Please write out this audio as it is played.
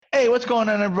Hey, what's going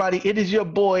on, everybody? It is your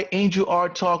boy, Angel R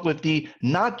Talk, with the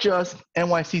Not Just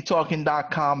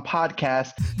NYCTalking.com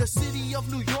podcast. The city of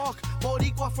New York,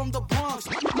 Boricua from the Bronx.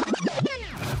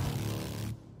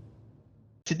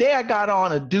 Today, I got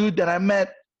on a dude that I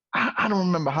met, I don't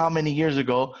remember how many years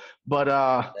ago, but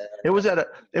it was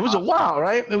a while,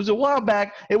 right? It was a while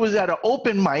back. It was at an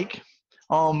open mic,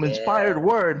 Inspired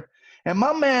Word. And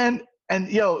my man, and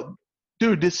yo,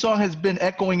 dude, this song has been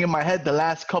echoing in my head the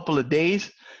last couple of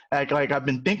days. Like I've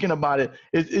been thinking about it.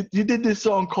 You did this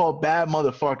song called Bad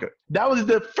Motherfucker. That was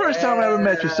the first time I ever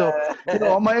met you. So,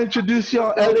 I'm going to introduce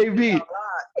y'all, LAB.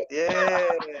 Yeah.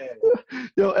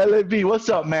 Yo, LAB, what's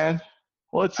up, man?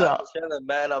 What's up? I'm chilling,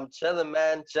 man. I'm chilling,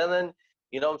 man. Chilling.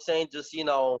 You know what I'm saying? Just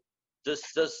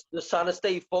trying to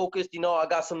stay focused. I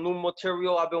got some new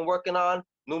material I've been working on.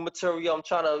 New material I'm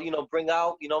trying to, bring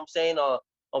out. You know what I'm saying?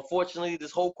 Unfortunately,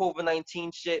 this whole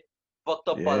COVID-19 shit fucked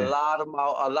up a lot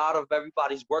of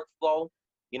everybody's workflow.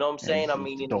 You know what I'm saying? I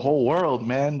mean, the whole world,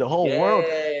 man. The whole world.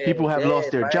 People have lost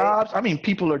their jobs. I mean,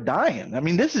 people are dying. I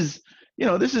mean, this is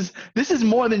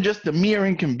more than just the mere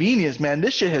inconvenience, man.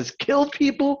 This shit has killed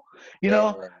people.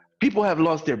 People have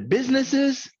lost their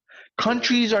businesses.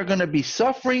 Countries are gonna be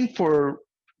suffering for.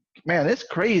 Man, it's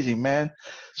crazy, man.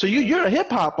 So you're a hip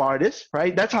hop artist,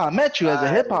 right? That's how I met you, as a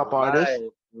hip hop artist.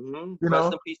 Mm-hmm.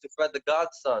 Rest in peace to Fred the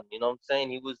Godson. You know what I'm saying?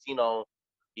 He was, he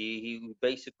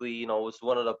basically, was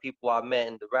one of the people I met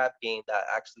in the rap game that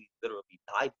actually literally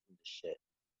died from this shit.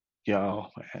 Yo,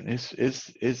 man, it's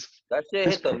that shit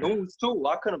hit the news too.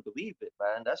 I couldn't believe it,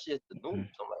 man. That shit hit the news.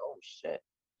 I'm like, oh shit.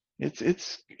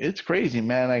 It's crazy,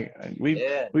 man.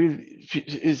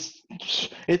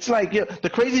 It's like,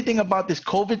 the crazy thing about this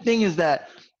COVID thing is that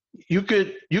you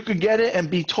could get it and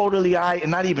be totally and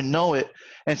not even know it,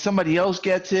 and somebody else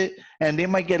gets it and they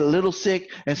might get a little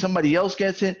sick, and somebody else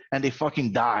gets it and they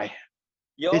fucking die.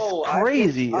 Yo, it's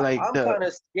crazy. I'm kind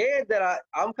of scared that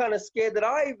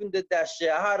I even did that shit.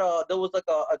 There was like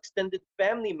a extended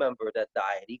family member that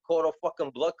died. He caught a fucking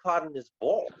blood clot in his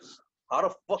balls. How the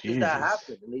fuck did that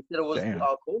happen? And they said it was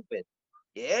COVID.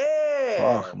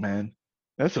 Yeah. Fuck, man.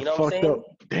 That's a fucked up.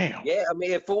 Damn. Yeah, I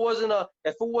mean, if it wasn't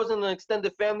an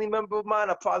extended family member of mine,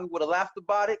 I probably would have laughed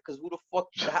about it. Cause who the fuck?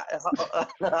 How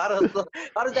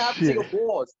does that happen to your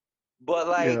balls? But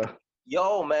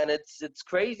yo, man, it's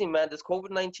crazy, man. This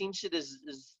COVID-19 shit is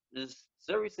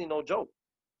seriously no joke.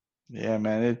 Yeah,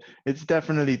 man. It's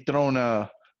definitely thrown I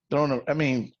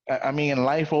mean, in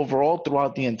life overall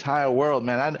throughout the entire world,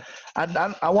 man.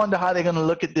 I wonder how they're gonna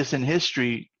look at this in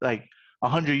history, like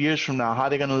 100 years from now. How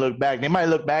they're gonna look back? They might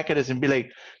look back at us and be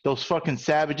like, those fucking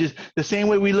savages. The same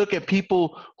way we look at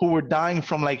people who were dying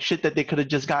from like shit that they could have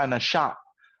just gotten a shot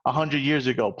 100 years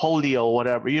ago, polio or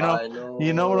whatever. You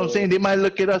know what I'm saying? They might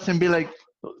look at us and be like,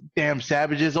 damn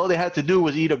savages. All they had to do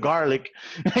was eat a garlic.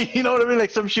 You know what I mean?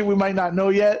 Like some shit we might not know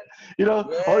yet. All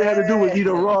they had to do was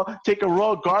take a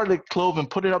raw garlic clove and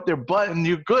put it up their butt, and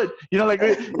you're good. There might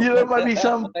be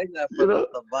some,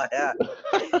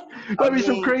 might be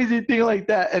some crazy thing like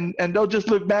that, and they'll just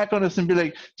look back on us and be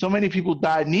like, so many people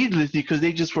died needlessly because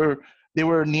they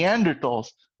were Neanderthals.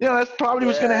 That's probably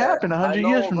what's gonna happen 100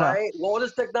 years from now. With all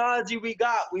this technology we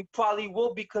got, we probably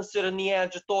will be considered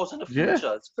Neanderthals in the future.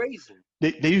 Yeah. It's crazy.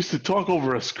 They used to talk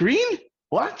over a screen?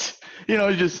 What?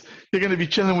 They're gonna be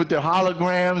chilling with their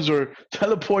holograms or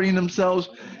teleporting themselves.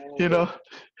 Yo,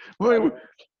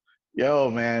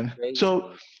 man. Crazy.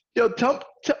 So,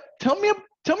 tell me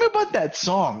about that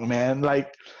song, man.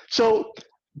 Like, so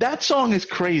that song is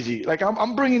crazy. Like,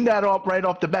 I'm bringing that up right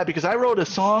off the bat because I wrote a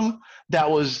song that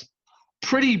was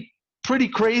pretty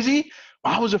crazy.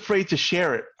 I was afraid to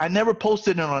share it. I never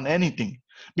posted it on anything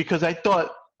because I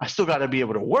thought I still got to be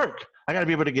able to work. I got to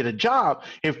be able to get a job.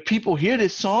 If people hear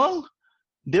this song,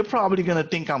 they're probably going to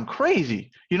think I'm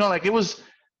crazy. Like it was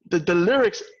the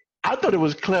lyrics. I thought it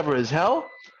was clever as hell,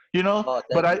 but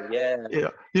I'm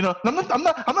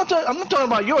not talking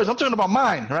about yours. I'm talking about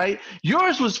mine, right?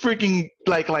 Yours was freaking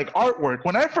like artwork.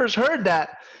 When I first heard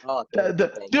that,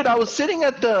 dude, I was sitting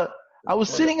at the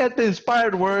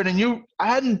Inspired Word, and I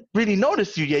hadn't really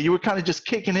noticed you yet. You were kind of just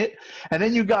kicking it, and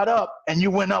then you got up and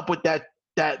you went up with that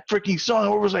freaking song,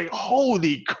 and it was like,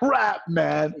 holy crap,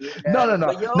 man. No.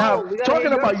 Now,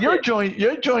 talking about your joint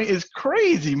is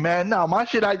crazy, man. No, my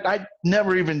shit, I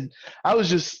never even, I was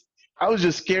just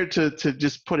scared to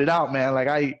just put it out, man.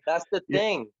 That's the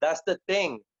thing. That's the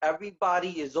thing.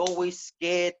 Everybody is always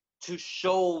scared to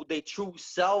show their true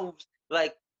selves.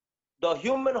 Like, the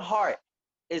human heart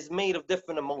is made of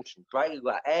different emotions, right? You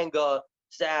got anger,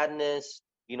 sadness,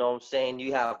 you know what I'm saying?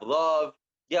 You have love.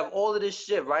 You have all of this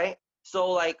shit, right?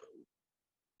 So, like,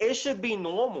 it should be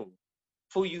normal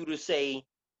for you to say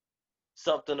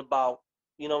something about,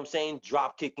 you know what I'm saying,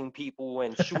 drop kicking people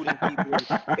and shooting people.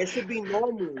 It should be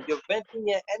normal. You're venting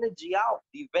your energy out.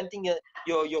 You're venting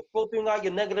you're filtering out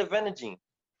your negative energy.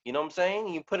 You know what I'm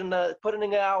saying? You're putting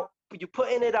it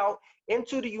out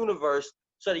into the universe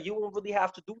so that you won't really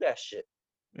have to do that shit.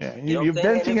 Yeah, You know what you're I'm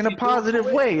saying? And venting if in a you do positive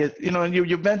it, way. You know, and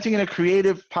you're venting in a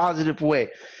creative, positive way.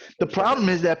 The problem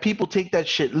is that people take that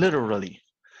shit literally.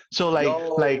 So like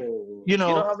yo, you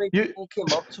you know know, how many you people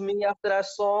came up to me after that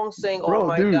song saying, "Oh bro,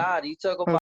 my dude, God," you talk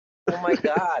about, "Oh my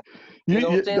God," you know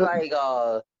what I'm you saying? Like,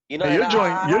 you know, and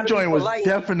I your had to be joint was polite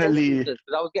and be genuine with definitely this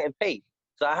because I was getting paid,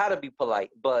 so I had to be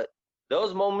polite. But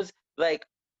those moments, like,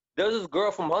 there was this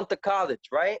girl from Hunter College,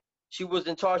 right? She was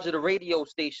in charge of the radio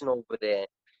station over there,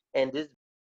 and this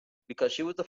because she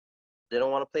was they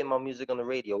don't want to play my music on the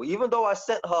radio, even though I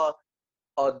sent her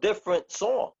a different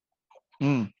song.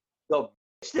 mm. The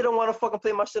bitch didn't want to fucking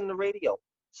play my shit on the radio.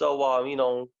 So, you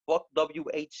know, fuck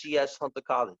WHCS Hunter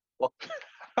College. Fuck.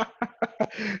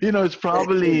 You know,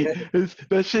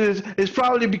 that shit is it's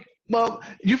probably well,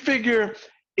 you figure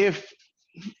if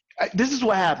this is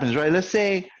what happens, right? Let's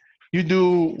say you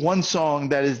do one song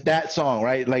that is that song,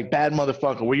 right? Like Bad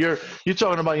Motherfucker, where you're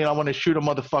talking about, you know, I want to shoot a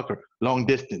motherfucker long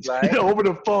distance, you Right? know, over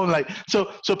the phone. Like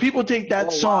so people take that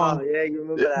Oh wow, song. yeah, you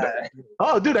remember that?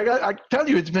 Oh, dude, I tell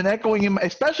you, it's been echoing in my,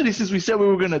 especially since we said we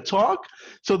were gonna talk.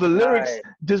 So the lyrics Right.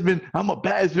 just been,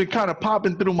 it's been kind of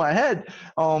popping through my head.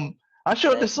 I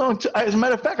showed And this song to, as a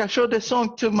matter of fact, I showed this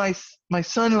song to my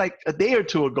son like a day or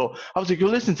two ago. I was like, yo,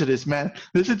 listen to this, man.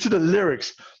 Listen to the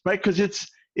lyrics, right? Because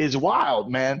it's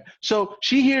wild, man. So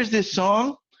she hears this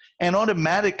song, and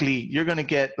automatically you're gonna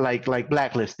get like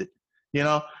blacklisted, you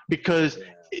know, because yeah.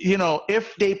 you know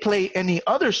if they play any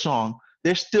other song,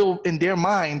 they're still in their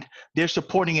mind they're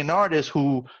supporting an artist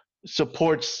who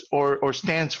supports or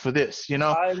stands for this, you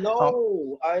know.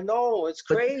 Um, I know, it's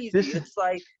but crazy. this,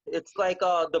 It's like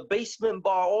the basement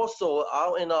bar also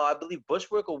out in I believe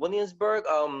Bushwick or Williamsburg.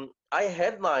 I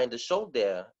headlined the show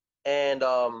there, and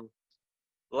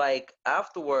like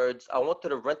afterwards I wanted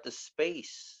to rent the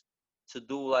space to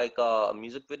do like a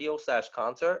music video slash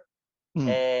concert, mm,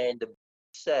 and the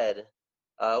said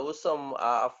it was some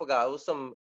I forgot, it was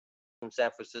some from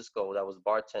San Francisco that was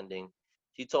bartending.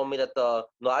 She told me that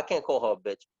no, I can't call her a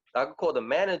bitch. I could call her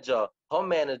manager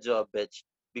a bitch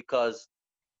because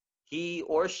he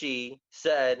or she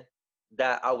said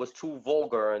that I was too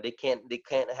vulgar and they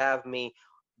can't have me.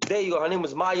 There you go. Her name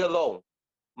was Maya Lowe.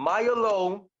 Maya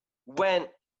Lowe went,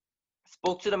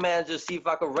 spoke to the manager, see if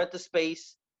I could rent the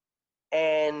space,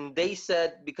 and they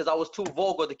said because I was too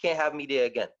vulgar, they can't have me there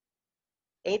again.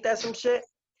 Ain't that some shit?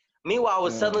 Meanwhile, I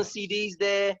was selling yeah, CDs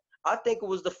there. I think it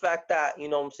was the fact that, you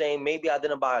know what I'm saying, maybe I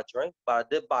didn't buy a drink, but I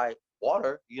did buy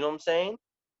water, you know what I'm saying?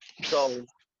 So,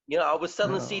 you know, I was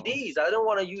selling no, CDs. I didn't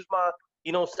want to use my,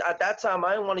 you know, at that time,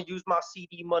 I didn't want to use my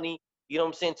CD money, you know what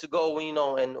I'm saying, to go, you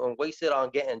know, and waste it on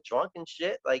getting drunk and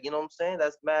shit. Like, you know what I'm saying?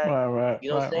 That's mad. You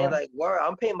know what I'm saying? right. Like, word,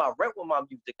 I'm paying my rent with my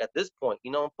music at this point.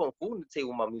 You know, I'm putting food on the table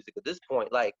with my music at this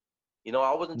point. Like, you know,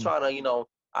 I wasn't Mm, trying to, you know,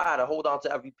 I had to hold on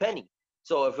to every penny.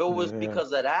 So if it was yeah.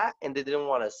 because of that and they didn't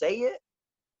want to say it,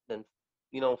 then,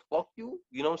 you know, fuck you.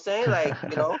 You know what I'm saying? Like,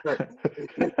 you know,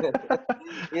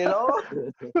 you know.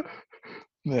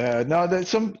 Yeah, no, there's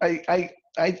some. I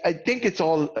think it's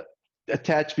all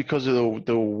attached because of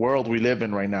the world we live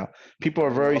in right now. People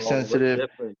are very No, we're sensitive,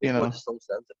 different. you People are know, just so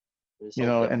sensitive. They're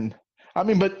so different. and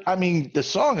I mean, the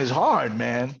song is hard,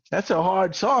 man. That's a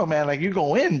hard song, man. Like you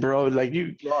go in, bro. Like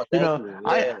No, you thank know, you.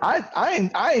 Yeah.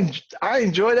 I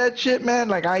enjoy that shit, man.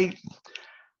 Like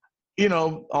you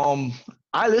know,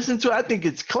 I listen to it. I think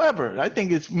it's clever. I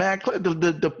think it's mad clever.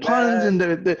 The puns and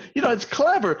Man, you know, it's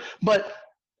clever. But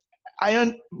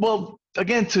well,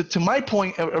 again, to my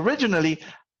point, originally,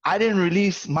 I didn't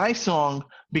release my song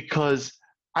because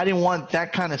I didn't want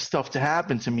that kind of stuff to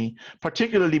happen to me,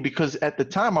 particularly because at the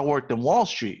time I worked in Wall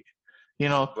Street, you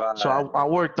know, so right. I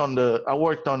worked on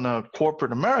the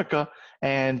corporate America,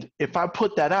 and if I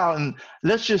put that out, and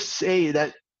let's just say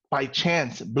that by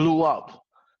chance blew up,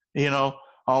 you know,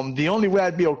 the only way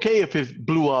I'd be okay if it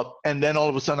blew up and then all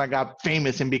of a sudden I got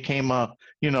famous and became a,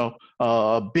 you know,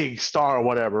 a big star or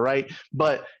whatever, right?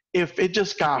 But if it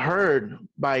just got heard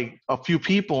by a few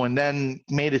people and then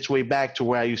made its way back to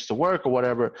where I used to work or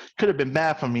whatever, could have been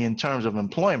bad for me in terms of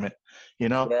employment, you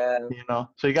know, Yeah. you know.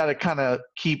 So you got to kind of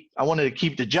keep. I wanted to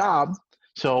keep the job,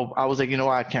 so I was like, you know,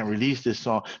 I can't release this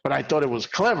song, but I thought it was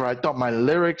clever. I thought my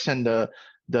lyrics and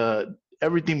the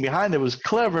everything behind it was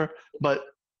clever, but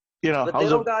you know, But I they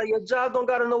was don't a got your job. Don't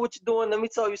gotta know what you're doing. Let me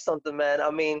tell you something, man.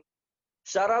 I mean,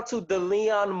 shout out to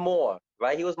DeLeon Moore,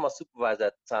 right? He was my supervisor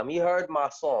at the time. He heard my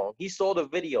song. He saw the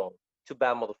video to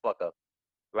Bad Motherfucker.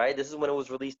 right? This is when it was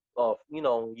released,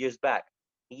 years back.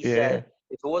 He Yeah. said,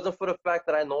 if it wasn't for the fact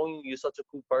that I know you, you're such a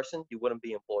cool person, you wouldn't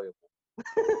be employable.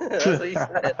 That's what he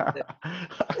said.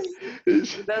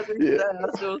 That's what he Yeah. said.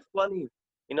 That shit was funny.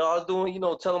 I was doing,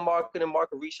 telemarketing,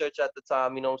 market research at the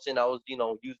time. You know what I'm saying? I was,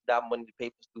 using that money to pay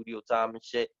for studio time and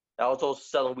shit. I was also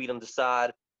selling weed on the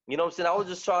side. You know what I'm saying? I was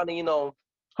just trying to,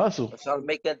 Hustle. trying to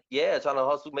make that, yeah, trying to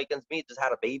hustle, make ends meet. Just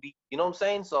had a baby. You know what I'm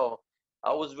saying? So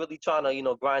I was really trying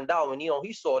to, grind out. And,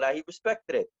 he saw that. He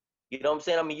respected it. You know what I'm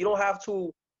saying? I mean, you don't have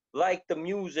to like the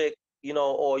music,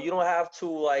 or you don't have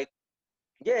to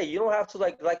you don't have to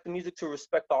like the music to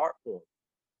respect the art form.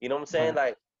 You know what I'm saying? Right.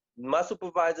 Like my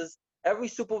supervisors, every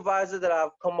supervisor that I've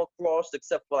come across,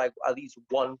 except for like at least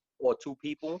one or two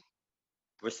people,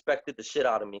 respected the shit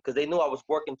out of me because they knew I was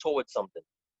working towards something.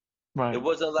 It Right.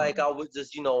 wasn't like I was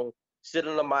just,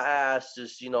 sitting on my ass,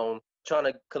 just, trying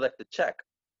to collect a check.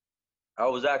 I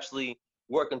was actually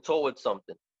working towards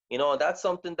something. And that's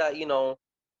something that,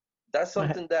 that's Right.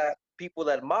 something that people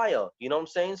admire. You know what I'm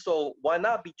saying? So why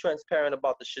not be transparent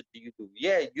about the shit that you do?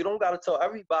 Yeah, you don't gotta tell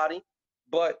everybody,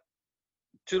 but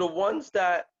to the ones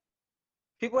that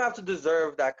people have to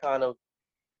deserve that kind of,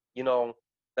 you know,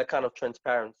 that kind of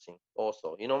transparency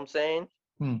also. You know what I'm saying?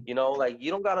 Hmm. Like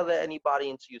you don't gotta let anybody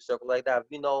into your circle like that. If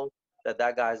you know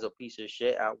that guy's a piece of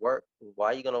shit at work, why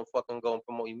are you gonna fucking go and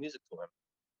promote your music to him?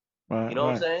 You Right. know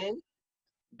what I'm Right. saying?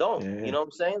 Don't. You Yeah. know what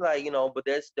I'm saying? Like, but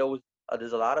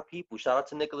there's a lot of people. Shout out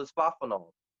to Nicholas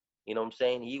Fafano. You know what I'm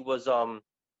saying?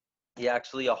 He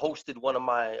actually hosted one of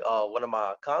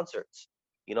my concerts.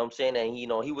 You know what I'm saying? And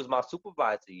he was my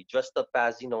supervisor. He dressed up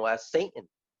as Satan.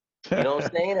 You know what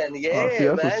I'm saying? And Oh, see,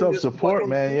 yeah, that's what's man, up. he was Support, fucking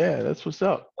man. cool. Yeah, that's what's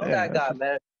up. Love Yeah, that that's guy, what's.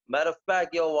 man. Matter of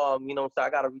fact, yo, so I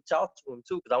gotta reach out to him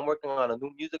too, because I'm working on a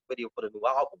new music video for the new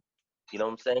album. You know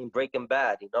what I'm saying? Breaking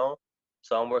Bad.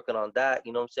 So I'm working on that.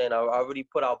 You know what I'm saying? I already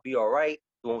put out Be Alright,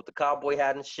 the one with the cowboy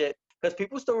hat and shit. Because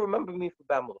people still remember me for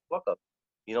Bad Motherfucker.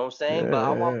 You know what I'm saying? Yeah, But I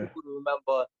yeah, want yeah. people to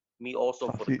remember me also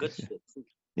I for the see. good shit too.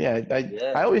 Yeah,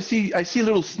 Yeah. I always see I see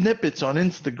little snippets on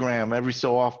Instagram every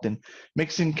so often,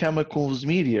 mixing chemicals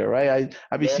media, right?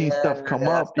 I be Yeah, seeing stuff come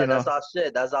that's up, that, that's our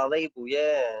shit. That's our label.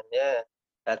 Yeah, yeah.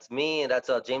 That's me, and that's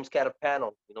James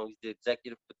Catapano. He's the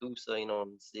executive producer. And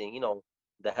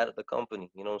the head of the company.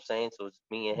 You know what I'm saying? So it's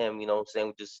me and him. You know what I'm saying?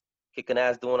 We just kicking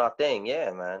ass, doing our thing.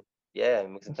 Yeah, man. Yeah,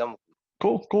 mixing chemicals.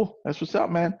 Cool, cool. That's what's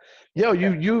up, man. Yo,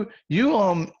 Yeah, you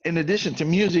in addition to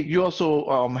music, you also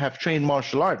have trained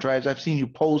martial arts, right? I've seen you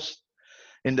post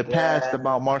in the past yeah,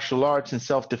 about martial arts and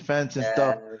self-defense and yeah,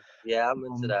 stuff. yeah. I'm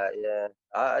into Um, that.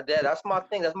 Yeah, that's my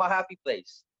thing. That's my happy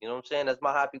place. You know what I'm saying? That's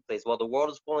my happy place. While the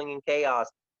world is falling in chaos,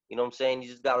 you know what I'm saying? You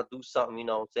just gotta do something. You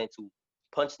know what I'm saying? To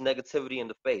punch negativity in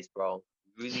the face, bro.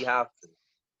 You really have to.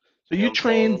 so You know you what I'm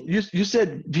trained, saying? you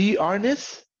said V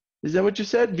Arnis? Is that what you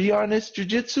said? V Arnis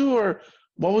Jiu-Jitsu, or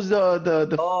what was Oh, it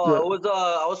the was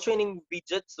I was training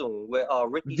Jiu-Jitsu with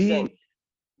Ricky V Singh.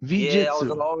 Yeah, I was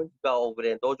V-Jitsu? an orange belt over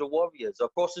there in Dojo Warriors,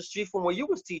 across the street from where you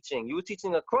was teaching. You were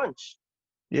teaching a crunch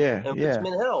Yeah, in yeah.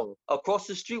 Richmond Hill. Across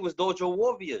the street was Dojo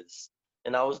Warriors.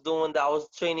 And I was doing that. I was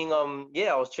training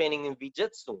I was training in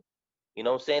Jiu-Jitsu. You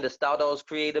know what I'm saying? The style that was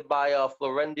created by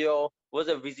Florendio, was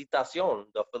it Visitacion,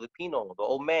 the Filipino, the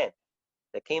old man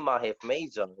that came out here from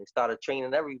Asia and started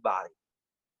training everybody.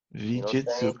 You know what I'm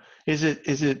V-Jitsu. saying?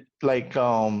 Is it like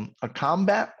a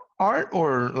combat art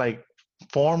or like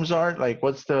forms art? Like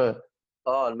what's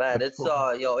Oh man, the it's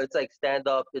it's like stand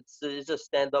up. It's just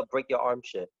stand up, break your arm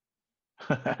shit.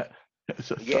 It's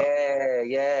what's up. Yeah,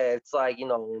 yeah. It's like,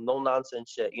 no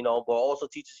nonsense shit, but also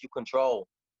teaches you control.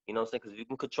 You know what I'm saying? Because if you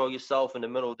can control yourself in the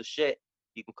middle of the shit,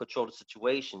 you can control the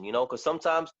situation. Because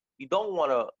sometimes you don't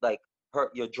want to, like,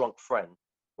 hurt your drunk friend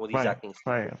when he's Right, acting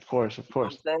right, stupid. of course, of You know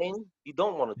course. what I'm saying? You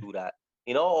don't want to do that.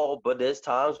 But there's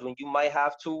times when you might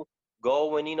have to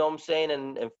go and, you know what I'm saying,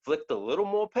 and inflict a little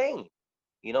more pain.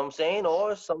 You know what I'm saying?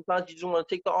 Or sometimes you just want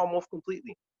to take the arm off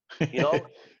completely. You know?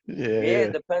 Yeah, Yeah, it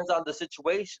yeah. depends on the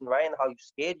situation, right? And how you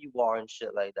scared you are and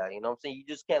shit like that. You know what I'm saying? You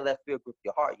just can't let fear grip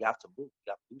your heart. You have to move.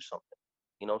 You have to do something.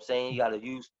 You know what I'm saying? You got to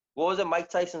use. What was it? Mike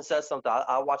Tyson said something.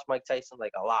 I watch Mike Tyson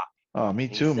like a lot. Oh, me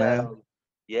And he too, said, man. Me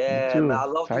 "Yeah, man, too. I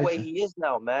love the way Tyson. he is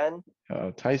now, man."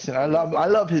 Tyson. I Yeah,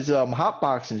 love his hot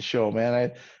boxing show,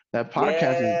 man. That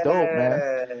podcast is dope, man.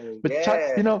 yeah, But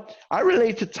yeah. I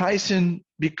relate to Tyson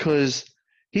because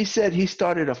he said he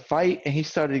started a fight and he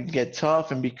started to get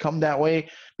tough and become that way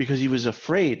because he was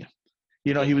afraid.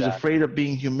 He was Exactly. afraid of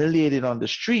being humiliated on the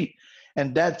street.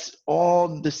 And that's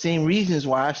all the same reasons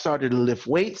why I started to lift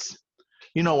weights,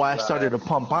 why I started Right, to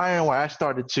pump iron, why I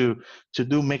started to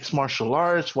do mixed martial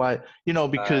arts, why,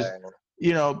 because,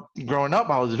 right, growing up,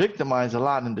 I was victimized a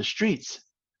lot in the streets.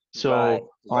 right,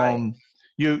 So, right.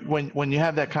 when you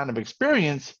have that kind of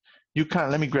experience, you kind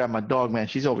of, let me grab my dog, man.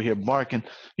 She's over here barking.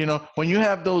 When you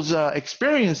have those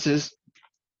experiences,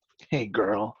 hey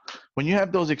girl, when you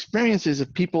have those experiences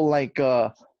of people like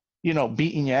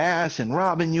beating your ass and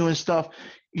robbing you and stuff,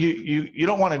 you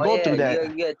don't want to Oh go yeah, through that.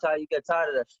 you get tired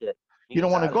of that shit. You You get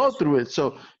don't want to tired of that go shit. through it.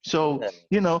 So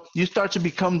Yeah. you start to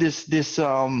become this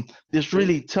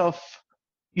really tough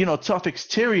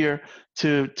exterior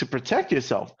to protect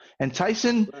yourself. And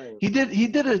Tyson, Right.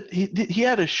 he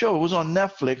had a show. It was on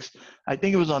Netflix. I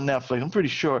think it was on Netflix. I'm pretty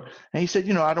sure. And he said,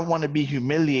 I don't want to be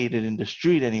humiliated in the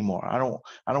street anymore. I don't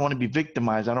want to be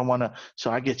victimized. I don't want to.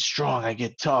 So I get strong. I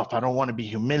get tough. I don't want to be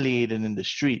humiliated in the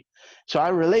street. So I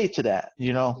relate to that.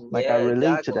 Like I Yeah,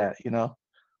 relate to exactly. that.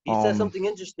 He said Um. something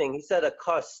interesting. He said a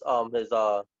cuss, his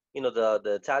the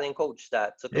Italian coach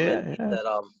that took him in. Yeah. He Yeah. said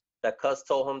that cuss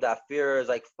told him that fear is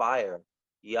like fire.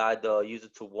 You either use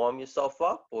it to warm yourself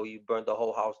up or you burn the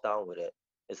whole house down with it.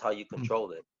 It's how you Mm,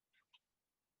 control it.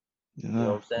 You know Yeah.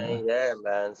 what I'm saying? Yeah,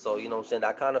 man. So, you know what I'm saying?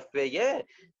 That kind of fear, yeah.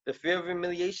 The fear of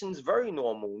humiliation is very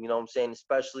normal, you know what I'm saying?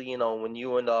 Especially, when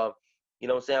you and you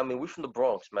know what I'm saying? I mean, we're from the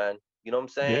Bronx, man. You know what I'm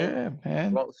saying? Yeah,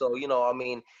 man. Bronx, so, I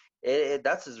mean,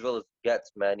 that's as real as it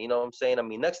gets, man. You know what I'm saying? I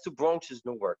mean, next to Bronx is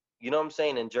Newark. You know what I'm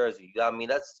saying? In Jersey. I mean,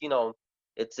 that's,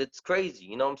 it's crazy.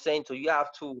 You know what I'm saying? So you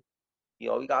have to,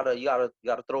 you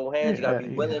gotta throw hands. You gotta Yeah. be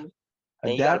Yeah. willing,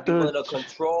 and you gotta Adapt be to. willing to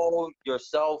control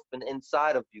yourself and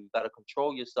inside of you. You gotta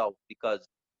control yourself because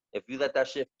if you let that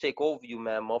shit take over you,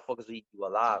 man, motherfuckers will eat you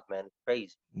alive, man. It's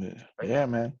crazy. Yeah, Crazy. yeah,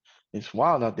 man. It's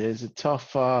wild out there. It's a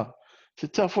tough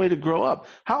way to grow up.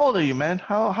 How old are you, man?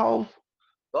 How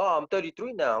Oh, I'm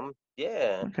 33 now.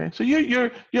 Yeah. okay. So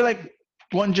you're like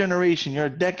one generation. You're a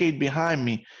decade behind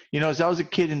me. As I was a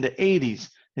kid in the 80s.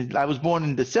 And I was born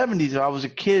in the 70s. I was a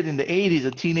kid in the 80s,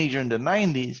 a teenager in the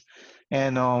 90s.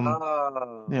 And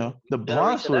the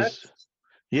Bronx Generation was, X.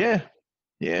 yeah,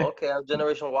 yeah. Okay, I'm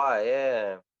Generation Y.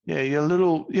 Yeah. Yeah, you're a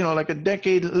little, like a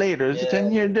decade later. It's a Yeah.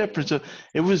 10-year difference. So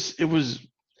it was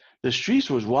the streets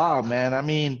was wild, man. I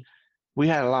mean, we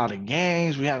had a lot of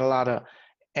gangs, we had a lot of,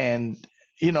 and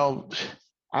you know,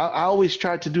 I always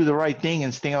tried to do the right thing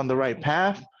and stay on the right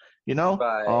path, you know.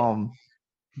 Right.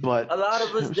 But A lot of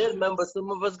it us was, did, man, but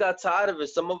some of us got tired of it.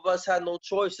 Some of us had no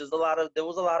choice. There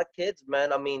was a lot of kids,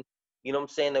 man. I mean, you know what I'm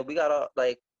saying? That we gotta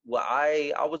like well,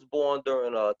 I was born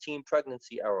during a teen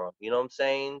pregnancy era, you know what I'm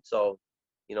saying? So,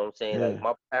 you know what I'm saying? Like yeah.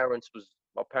 my parents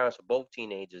were both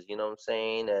teenagers, you know what I'm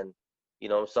saying? And,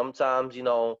 sometimes,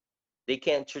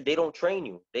 they don't train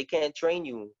you. They can't train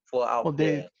you for out Well,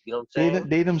 there. You know what I'm they saying?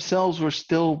 they themselves were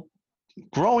still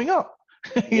growing up.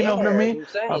 You Yeah, know what I that's mean? what I'm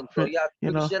saying. So Uh, you have to you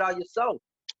figure know, shit out yourself.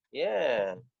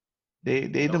 Yeah. they You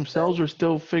know what I'm themselves saying? were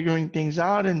still figuring things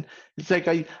out, and it's like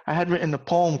I had written a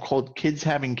poem called "Kids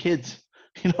Having Kids."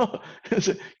 It's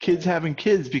kids having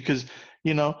kids because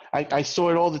I saw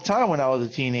it all the time when I was a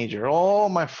teenager. All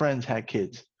my friends had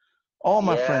kids. All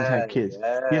my friends Yeah, had kids.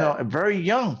 yeah, Very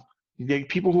young.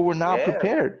 People who were not yeah.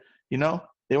 prepared.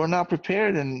 They were not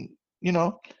prepared, and you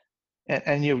know,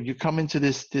 and you come into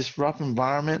this rough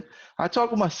environment. I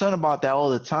talk with my son about that all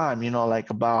the time. Like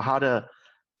about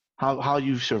how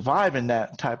you survive in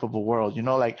that type of a world.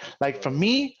 Like for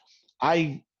me,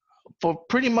 I for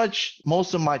pretty much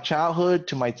most of my childhood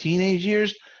to my teenage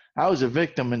years, I was a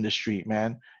victim in the street,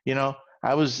 man. You know,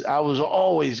 I was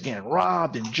always getting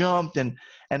robbed and jumped, and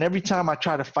every time I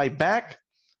try to fight back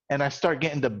and I start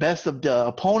getting the best of the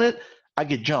opponent, I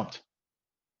get jumped.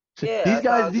 So Yeah, these that's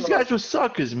how guys, I these do it. guys were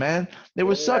suckers, man. They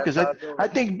were Yeah, that's suckers. how I I do I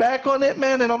it. think back on it,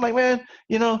 man, and I'm like, man,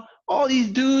 all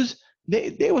these dudes,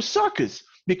 they were suckers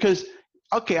because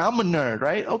okay, I'm a nerd,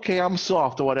 right? Okay, I'm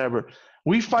soft or whatever.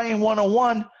 We fighting one on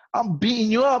one. I'm beating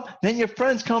you up. Then your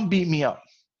friends come beat me up.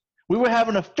 We were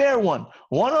having a fair one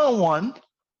on one.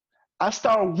 I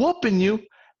start whooping you,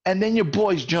 and then your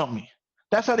boys jump me.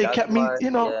 That's how they That's kept me, why,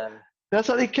 yeah. that's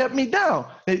how they kept me down.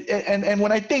 And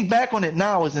when I think back on it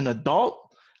now as an adult,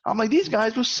 I'm like, these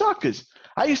guys were suckers.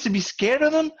 I used to be scared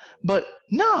of them, but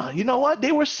nah, you know what?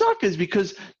 They were suckers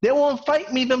because they won't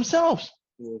fight me themselves.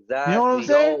 You know what I'm Exactly.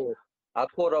 saying? Yo, I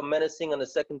caught a menacing on a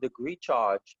second degree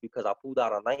charge because I pulled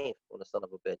out a knife on the son of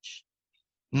a bitch.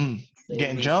 Mm. Saved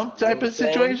Getting me. jumped You know type what I'm of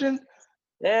saying? situation.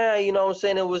 Yeah, you know what I'm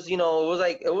saying? It was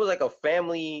like a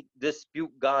family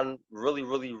dispute gone really,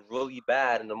 really, really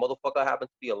bad, and the motherfucker happened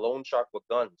to be a loan shark with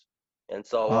guns. And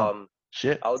so Oh,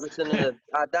 shit. I was listening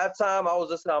at that time I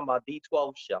was listening to my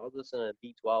D12 shit. I was listening to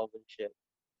D12 and shit.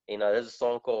 There's a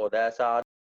song called That's How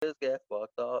This Get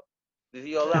Fucked Up. This is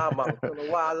your loud mouth, turn the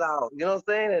wild out. You know what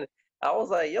I'm saying? And I was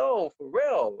like, yo, for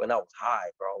real. And I was high,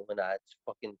 bro. When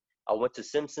I went to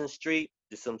Simpson Street,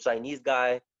 there's some Chinese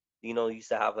guy, used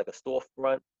to have like a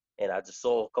storefront. and I just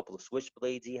saw a couple of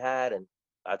switchblades he had, and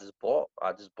I just bought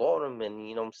them, and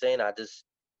you know what I'm saying.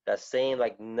 That same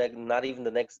like not even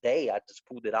the next day, I just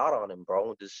pulled it out on him,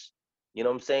 bro. Just you know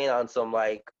what I'm saying, on some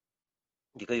like,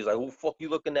 because he was like, "Who the fuck you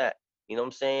looking at?" You know what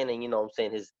I'm saying, and you know what I'm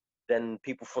saying, his then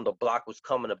people from the block was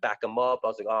coming to back him up. I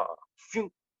was like, phew,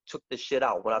 took the shit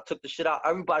out. When I took the shit out,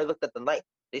 everybody looked at the knife.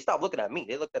 They stopped looking at me.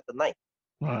 They looked at the knife.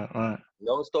 Right.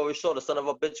 Long story short, the son of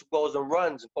a bitch goes and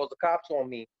runs and calls the cops on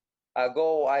me. I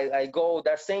go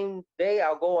that same day.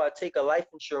 I take a life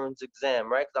insurance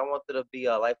exam, right? Because I wanted to be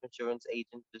a life insurance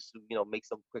agent, just to make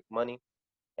some quick money.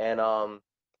 And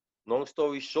long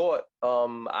story short,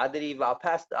 I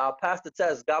passed the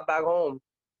test, got back home,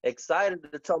 excited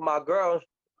to tell my girl,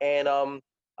 and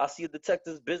I see a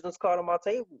detective's business card on my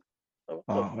table. Like,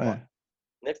 what the fuck? Man.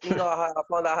 Next thing you know, I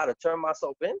found out how to turn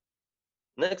myself in.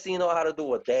 Next thing you know, I had to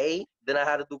do a day. Then I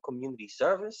had to do community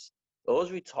service. It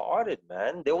was retarded,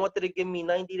 man. They wanted to give me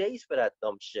 90 days for that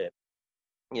dumb shit.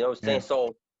 You know what I'm saying? Yeah.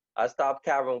 So I stopped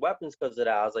carrying weapons because of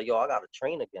that. I was like, yo, I gotta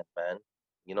train again, man.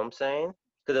 You know what I'm saying?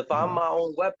 Because if I'm my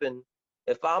own weapon,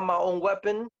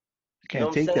 you know Can't what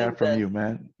I'm take saying? that from Then you,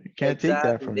 man. You can't take that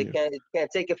exactly, from they you.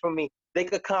 can't take it from me. They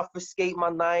could confiscate my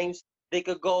knives. They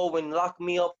could go and lock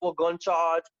me up for a gun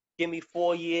charge, give me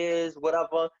 4 years,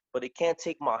 whatever. But they can't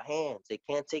take my hands. They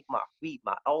can't take my feet,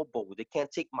 my elbows. They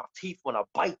can't take my teeth when I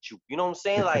bite you. You know what I'm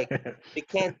saying? Like they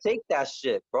can't take that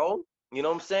shit, bro. You know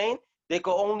what I'm saying? They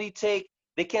could only take.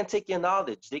 They can't take your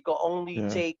knowledge. They could only Yeah.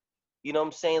 take. You know what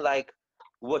I'm saying? Like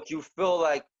what you feel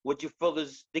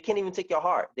is. They can't even take your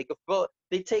heart. They could feel.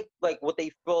 They take like what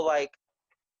they feel like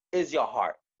is your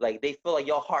heart. Like they feel like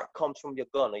your heart comes from your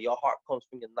gun or your heart comes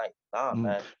from your knife. Nah,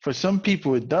 man. For some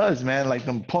people, it does, man. Like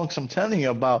them punks I'm telling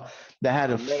you about that had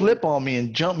to Man, flip on me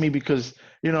and jump me because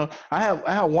I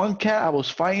had one cat. I was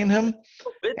fighting him,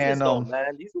 bitches and though,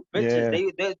 man. These are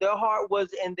bitches. yeah, Their heart was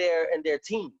in their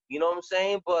team. You know what I'm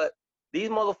saying? But these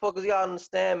motherfuckers, y'all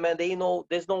understand, man. They know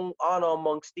there's no honor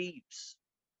amongst thieves.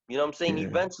 You know what I'm saying? yeah,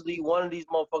 Eventually, one of these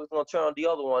motherfuckers gonna turn on the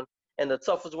other one, and the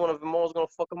toughest one of them all is gonna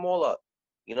fuck them all up.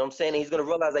 You know what I'm saying? And he's gonna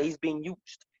realize that he's being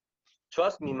used.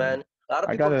 Trust me, yeah. man. A lot of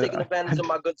I people got are taking a, advantage of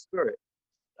my good spirit.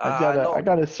 I I got a, I know.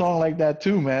 got a song like that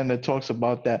too, man. That talks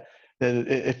about that. That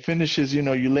it finishes, you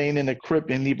laying in the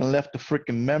crypt and even left a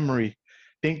freaking memory.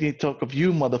 Think they talk of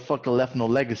you, motherfucker, left no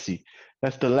legacy.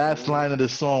 That's the last Mhm. line of the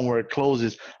song where it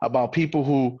closes about people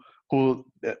who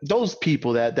those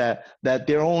people that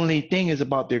their only thing is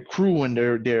about their crew and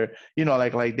their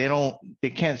like they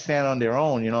can't stand on their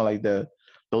own. Like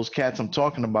those cats I'm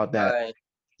talking about that. Right.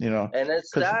 And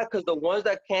it's Because sad because the ones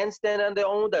that can stand on their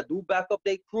own, that do back up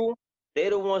their crew,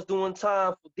 they're the ones doing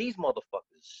time for these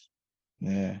motherfuckers.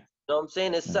 yeah, You know what I'm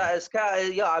saying? It's yeah, sad. It's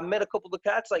kind. Yeah, I met a couple of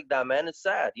cats like that, man. It's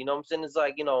sad. You know what I'm saying? It's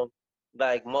like,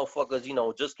 like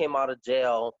motherfuckers, just came out of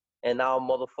jail and now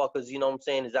motherfuckers, you know what I'm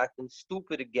saying, is acting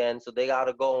stupid again. So they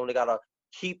gotta go and they gotta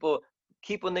keep a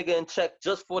keep a nigga in check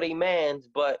just for they mans,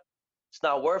 but it's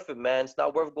not worth it, man. It's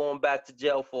not worth going back to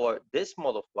jail for this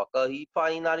motherfucker. He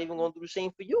probably not even gonna do the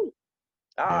same for you.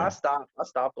 I yeah, stopped. I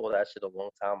stopped all that shit a long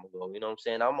time ago. You know what I'm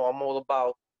saying? I'm all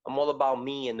about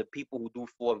me and the people who do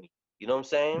for me. You know what I'm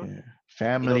saying? yeah. You know what I'm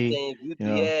Family, saying? If you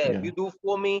if yeah, you do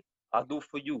for me, I'll do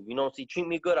for you. You know what I'm saying? Treat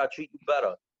me good, I'll treat you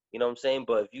better. You know what I'm saying?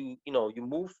 But if you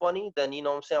move funny, then you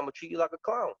know what I'm saying, I'm gonna treat you like a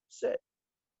clown. That's it.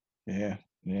 yeah,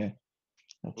 yeah.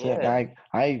 That's it.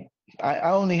 Yeah.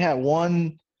 I only had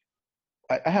one.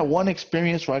 I had one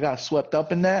experience where I got swept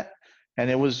up in that, and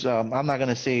it was I'm not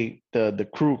gonna say the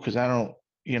crew because I don't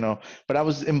but I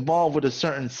was involved with a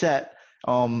certain set.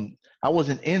 I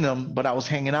wasn't in them, but I was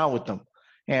hanging out with them.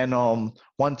 And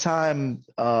one time,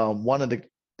 one of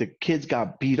the kids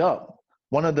got beat up.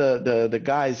 One of the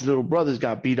guys' little brothers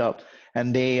got beat up,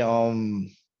 and they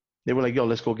were like, "Yo,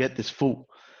 let's go get this fool.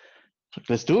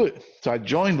 Let's do it." So I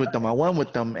joined with them. I went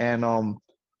with them, and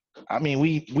I mean,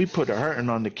 we put a hurting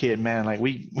on the kid, man. Like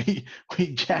we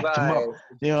jacked him Right.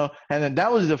 up, And then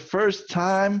that was the first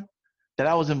time that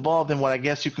I was involved in what I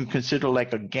guess you can consider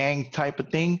like a gang type of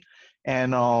thing,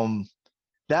 and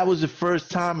that was the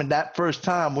first time. And that first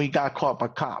time we got caught by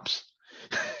cops,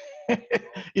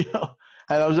 you know.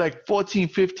 And I was like 14,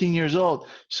 15 years old,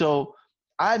 so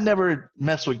I never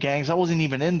messed with gangs. I wasn't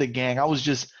even in the gang. I was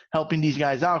just helping these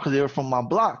guys out because they were from my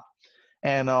block.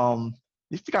 And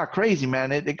it got crazy,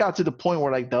 man. It got to the point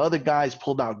where like the other guys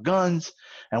pulled out guns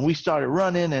and we started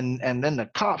running and then the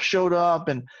cops showed up.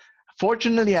 And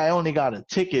fortunately I only got a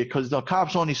ticket because the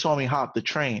cops only saw me hop the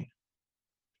train,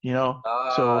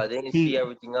 Ah, So they didn't see he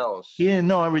everything he else. didn't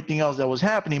know everything else that was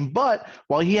happening. But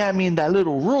while he had me in that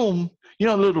little room,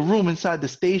 a little room inside the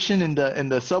station in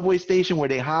the subway station where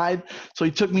they hide. So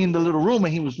he took me in the little room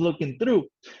and he was looking through,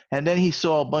 and then he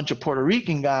saw a bunch of Puerto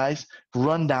Rican guys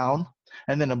run down,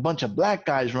 and then a bunch of black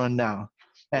guys run down,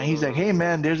 and he's like, "Hey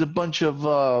man, there's a bunch of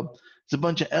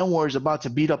N words about to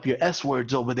beat up your S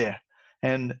words over there,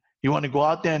 and you want to go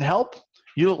out there and help?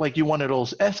 You look like you're one of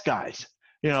those S guys."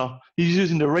 He's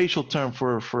using the racial term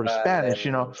for Spanish.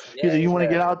 He's like, "You want to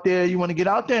get out there? You want to get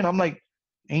out there?" And I'm like,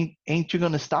 ain't you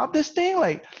gonna stop this thing?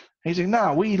 Like, he's like,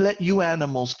 "Nah, we let you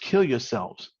animals kill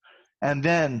yourselves, and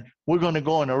then we're gonna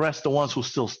go and arrest the ones who's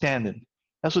still standing."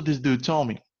 That's what this dude told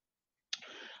me.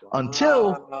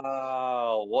 Until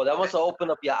well, that must have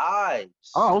opened up your eyes.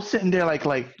 I was sitting there like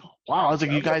wow. I was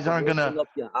like, "You guys aren't gonna open up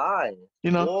your eyes."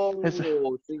 So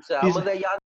I'm gonna let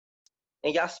y'all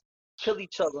and y'all kill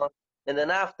each other, and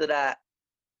then after that,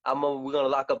 we're gonna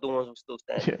lock up the ones who's still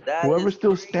standing. Whoever's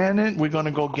still standing, we're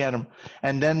gonna go get them.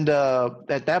 And then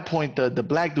at that point, the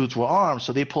black dudes were armed,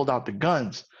 so they pulled out the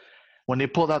guns. When they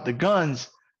pulled out the guns,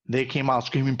 they came out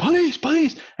screaming, "Police,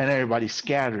 police!" and everybody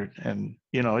scattered. And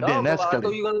it didn't escalate. I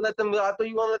thought you were gonna let them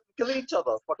kill each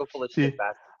other. Fucking full of shit,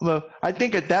 man. Well, I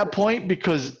think at that point,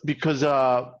 because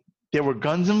there were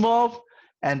guns involved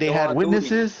and they had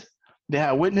witnesses. They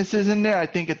had witnesses in there. I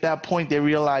think at that point they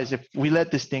realized, if we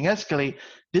let this thing escalate,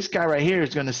 this guy right here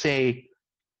is going to say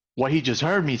what he just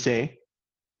heard me say,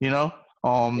 So,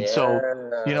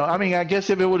 I mean, I guess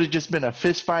if it would have just been a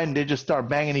fist fight and they just start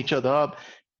banging each other up,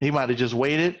 he might have just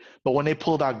waited. But when they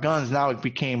pulled out guns, now it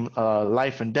became a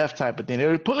life and death type of thing. They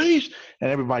were police, and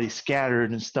everybody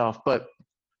scattered and stuff. But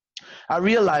I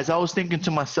realized, I was thinking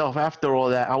to myself after all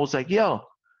that, I was like, yo,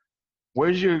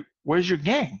 where's your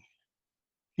gang?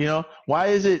 Why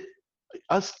is it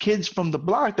us kids from the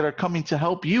block that are coming to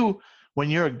help you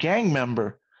when you're a gang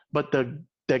member, but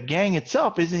the gang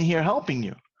itself isn't here helping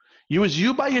you? You was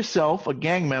you by yourself, a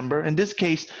gang member. In this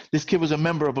case, this kid was a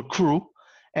member of a crew,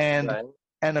 and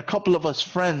a couple of us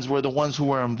friends were the ones who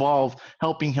were involved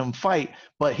helping him fight,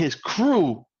 but his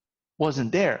crew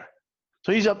wasn't there.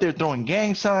 So he's up there throwing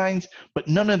gang signs, but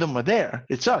none of them are there.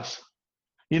 It's us,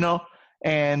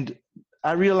 and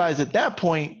I realized at that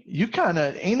point, you kind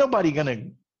of ain't nobody got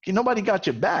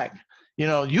your back.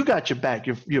 You got your back.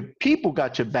 Your people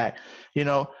got your back.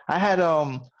 I had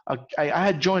I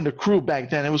had joined a crew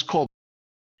back then. It was called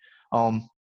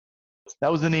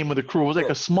that was the name of the crew. It was like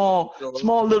a small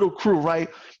little crew, right?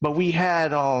 But we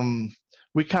had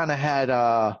we had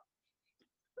a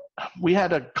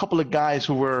couple of guys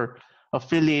who were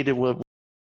affiliated with,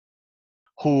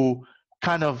 who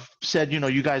kind of said,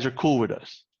 you guys are cool with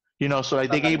us. So like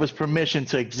they gave us permission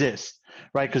to exist,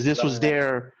 right? Because this was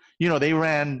their, they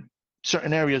ran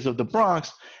certain areas of the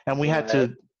Bronx, and we had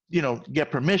to, get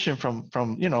permission from,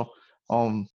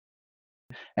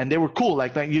 and they were cool,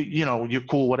 like you're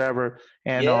cool, whatever.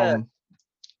 And I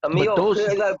mean,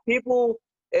 like people,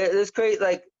 it's crazy.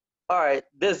 Like, all right,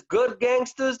 there's good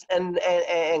gangsters and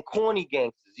corny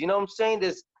gangsters. You know what I'm saying?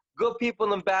 There's good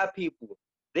people and bad people.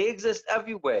 They exist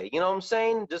everywhere. You know what I'm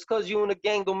saying? Just because you in a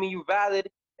gang don't mean you valid.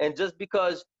 And just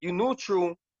because you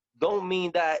neutral don't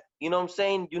mean that, you're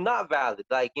not valid.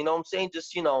 Like, you know what I'm saying?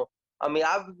 Just, I mean,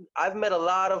 I've met a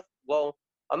lot of, well,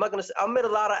 I'm not going to say, I've met a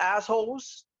lot of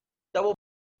assholes that will,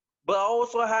 but I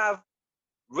also have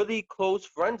really close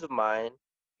friends of mine,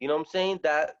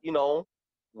 that,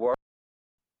 were,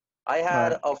 I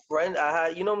had a friend,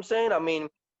 I mean,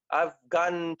 I've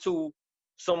gotten to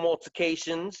some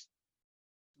altercations,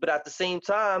 but at the same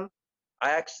time, I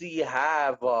actually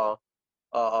have,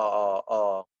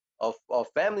 a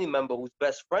family member whose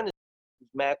best friend is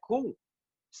mad cool.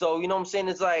 So,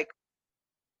 it's like,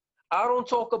 I don't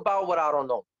talk about what I don't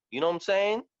know. You know what I'm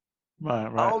saying? Right.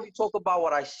 I only talk about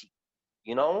what I see,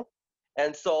 And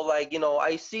so, like,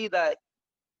 I see that,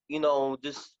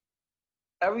 just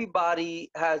everybody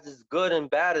has this good and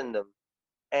bad in them.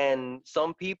 And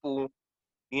some people,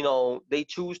 they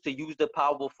choose to use their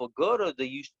power for good, or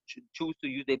they choose to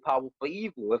use their power for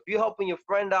evil. If you're helping your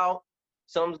friend out,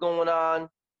 something's going on,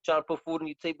 trying to put food on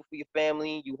your table for your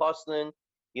family, you hustling,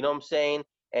 you know what I'm saying?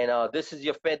 And this is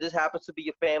this happens to be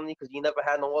your family because you never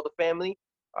had no other family.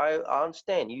 I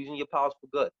understand, you're using your powers for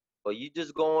good. But you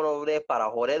just going over there para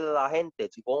joder a la gente,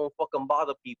 to go and fucking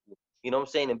bother people, you know what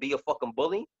I'm saying, and be a fucking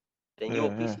bully, then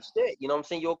you're a piece of shit, you know what I'm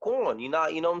saying? You're a corn. You're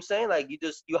not, you know what I'm saying? Like,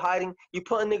 you're hiding, you're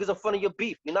putting niggas in front of your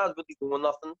beef. You're not really doing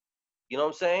nothing, you know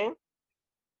what I'm saying?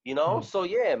 So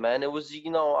yeah, man, it was,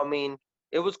 I mean,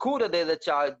 it was cool that they let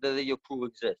your crew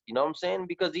exist, you know what I'm saying?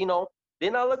 Because, they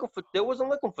wasn't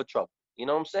looking for trouble, you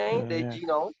know what I'm saying? They, it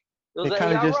was they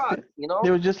kind of just, rock,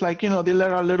 they were just like, they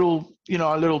let our little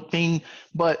thing,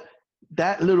 but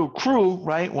that little crew,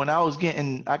 right? When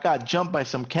I got jumped by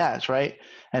some cats, right?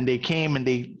 And they came and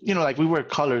they, like we wear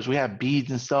colors, we have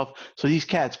beads and stuff. So these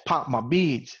cats popped my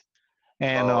beads,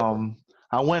 and Oh.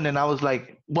 I went and I was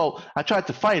like, well, I tried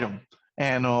to fight him,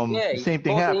 and Yeah, the you're same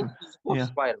thing happened. supposed Yeah,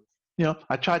 to fight him.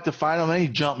 I tried to fight him, and he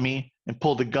jumped me and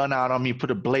pulled a gun out on me, put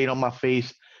a blade on my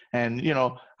face, and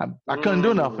I couldn't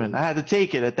do nothing. Mm, I had to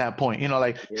take it at that point.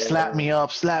 Like slap yeah. me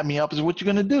up, slap me up. Is what you're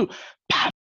gonna do?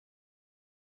 Pop,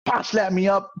 pop, slap me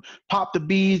up, pop the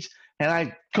beads, and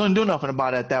I couldn't do nothing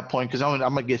about it at that point because I'm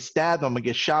gonna get stabbed, I'm gonna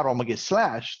get shot, or I'm gonna get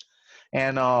slashed.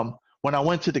 And when I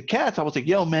went to the cats, I was like,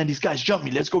 "Yo, man, these guys jumped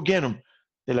me. Let's go get them."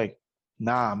 They're like,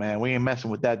 "Nah, man, we ain't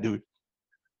messing with that dude."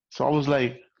 So I was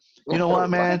like, "You know what, What?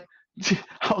 man?"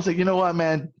 I was like, "You know what,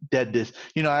 man? Dead this."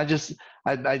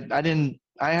 I didn't.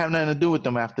 I have nothing to do with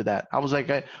them after that. I was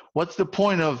like, "What's the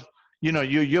point of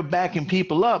you're backing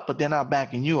people up, but they're not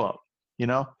backing you up?" And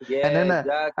Yeah, then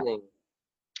exactly.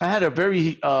 I had a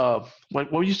very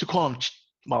what we used to call them.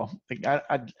 Well, like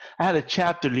I had a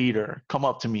chapter leader come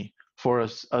up to me for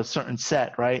a certain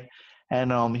set, right?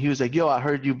 And he was like, "Yo, I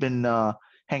heard you've been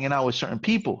hanging out with certain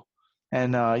people,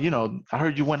 and I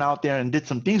heard you went out there and did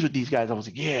some things with these guys." I was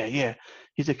like, "Yeah, yeah."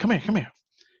 He said, "Come here, come here.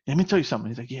 Let me tell you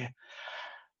something." He's like, "Yeah."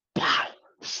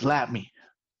 Slap me.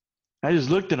 I just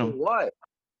looked at For him. what?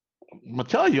 I'm gonna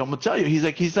tell you. I'm gonna tell you. He's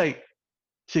like,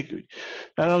 and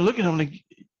I look at him like,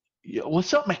 "Yo,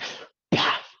 what's up, man?"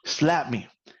 Slap me.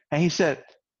 And he said,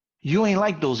 "You ain't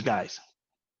like those guys.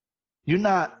 You're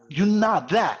not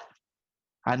that.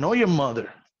 I know your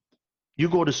mother. You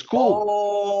go to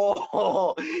school."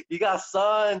 Oh, you got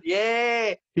sons.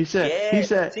 Yeah, He said, he yeah.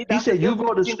 said, See, he that's the said, "You difference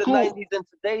go to between the school." 90s and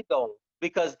today, though.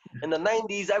 Because in the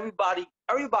 90s,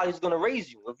 everybody's gonna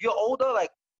raise you. If you're older, like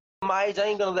my age, I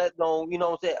ain't gonna let no, you know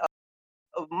what I'm saying,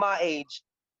 of my age,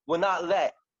 will not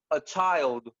let a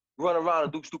child run around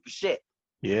and do stupid shit.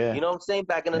 Yeah, You know what I'm saying?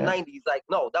 Back in the yeah. 90s, like,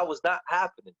 no, that was not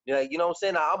happening. You know what I'm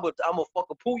saying? I'm gonna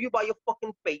fucking pull you by your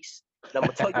fucking face, and I'm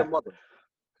gonna tell your mother.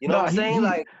 You know what No, I'm saying?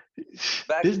 Like,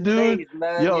 back this in the dude, days,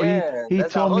 man, yo, he yeah, he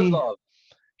that's that told hood me. love.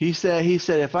 He said,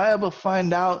 if I ever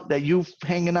find out that you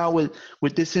hanging out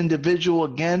with this individual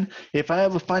again, if I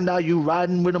ever find out you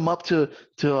riding with him up to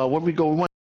where we go,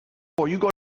 or you go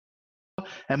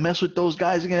and mess with those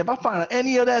guys again, if I find out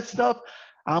any of that stuff,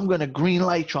 I'm gonna green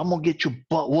light you. I'm gonna get your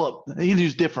butt whooped. He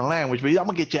used different language, but I'm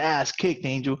gonna get your ass kicked,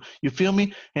 Angel. You feel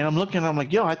me? And I'm looking, I'm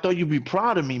like, yo, I thought you'd be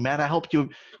proud of me, man. I helped you,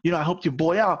 I helped your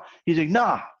boy out. He's like,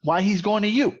 nah, why he's going to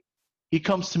you? He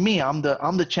comes to me. I'm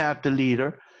the chapter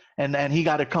leader, and he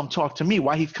got to come talk to me.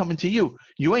 Why he's coming to you?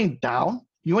 You ain't down.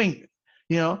 You ain't,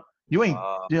 you ain't,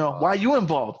 why you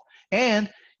involved? And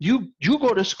you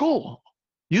go to school.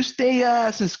 You stay your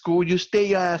ass in school. You stay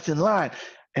your ass in line.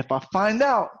 If I find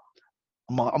out,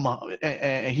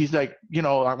 and he's like, I'm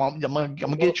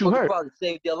gonna get you Motherfucker hurt. probably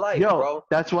saved your life, Yo, bro.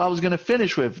 that's what I was gonna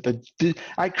finish with.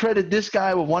 I credit this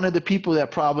guy with one of the people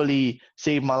that probably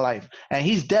saved my life, and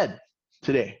he's dead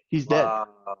today. He's dead.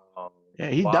 Wow. Yeah,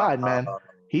 he Wow. died, man.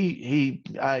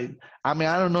 I mean,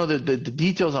 I don't know the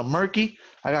details are murky.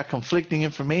 I got conflicting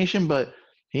information, but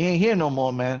he ain't here no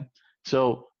more, man.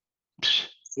 So,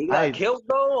 He got I killed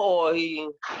though, or he?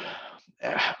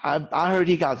 I heard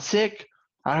he got sick.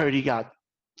 I heard he got,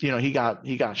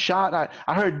 he got shot.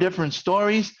 I heard different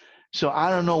stories, so I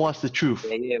don't know what's the truth.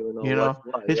 Yeah, yeah, we know what's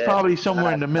what. It's Yeah. probably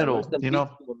somewhere in the Man, rest middle. in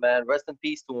peace to him, man. Rest in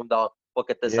peace to him, dog.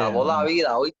 Porque te Yeah, salvó la man. vida,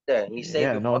 oíste. He saved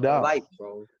Yeah, your no fucking doubt. life,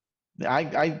 bro.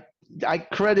 I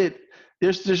credit.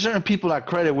 There's certain people I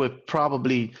credit with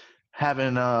probably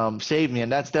having saved me,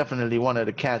 and that's definitely one of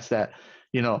the cats that,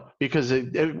 because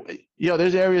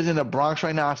there's areas in the Bronx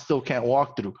right now I still can't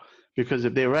walk through because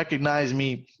if they recognize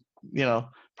me,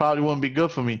 probably wouldn't be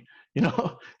good for me.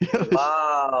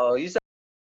 Wow. You said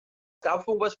I'm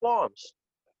from West Palms.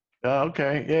 Oh,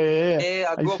 okay. Yeah, yeah, yeah. Yeah,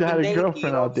 I I grew used up to in have a Davie, you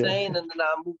girlfriend know what out I'm there. saying? And then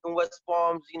I moved in West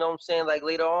Palms, you know what I'm saying, like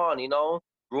later on,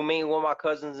 rooming with my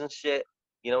cousins and shit,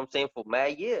 you know what I'm saying, for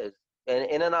mad years. And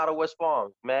in and out of West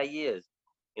Palms, mad years.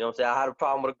 You know what I'm saying? I had a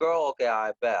problem with a girl, okay,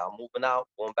 I bet. I'm moving out,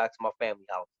 going back to my family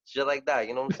house. Shit like that,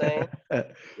 you know what I'm saying? Yeah,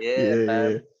 Yeah, yeah,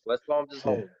 man. West Palms is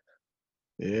yeah. home.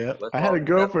 Yeah. West I had a Palms is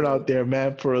girlfriend definitely out home. there,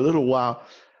 man, for a little while.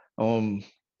 Um,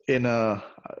 in I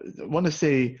want to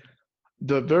say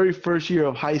the very first year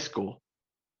of high school.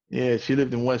 Yeah, she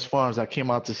lived in West Farms. I came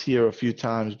out to see her a few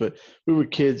times, but we were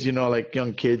kids, like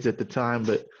young kids at the time.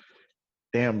 But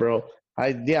damn, bro,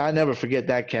 I never forget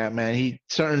that cat, man. He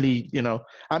certainly,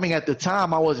 I mean, at the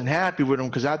time I wasn't happy with him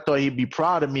because I thought he'd be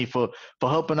proud of me for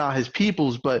helping out his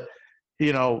peoples. But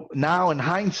now in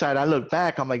hindsight, I look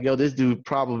back, I'm like, yo, this dude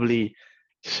probably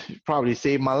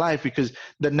saved my life because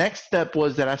the next step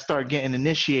was that I start getting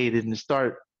initiated and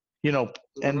start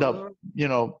end up,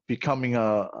 becoming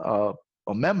a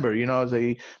member.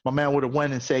 My man would have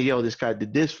went and say, yo, this guy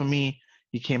did this for me.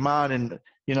 He came out and,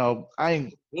 I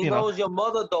ain't, He knows your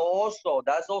mother though also.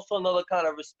 That's also another kind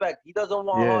of respect. He doesn't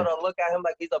want Yeah. her to look at him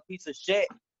like he's a piece of shit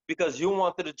because you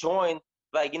wanted to join.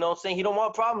 Like, you know what I'm saying? He don't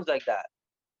want problems like that.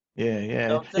 Yeah, You yeah.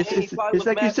 know what I'm saying? He probably It's was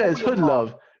like you mad said, for it's your hood mom.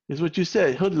 love. It's what you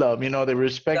said, hood love. The That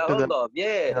respect of hood the, love,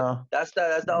 yeah. That's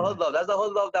the hood love. That's the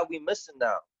hood love that we missing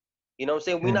now. You know what I'm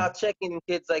saying? We're Yeah. not checking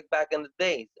kids like back in the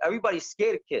days. Everybody's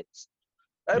scared of kids.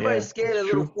 Everybody's Yeah, scared of it's a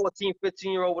little true. 14,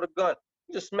 15-year-old with a gun.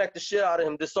 You just smack the shit out of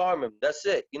him, disarm him. That's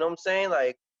it. You know what I'm saying?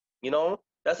 Like,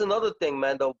 that's another thing,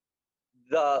 man. Though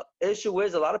the issue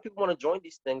is a lot of people want to join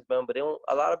these things, man, but a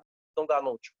lot of people don't got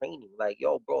no training. Like,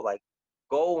 yo, bro, like,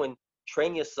 go and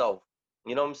train yourself.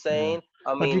 You know what I'm Yeah. saying?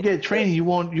 I But if you mean, get training,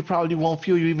 you probably won't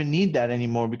feel you even need that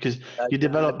anymore because you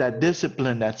develop that exactly.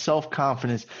 discipline, that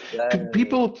self-confidence. Exactly.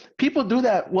 People do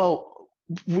that. Well,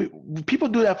 people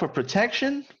do that for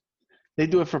protection. They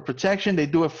do it for protection. They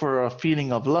do it for a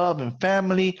feeling of love and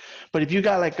family. But if you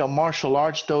got like a martial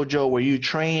arts dojo where you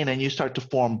train and you start to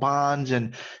form bonds,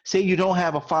 and say you don't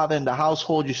have a father in the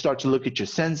household, you start to look at your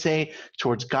sensei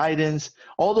towards guidance.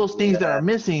 All those things that Yeah, are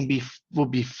missing will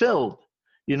be filled,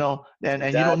 and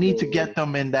you don't need to exactly. get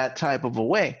them in that type of a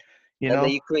way, you And then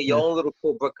know. you create your Yeah. own little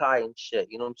Cobra Kai and shit.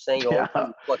 You know what I'm saying? Your own Yeah. team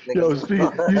of fuck Yo, you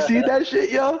niggas. see that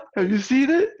shit, yo? Have you seen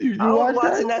it? You I was watched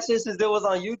that? watching that shit since it was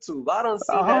on YouTube. I done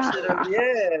seen that shit.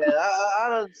 Ah. I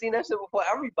done seen that shit before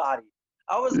everybody.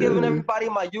 I was giving Yeah. everybody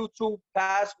my YouTube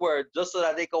password just so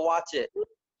that they could watch it.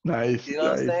 Nice, You know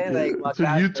what I'm nice. saying? Like Yeah. my So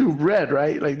cast. YouTube Red,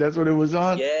 right? Like that's what it was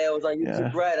on. Yeah, it was on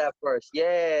YouTube Yeah, Red at first.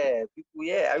 Yeah, people.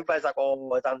 Yeah, everybody's like,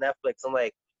 oh, it's on Netflix. I'm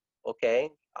like, okay,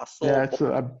 I saw yeah. both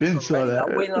I've been saw already. I'm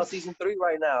that. waiting on season 3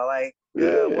 right now. Like,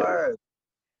 yeah, Yeah, word.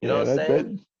 You know yeah. what I'm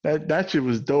saying? That shit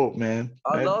was dope, man.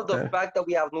 I love the That fact that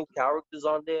we have new characters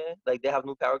on there. Like they have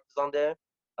new characters on there.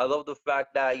 I love the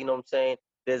fact that, you know what I'm saying,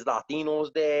 there's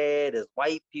Latinos there, there's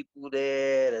white people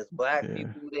there, there's black yeah,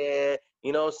 people there.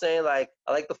 You know what I'm saying? Like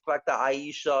I like the fact that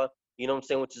Aisha, you know what I'm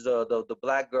saying, which is the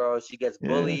black girl, she gets yeah,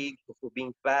 bullied for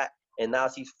being fat and now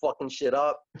she's fucking shit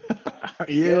up.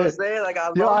 You know what yeah. I'm saying? Like I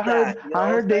Yo, love that. You know I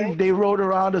what I'm heard saying? they wrote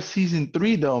her out of season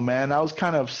 3 though, man. I was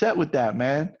kind of upset with that,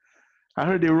 man. I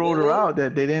heard they wrote her Really? out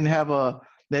that they didn't have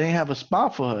a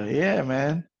spot for her. Yeah,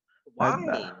 man. I,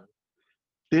 Why?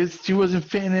 she wasn't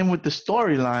fitting in with the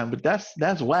storyline, but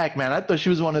that's whack, man. I thought she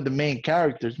was one of the main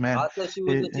characters, man. I thought she's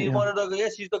one of the, yeah,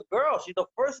 she's the girl. She's the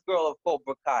first girl of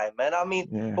Cobra Kai, man. I mean,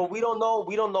 Yeah. but we don't know,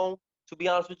 to be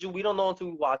honest with you, we don't know until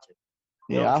we watch it.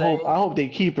 You know what Yeah, I'm saying? I hope they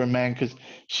keep her, man, because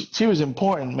she was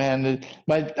important, man.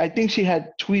 But I think she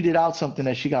had tweeted out something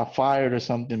that she got fired or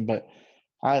something, but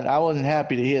I wasn't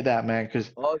happy to hear that, man,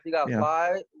 because Oh, she got you know,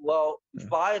 fired? Well, yeah,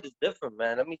 fired is different,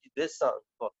 man. That means you did something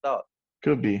fucked up.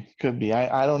 could be.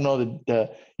 I don't know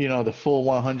the full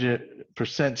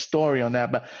 100% story on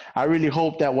that, but I really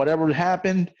hope that whatever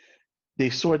happened, they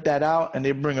sort that out and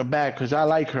they bring her back because I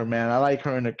like her, man. I like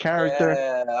her in the character,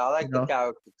 Yeah, I you like the know.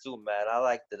 character too, man. I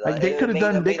liked it. Like It they made a could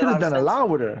lot have of done a sense lot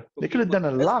with her. for They could have people done to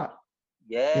a listen. lot,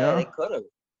 you Yeah, know. they could have.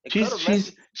 They could have, man.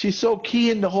 She's so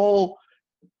key in the whole.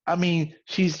 I mean,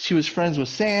 she was friends with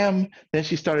Sam. Then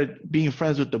she started being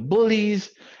friends with the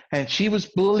bullies, and she was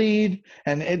bullied.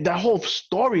 And that whole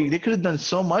story, they could have done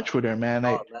so much with her, man.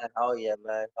 Oh Like, man, oh yeah,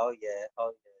 man, oh yeah,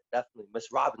 oh yeah, definitely, Miss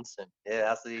Robinson. Yeah,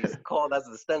 that's what he's called. That's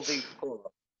the sensei he's called,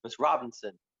 Miss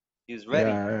Robinson. He was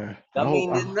ready. yeah, I I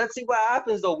hope. mean, let's see what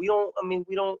happens though. We don't. I mean,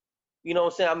 we don't. You know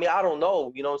what I'm saying? I mean, I don't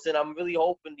know. You know what I'm saying? I'm really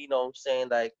hoping. You know what I'm saying?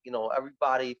 Like,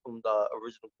 everybody from the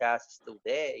original cast is still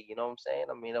there. You know what I'm saying?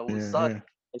 I mean, it would Yeah, suck yeah,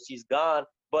 if she's gone,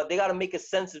 but they gotta make it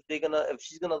sense if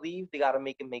she's gonna leave. They gotta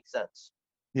make it make sense.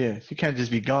 yeah. She can't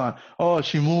just be gone. Oh,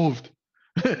 she moved.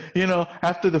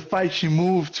 After the fight, she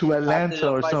moved to After Atlanta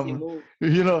the or fight, she something. moved.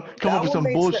 Come up That with would some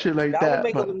make sense. bullshit like That would that.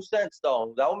 make a But little sense,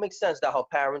 though. That would make sense that her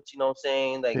parents, you know what I'm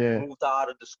saying, like yeah, moved out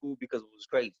of the school because it was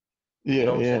crazy. You yeah,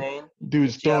 know what I'm yeah. saying? And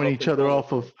Dudes she had throwing no each other control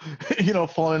off over of, it.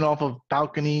 falling off of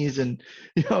balconies and,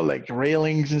 like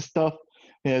railings and stuff.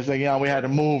 Yeah, it's like, we had to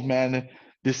move, man.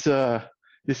 This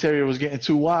this area was getting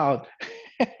too wild.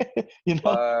 you know.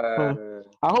 So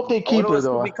I hope they I keep wonder her what's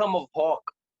to though. become of Hawk.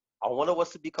 I wonder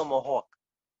what's to become of Hawk.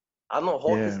 I know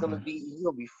Hawk is Yeah, gonna man. be he's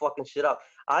gonna be fucking shit up.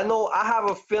 I know I have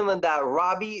a feeling that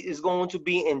Robbie is going to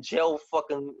be in jail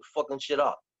fucking shit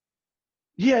up.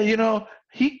 Yeah,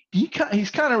 he's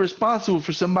kind of responsible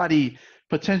for somebody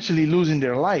potentially losing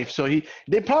their life. So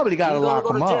they probably got to He's gonna lock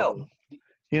go to him up. jail.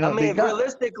 I They mean, got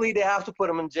realistically, they have to put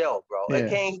him in jail, bro. yeah,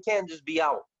 He can't just be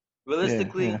out. yeah,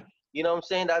 yeah. Realistically, you know what I'm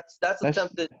saying? That's That's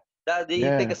attempted. That they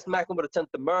can yeah, smack him with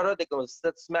attempted murder. They can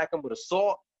smack him with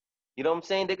assault. You know what I'm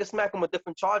saying? They could smack him with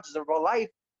different charges in real life.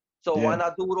 So why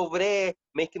not do it over there?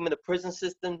 Make him in the prison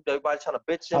system. Everybody trying to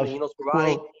bitch him, and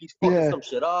sporadic. Well, He's fucking some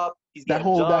shit up. He's that getting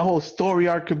whole that jumped. whole story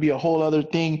arc could be a whole other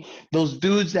thing. Those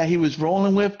dudes that he was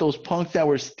rolling with, those punks that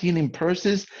were stealing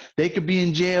purses, they could be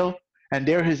in jail, and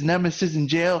they're his nemesis in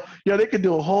jail. Yo, they could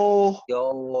do a whole.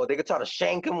 Yo, they could try to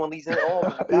shank him when he's in. Oh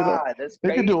my You know, God, that's they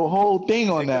could crazy. do a whole thing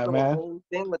They on could that, do a man. whole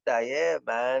thing with that. Yeah,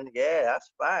 man. Yeah, that's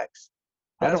facts.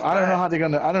 I That's don't know how facts. they're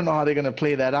gonna. I don't know how they're gonna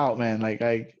play that out, man. Like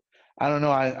I don't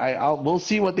know. We'll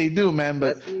see what they do, man.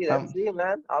 But Let's see,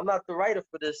 man. I'm not the writer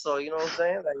for this, so you know what I'm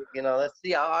saying. Like, let's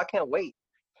see. I can't wait.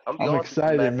 I'm be I'm honest with you,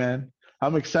 excited, man. man.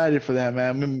 I'm excited for that,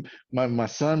 man. I mean, my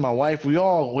son, my wife, we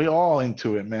all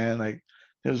into it, man. Like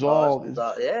it was all.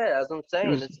 Yeah, that's what I'm It saying.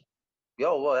 was. It's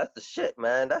well, that's the shit,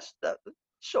 man. That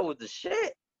show is the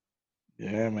shit.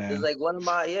 Yeah, It's man. like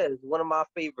it's one of my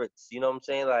favorites. You know what I'm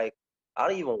saying? Like, I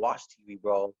don't even watch TV,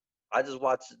 bro. I just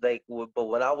watch but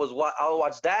when I'll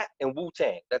watch that and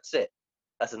Wu-Tang. That's it.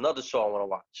 That's another show I want to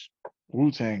watch.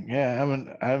 Wu-Tang. Yeah,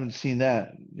 I haven't seen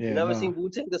that. You Yeah, never no. seen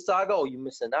Wu-Tang the Saga? Oh, you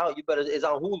missing out. It's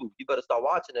on Hulu. You better start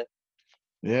watching it.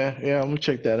 Yeah, I'm gonna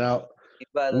check that out. You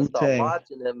better start Wu-Tang.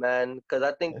 watching it, man. Because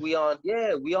I think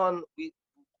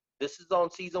this is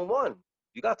on season 1.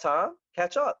 You got time?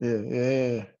 Catch up.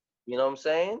 Yeah. You know what I'm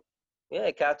saying?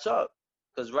 Yeah, catch up.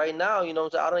 Because right now, you know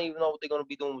what I'm saying, I don't even know what they're going to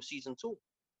be doing with season 2.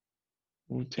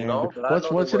 Wu-Tang. But I know they're What's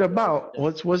it working on about?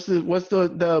 it. What's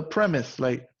the premise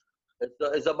like?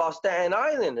 It's about Staten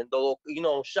Island and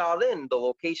Shaolin, the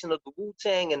location of the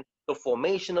Wu-Tang and the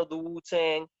formation of the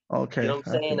Wu-Tang. You know Okay, what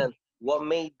I'm saying? And what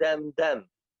made them them.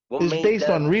 What It's made based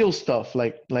them. on real stuff,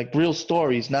 like real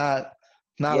stories, not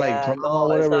like Yeah, drama,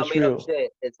 no, it's whatever. not It's made up real.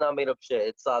 shit. It's not made up shit.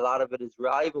 It's a lot of it is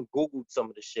real. I even Googled some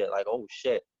of the shit. Like, oh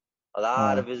shit. A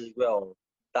lot Wow. of it is real.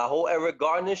 That whole Eric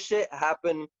Garner shit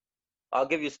happened. I'll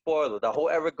give you a spoiler. The whole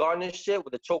Eric Garner shit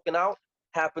with the choking out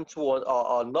happened to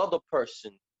another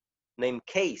person named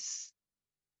Case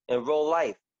in real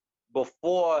life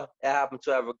before it happened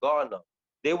to Eric Garner.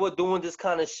 They were doing this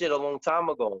kind of shit a long time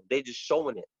ago. They just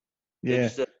showing it. They Yeah.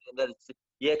 just said that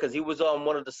because he was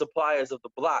one of the suppliers of the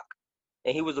block,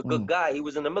 and he was a good guy. He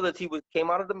was in the military. Came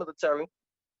out of the military.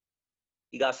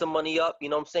 He got some money up. You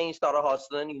know what I'm saying? He started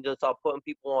hustling. He just started putting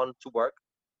people on to work,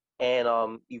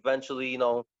 and eventually,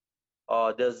 there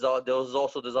was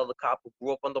also this other cop who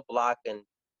grew up on the block, and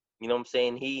you know what I'm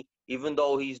saying, even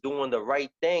though he's doing the right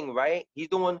thing, right? He's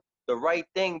doing the right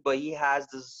thing, but he has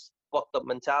this fucked up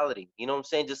mentality. You know what I'm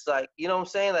saying? Just like, you know what I'm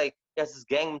saying? Like, he has this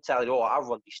gang mentality. Oh, I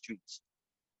run these streets.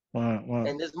 Wow.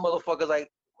 And this motherfucker's like,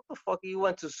 what the fuck? You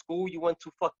went to school, you went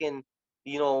to fucking,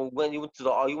 when you went to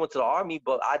the army,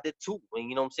 but I did too. And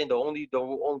you know what I'm saying? Only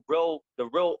real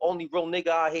nigga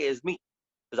out here is me.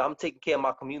 Because I'm taking care of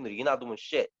my community. You're not doing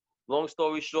shit. Long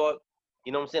story short,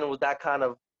 you know what I'm saying? It was that kind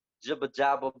of jibber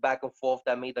jabber back and forth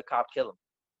that made the cop kill him.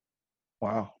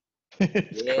 Wow.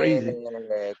 It's crazy.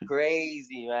 Yeah,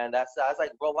 crazy, man. That's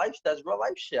like real life. That's real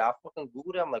life shit. I fucking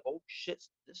Googled it. I'm like, oh shit,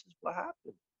 this is what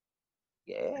happened.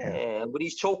 Yeah, but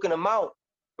he's choking him out,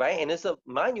 right? And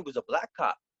mind you, was a black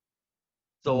cop.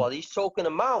 So while he's choking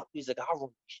him out, he's like, I'll run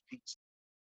the streets.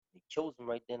 He kills him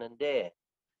right then and there.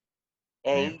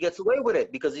 And he gets away with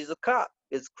it because he's a cop.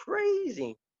 It's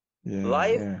crazy.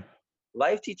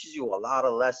 Life teaches you a lot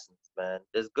of lessons, man.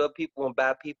 There's good people and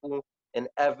bad people in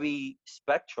every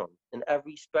spectrum.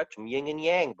 Yin and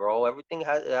yang, bro. Everything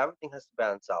has to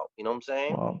balance out. You know what I'm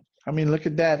saying? Well, I mean, look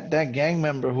at that gang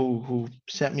member who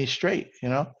set me straight.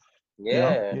 Yeah.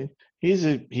 He's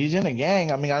in a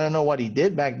gang. I mean, I don't know what he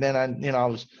did back then.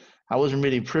 I wasn't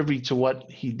really privy to what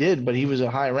he did, but he was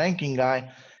a high ranking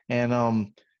guy, and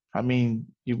I mean,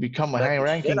 you become a high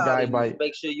ranking guy by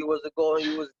make sure you was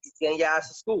getting your ass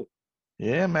to school.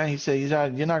 Yeah, man. He said,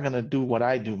 you're not gonna do what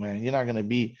I do, man. You're not gonna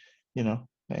be, and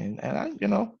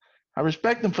I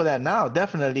respect him for that now.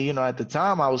 Definitely, at the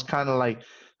time I was kind of like,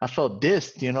 I felt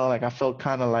dissed, like I felt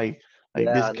kind of like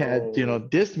this cat,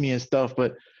 dissed me and stuff.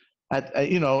 But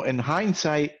in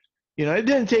hindsight, it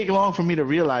didn't take long for me to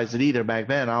realize it either. Back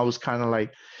then, I was kind of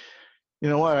like, you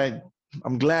know what,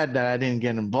 I'm glad that I didn't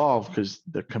get involved because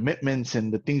the commitments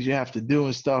and the things you have to do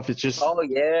and stuff. It's just. Oh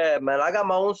yeah, man. I got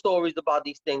my own stories about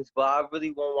these things, but I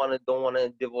really don't want to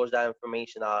divulge that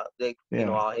information out here. You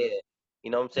know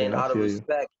what I'm saying? Out of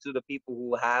respect to the people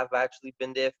who have actually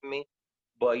been there for me.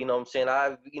 But you know what I'm saying?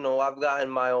 I've gotten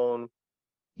my own.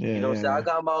 I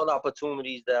got my own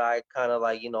opportunities that I kind of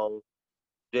like, didn't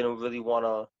really want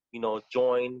to,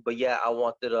 join. But yeah, I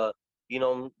wanted to,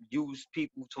 use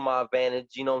people to my advantage.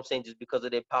 You know what I'm saying? Just because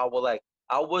of their power, like.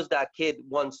 I was that kid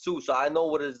once too, so I know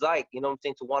what it's like, you know what I'm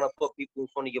saying, to want to put people in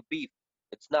front of your beef.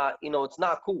 It's not, you know, it's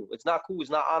not cool. It's not cool.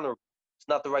 It's not honorable. It's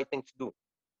not the right thing to do.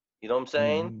 You know what I'm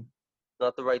saying? Mm. It's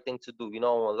not the right thing to do. You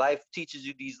know, life teaches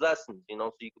you these lessons, you know,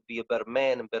 so you could be a better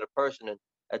man and better person and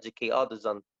educate others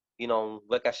on, you know,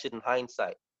 look at shit in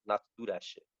hindsight, not to do that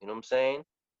shit. You know what I'm saying?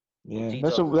 And Yeah, teach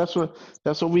that's what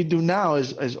others. we do now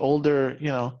as older,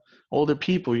 older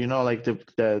people, like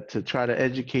to try to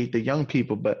educate the young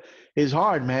people. But it's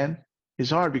hard, man.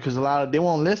 It's hard because a lot of they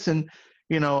won't listen.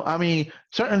 I mean,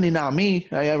 certainly not me.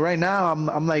 Right now,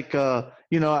 I'm like,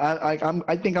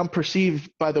 I think I'm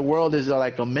perceived by the world as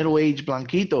like a middle-aged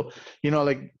blanquito.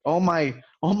 Like all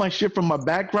my shit from my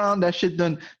background, that shit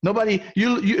done. Nobody,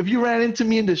 you if you ran into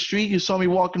me in the street, you saw me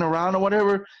walking around or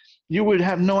whatever, you would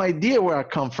have no idea where I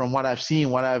come from, what I've seen,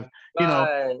 what I've,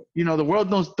 Right. the world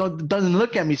doesn't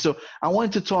look at me. So I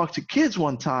went to talk to kids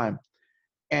one time,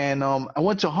 and I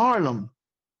went to Harlem.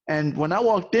 And when I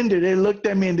walked in there, they looked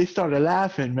at me and they started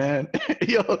laughing, man.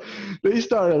 Yo, they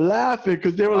started laughing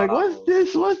because they were like, "What's Wow.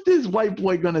 this? What's this white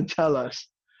boy gonna tell us?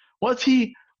 What's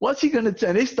he gonna tell?"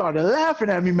 And they started laughing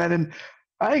at me, man. And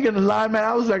I ain't gonna lie, man.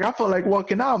 I felt like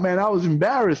walking out, man. I was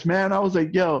embarrassed, man. I was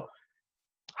like, "Yo,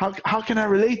 how can I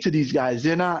relate to these guys?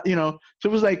 They're not, So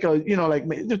it was like like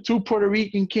the two Puerto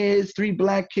Rican kids, three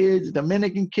black kids,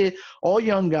 Dominican kid, all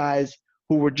young guys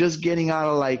who were just getting out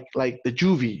of like the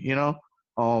juvie,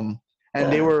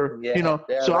 and they were, Yeah, so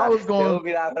damn I right. was They going, will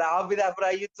be laughing. I'll be laughing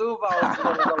at you too if I was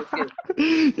one of those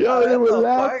kids. yo, they What were the fuck?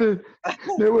 laughing,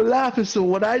 they were laughing. So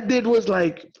what I did was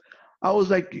like, I was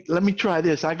like, let me try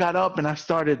this. I got up and I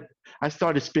started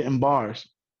spitting bars.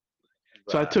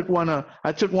 So I took Right. one of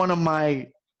I took one of my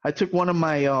I took one of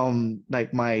my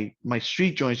like my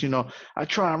street joints, I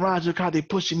try and rise, look how they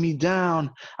pushing me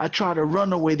down. I try to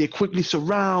run away, they quickly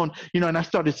surround, and I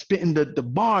started spitting the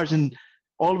bars, and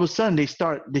all of a sudden they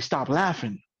stopped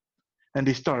laughing, and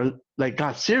they started like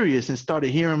got serious and started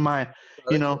hearing my,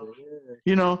 you know, Listen, yeah.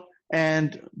 you know,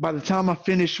 and by the time I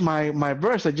finished my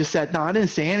verse, I just sat down. I didn't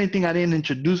say anything, I didn't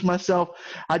introduce myself.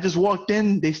 I just walked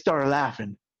in, they started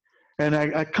laughing. And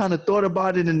I kind of thought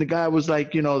about it, and the guy was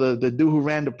like, the dude who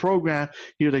ran the program,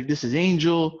 he was like, "This is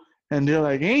Angel," and they're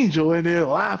like, "Angel," and they're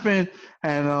laughing,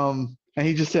 and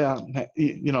he just said,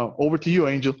 "Over to you,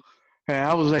 Angel." And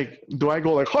I was like, "Do I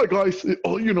go like, hi guys,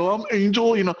 oh, I'm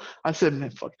Angel?" I said,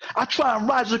 "Man, fuck." I try and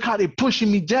rise, look how they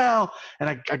pushing me down, and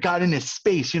I got in his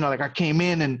space, like I came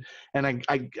in and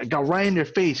I got right in their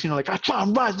face, like I try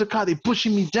and rise, look how they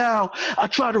pushing me down. I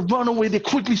try to run away, they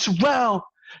quickly surround.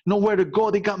 Nowhere to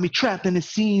go. They got me trapped, and it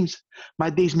seems my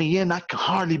days may end. I can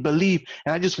hardly believe.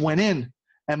 And I just went in.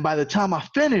 And by the time I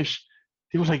finished,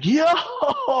 he was like, "Yo,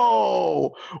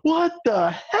 what the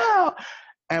hell?"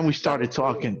 And we That started was good.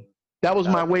 talking. That was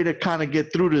That my was way to good. kind of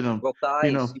get through to them. Broke the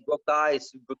You ice. know, You broke the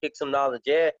ice. You kicked some knowledge.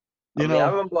 Yeah. I you mean, I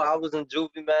know. remember I was in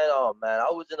juvie, man. Oh man,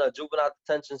 I was in a juvenile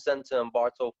detention center in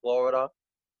Bartow, Florida.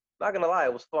 Not gonna lie,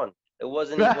 it was fun. It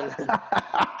wasn't even.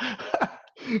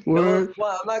 It was Word.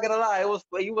 fun. I'm not gonna lie. It was.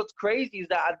 What's crazy is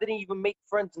that I didn't even make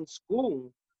friends in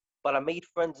school, but I made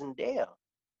friends in there.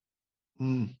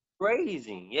 Mm,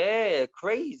 Crazy, yeah,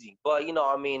 crazy. But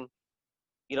I mean,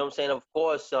 what I'm saying? Of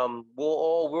course,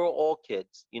 we're all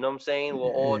kids. You know what I'm saying? We're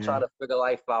all yeah. trying to figure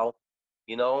life out.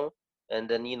 You know, and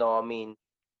then I mean,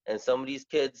 and some of these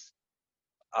kids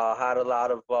had a lot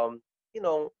of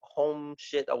home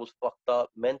shit that was fucked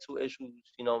up, mental issues.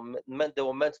 They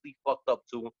were mentally fucked up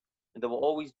too, and they were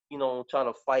always trying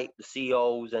to fight the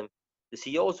COs, and the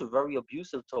COs were very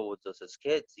abusive towards us as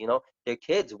kids. They're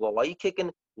kids. Well, why you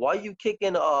kicking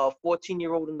a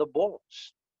 14-year-old in the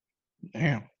balls?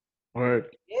 Damn.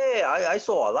 Word. Yeah, I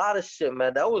saw a lot of shit,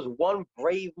 man. That was one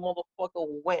brave motherfucker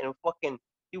who went and fucking.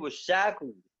 He was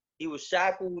shackled. He was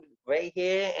shackled right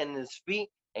here and his feet,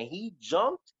 and he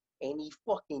jumped and he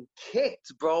fucking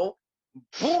kicked, bro.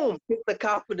 Boom! Kicked the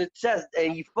cop in the chest,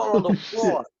 and he fell on the Oh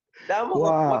floor. shit. That motherfucker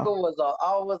Wow. was.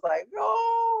 I was like,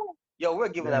 yo, we're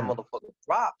giving that Damn. motherfucker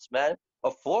props, man.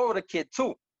 A Florida kid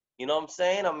too. You know what I'm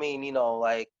saying? I mean,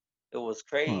 like it was Huh.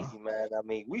 crazy, man. I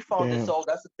mean, we found it Damn. so.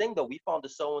 That's the thing, though. We found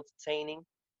it so entertaining.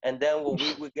 And then when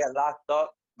we would get locked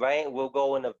up, right? We'll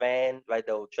go in a van, right?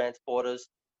 They'll transport us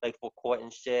like for court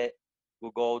and shit.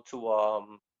 We'll go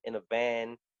to in a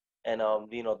van, and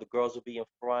the girls will be in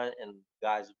front and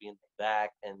guys will be in the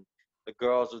back, and the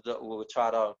girls will try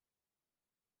to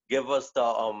give us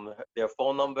their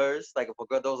phone numbers. Like if a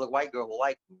girl, there was a white girl who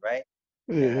liked me, right?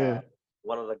 And Yeah.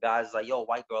 one of the guys is like, "Yo,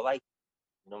 white girl like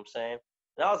you." You know what I'm saying?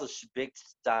 And I was a big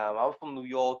time. I'm from New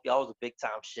York. I was a big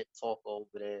time shit talker over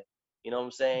there. You know what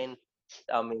I'm saying?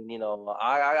 I mean,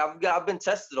 I've been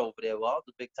tested over there. Well, I was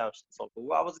a big time shit talker.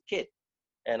 Well, I was a kid,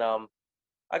 and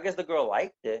I guess the girl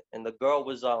liked it, and the girl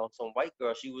was some white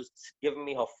girl. She was giving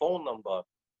me her phone number.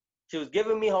 She was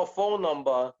giving me her phone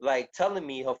number, like telling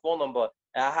me her phone number,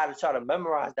 and I had to try to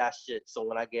memorize that shit. So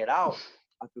when I get out,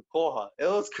 I could call her. It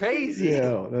was crazy.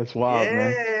 Yeah, that's Yeah, wild,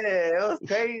 man. it was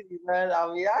crazy, man. I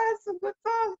mean, I had some good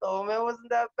times though, man. It wasn't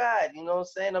that bad. You know what I'm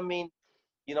saying? I mean,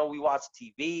 we watched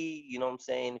TV. You know what I'm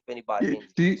saying? If anybody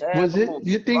changes the Was it? channel,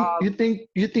 You think? rob.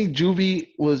 You think juvie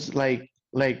was like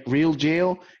real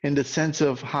jail in the sense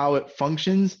of how it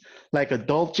functions, like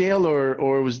adult jail,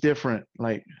 or it was different?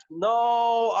 Like,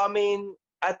 No, I mean,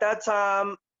 at that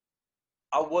time,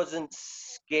 I wasn't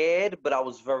scared, but I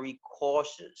was very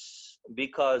cautious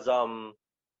because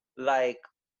like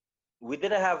we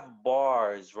didn't have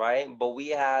bars, right? But we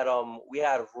had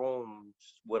rooms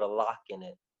with a lock in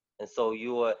it. And so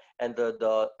you were and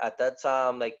the at that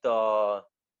time like the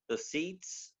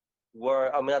seats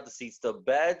were, I mean, not the seats, the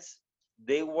beds,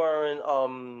 they weren't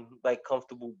like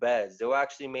comfortable beds. They were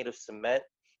actually made of cement,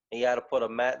 and you had to put a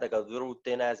mat, like a little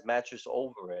thin ass mattress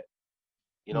over it.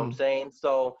 You know what I'm hmm. saying?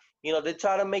 So, they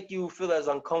try to make you feel as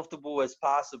uncomfortable as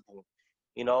possible,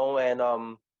 and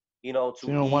So to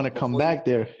you don't want eat to come before you. back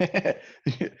there.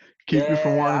 Keep you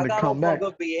from Yeah, wanting I to got off come on back.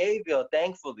 good behavior,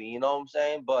 thankfully, you know what I'm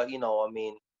saying? But, I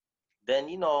mean, then,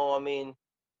 I mean,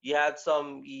 you had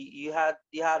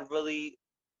really,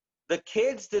 the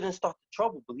kids didn't start the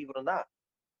trouble, believe it or not.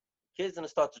 Kids didn't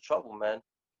start the trouble, man.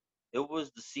 It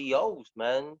was the COs,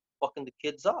 man, fucking the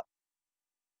kids up.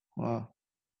 Wow,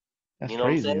 that's You know what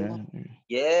I'm crazy, saying? man.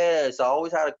 Yes, I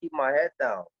always had to keep my head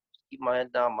down. Keep my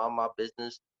head down, mind my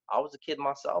business. I was a kid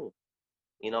myself.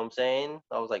 You know what I'm saying?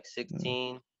 I was like Yeah.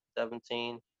 16,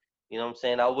 17. You know what I'm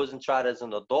saying? I wasn't tried as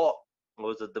an adult. It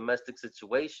was a domestic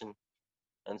situation.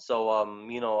 And so, I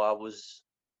was,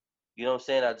 you know what I'm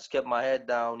saying? I just kept my head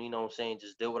down, you know what I'm saying?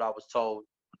 Just did what I was told,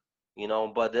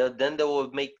 but then they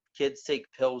would make kids take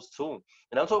pills too.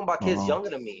 And I'm talking about kids Oh, younger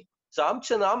than me. So I'm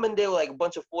chilling, I'm in there with like a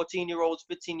bunch of 14-year-olds,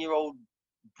 15-year-old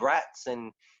brats.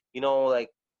 And, like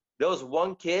there was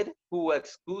one kid who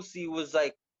exclusively was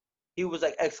like, he was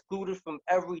like excluded from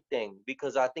everything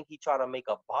because I think he tried to make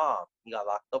a bomb. He got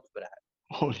locked up for that.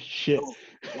 holy shit, Those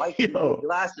white kid with yo,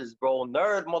 glasses, bro,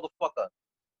 nerd motherfucker.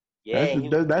 Yeah, that's and he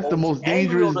was that's the always most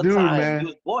angry all dangerous the dude, time. He man.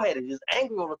 was bullheaded, he was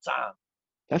angry all the time.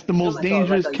 That's the He was most like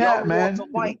dangerous a young cat, Walter man.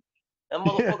 White. That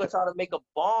Yeah. motherfucker tried to make a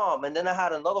bomb, and then I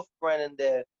had another friend in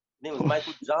there. His name was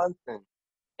Michael Johnson,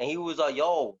 and he was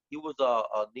he was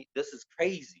this is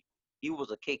crazy. He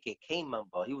was a KKK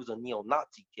member. He was a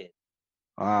neo-Nazi kid.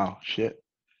 Wow, shit.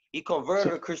 He converted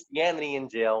So, to Christianity in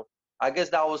jail. I guess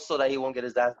that was so that he won't get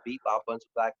his ass beat by a bunch of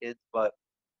black kids. But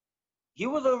he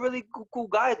was a really cool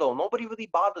guy, though. Nobody really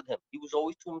bothered him. He was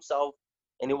always to himself,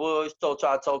 and he was always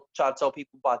try to tell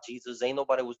people about Jesus. Ain't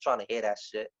nobody was trying to hear that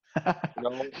shit. You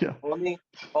know, yeah.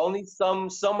 only some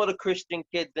of the Christian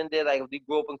kids in there, like if they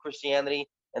grew up in Christianity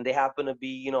and they happen to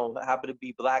be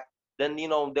black, then they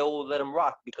will let him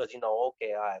rock because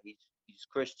okay, all right, he's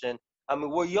Christian. I mean,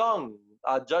 we're young.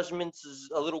 Our judgments is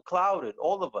a little clouded.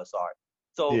 All of us are.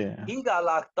 So Yeah. he got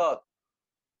locked up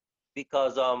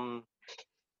because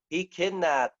he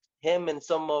kidnapped him and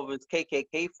some of his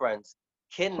KKK friends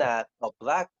kidnapped a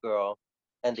black girl,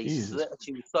 and they Jesus. slit.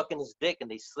 She was sucking his dick,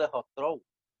 and they slit her throat.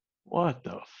 What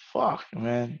the fuck,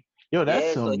 man? Yo, that's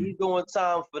Yeah, so some he's doing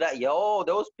time for that. Yo,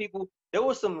 those people, there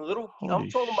was some little, I'm holy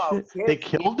talking about shit. They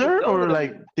kids, killed kids her, younger or than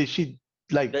like me. did she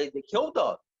like They killed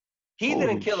her. He didn't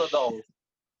holy kill her shit? though.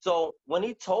 So when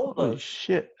he told Holy us,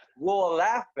 shit. we were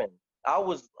laughing. I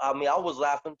was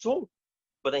laughing too.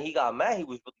 But then he got mad. He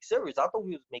was really serious. I thought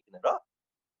he was making it up.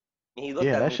 And he looked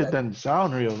Yeah, at that me shit like, doesn't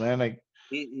sound real, man. Like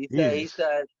he Jesus.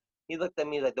 said, he looked at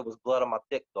me like there was blood on my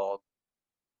dick, dog.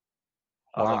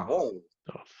 I was like, Wow. whoa.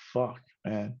 The fuck,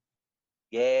 man.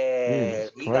 Yeah,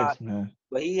 Jesus Christ, man.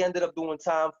 but he ended up doing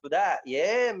time for that.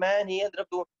 Yeah, man, he ended up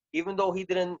doing, even though he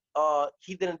didn't do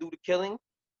the killing.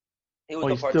 He was Oh,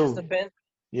 a he's still participant.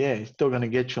 yeah, he's still gonna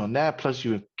get you on that. Plus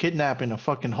you kidnapping a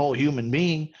fucking whole human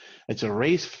being. It's a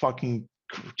race fucking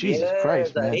Jesus Yeah,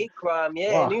 Christ, the man. hate crime.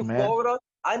 Yeah, and Fuck, in man. Florida,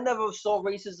 I never saw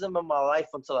racism in my life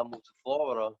until I moved to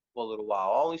Florida for a little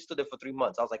while. I only stood there for 3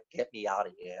 months. I was like, get me out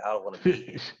of here. I don't want to be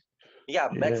here. You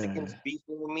got Mexicans Yeah.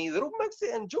 beefing with me, little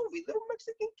Mexican juvie, little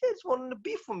Mexican kids wanting to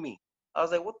beef with me. I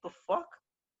was like, what the fuck?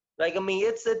 Like, I mean,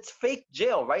 it's fake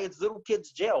jail, right? It's little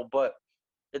kids jail, but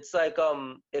it's like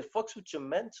it fucks with your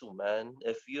mental, man.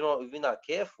 If you're not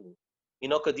careful,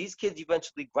 because these kids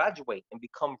eventually graduate and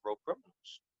become real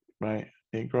criminals. Right.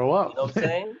 They grow You up. know what I'm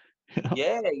saying?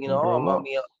 Yeah, They grow I up.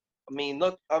 mean,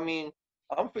 look,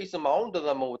 I'm facing my own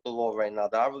dilemma with the law right now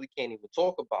that I really can't even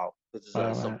talk about because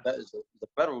Right, right. it's a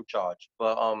federal charge.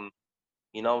 But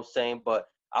you know what I'm saying? But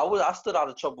I stood out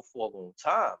of trouble for a long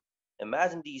time.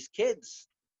 Imagine these kids.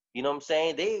 You know what I'm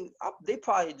saying? They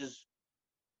probably just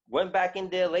went back in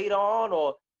there later on,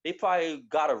 or they probably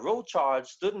got a road charge,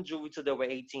 stood in jury till they were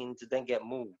 18, to then get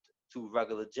moved to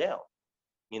regular jail.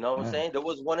 You know what I'm Yeah. saying? There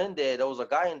was one in there. There was a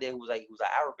guy in there who was an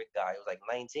Arabic guy. He was like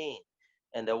 19,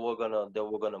 and they were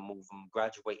gonna move him,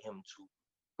 graduate him to.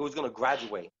 He was gonna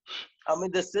graduate. I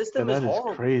mean, the Yeah, system is that is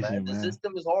horrible, crazy, man. The man.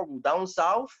 system is horrible. Down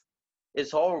south,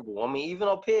 it's horrible. I mean, even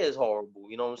up here is horrible.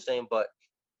 You know what I'm saying? But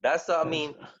that's, I That's,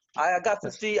 mean, that's I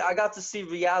got to see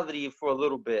reality for a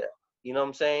little bit. You know what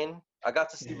I'm saying? I got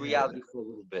to see yeah. reality for a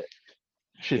little bit.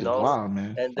 Shit You is know, wild,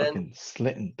 man. and then Fucking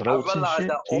slitting I throats and realized shit.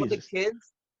 that Jesus.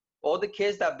 all the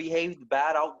kids that behaved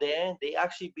bad out there, they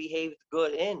actually behaved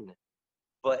good in.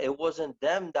 But it wasn't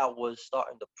them that was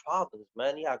starting the problems,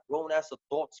 man. You had grown ass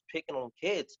adults picking on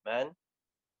kids, man.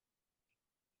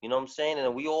 You know what I'm saying?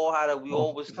 And we Oh,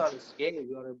 all was kind of scared.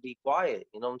 We had to be quiet.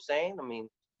 You know what I'm saying? I mean,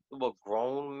 we were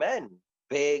grown men,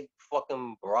 big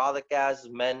fucking brolic ass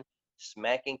men,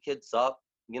 smacking kids up.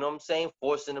 You know what I'm saying?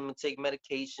 Forcing them to take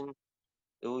medication,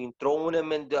 throwing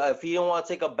them in. If he don't want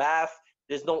to take a bath,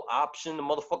 there's no option. The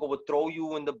motherfucker would throw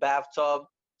you in the bathtub,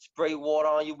 spray water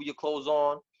on you with your clothes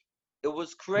on. It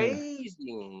was yeah.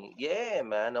 crazy. Yeah,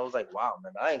 man. I was like, wow,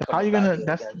 man, I ain't How coming you back gonna? here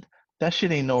That's again. that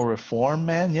shit ain't no reform,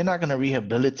 man. You're not gonna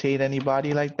rehabilitate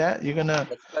anybody like that. You're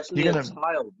Especially a gonna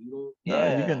child, you know? no,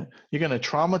 Yeah. you're gonna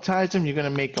traumatize them. You're gonna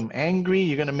make them angry.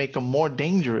 You're gonna make them more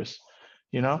dangerous.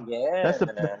 You know, Yeah,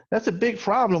 that's a big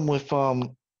problem with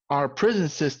our prison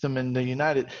system in the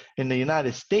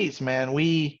United States, man.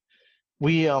 We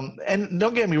and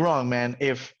don't get me wrong, man.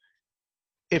 If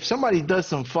somebody does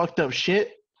some fucked up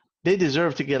shit, they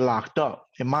deserve to get locked up.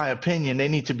 In my opinion, they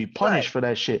need to be right, punished for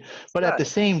that shit. But at the right.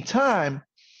 same time,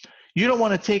 you don't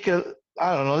want to take a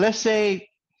I don't know, let's say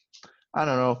I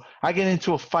don't know, I get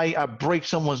into a fight, I break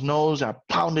someone's nose, I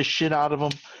pound the shit out of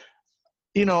them,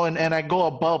 and I go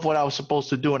above what I was supposed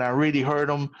to do and I really hurt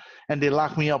them and they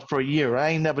lock me up for a year. I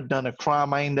ain't never done a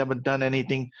crime, I ain't never done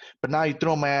anything, but now you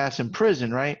throw my ass in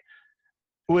prison, right?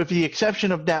 With the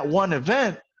exception of that one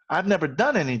event, I've never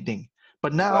done anything.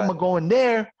 But now I'm Right. gonna go in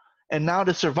there, and now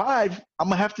to survive, I'm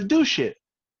gonna have to do shit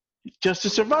just to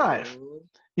survive. Mhm.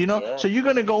 So Yeah. you're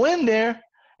gonna go in there,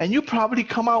 and you probably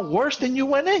come out worse than you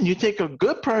went in. You take a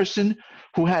good person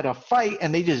who had a fight,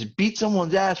 and they just beat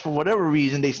someone's ass for whatever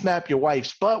reason. They snap your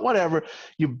wife's butt, whatever.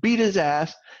 You beat his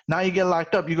ass. Now you get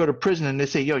locked up. You go to prison, and they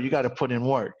say, "Yo, you got to put in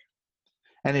work."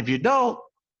 And if you don't,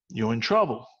 you're in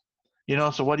trouble.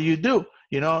 So what do you do?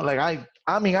 Like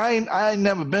I mean, I ain't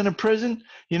never been to prison.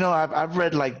 I've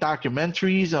read like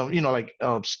documentaries of, like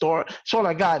story. It's all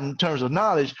I got in terms of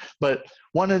knowledge. But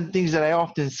one of the things that I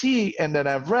often see and that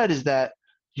I've read is that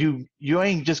you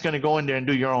ain't just gonna go in there and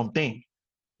do your own thing.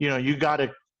 You're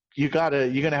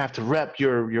gonna have to rep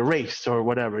your race or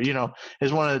whatever.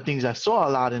 Is one of the things I saw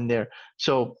a lot in there.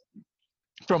 So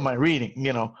from my reading,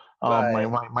 Right.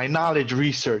 my knowledge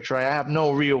research, right? I have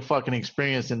no real fucking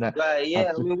experience in that. Right.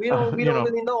 Yeah. I mean, we You don't know,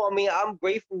 really know. I mean, I'm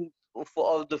grateful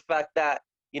for of the fact that,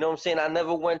 you know what I'm saying, I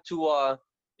never went to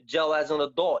jail as an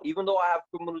adult, even though I have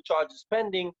criminal charges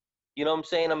pending. You know what I'm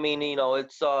saying? I mean,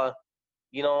 it's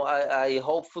I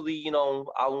hopefully,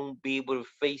 I won't be able to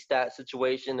face that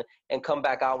situation and come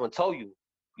back out and tell you.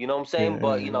 You know what I'm saying? yeah,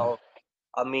 But, yeah,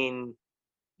 I mean,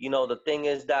 the thing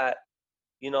is that,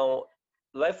 you know,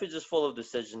 life is just full of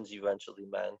decisions eventually,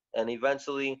 man. And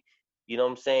eventually, you know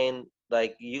what I'm saying?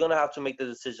 Like, you're going to have to make the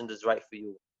decision that's right for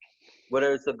you.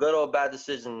 Whether it's a good or a bad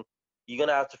decision, you're going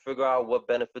to have to figure out what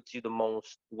benefits you the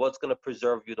most, what's going to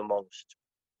preserve you the most.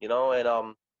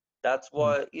 And that's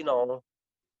mm, what,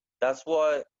 that's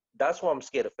what that's what I'm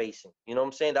scared of facing. You know what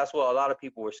I'm saying? That's what a lot of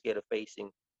people were scared of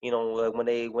facing. Like when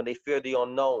they fear the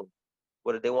unknown,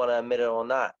 whether they want to admit it or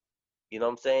not. You know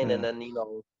what I'm saying? And yeah, then,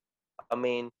 I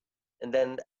mean, and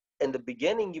then in the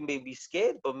beginning you may be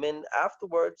scared, but man,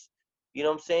 afterwards, you know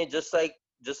what I'm saying? Just like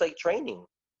training,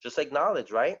 just like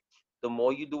knowledge, right? The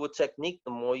more you do a technique,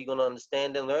 the more you're gonna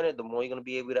understand and learn it, the more you're gonna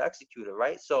be able to execute it,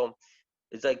 right? So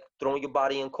it's like throwing your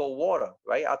body in cold water,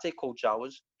 right? I'll take cold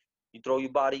showers. You throw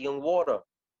your body in water.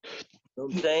 You know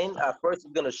what I'm saying? At first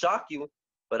it's gonna shock you,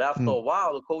 but after mm, a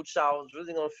while, the cold shower is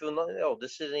really gonna feel nothing. Oh,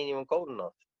 this shit ain't even cold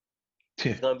enough.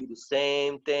 yeah, It's gonna be the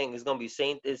same thing. It's gonna be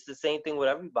same. It's the same thing with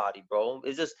everybody, bro.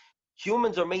 It's just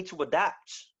humans are made to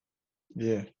adapt.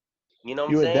 yeah. You know what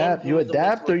I'm You saying? adapt, you Humans are made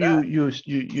adapt, to or adapt.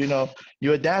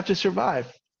 you adapt to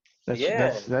survive. That's Yeah.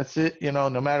 that's that's it. No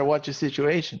matter what your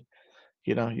situation,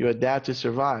 you adapt to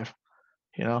survive.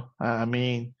 I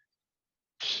mean,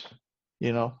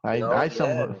 I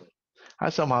Yeah. I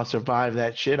somehow survived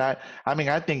that shit. I mean,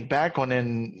 I think back on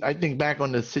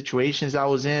the situations I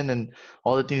was in and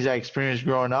all the things I experienced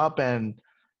growing up, and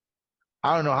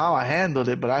I don't know how I handled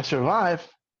it, but I survived.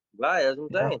 Right, that's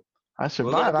what You I'm know, saying. I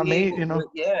We're gonna survived. I be made,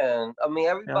 able, yeah. I mean,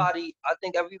 you know. everybody. I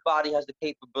think everybody has the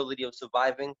capability of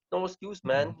surviving. No excuse,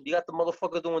 man. You got the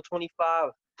motherfucker doing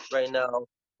 25 right now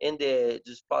in there,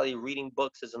 just probably reading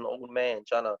books as an old man,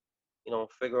 trying to,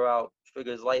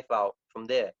 figure his life out from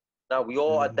there. Now we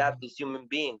all adapt as human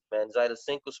beings, man. It's either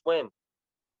sink or swim.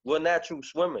 We're natural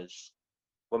swimmers.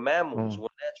 We're mammals. Mm, We're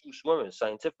natural swimmers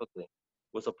scientifically.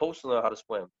 We're supposed to learn how to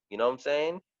swim. You know what I'm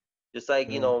saying? Just like,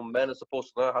 mm. men are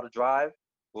supposed to learn how to drive,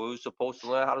 we're supposed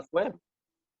to learn how to swim.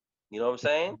 You know what I'm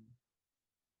saying?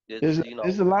 It's,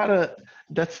 There's a lot of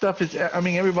that stuff is I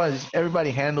mean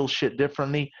everybody handles shit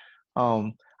differently.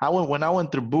 I went when I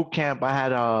went through boot camp, I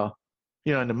had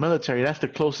in the military, that's the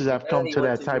closest I've yeah, come you to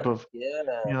went that to, type of,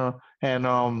 yeah. and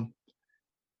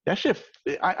that shit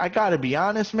I gotta be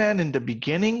honest, man, in the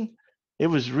beginning it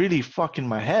was really fucking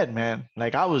my head, man.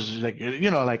 Like I was like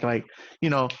you know,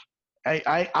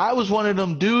 I was one of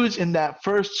them dudes in that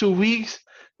first 2 weeks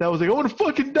that was like, I want to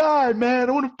fucking die, man.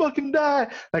 I want to fucking die.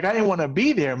 Like I didn't want to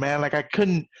be there, man. Like I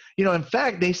couldn't, in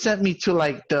fact, they sent me to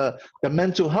like the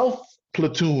mental health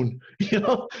platoon,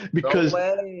 No because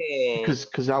way.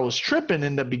 because I was tripping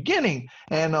in the beginning,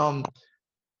 and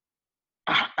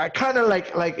I kind of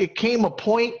like it came a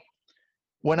point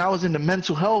when I was in the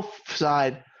mental health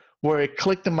side where it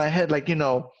clicked in my head, like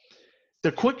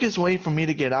the quickest way for me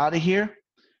to get out of here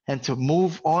and to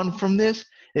move on from this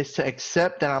is to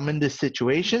accept that I'm in this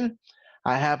situation.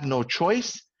 I have no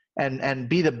choice, and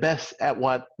be the best at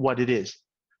what it is.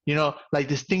 Like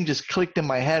this thing just clicked in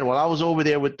my head while I was over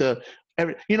there with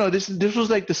this was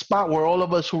like the spot where all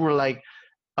of us who were like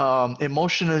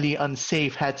emotionally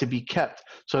unsafe had to be kept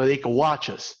so they could watch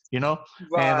us. And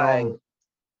Right.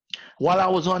 while I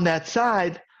was on that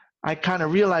side, I kind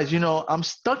of realized, I'm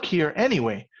stuck here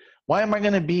anyway. Why am I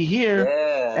going to be here?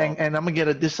 Yeah. And I'm going to get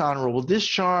a dishonorable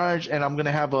discharge, and I'm going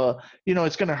to have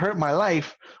it's going to hurt my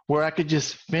life where I could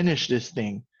just finish this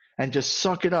thing and just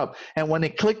suck it up. And when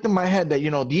it clicked in my head that,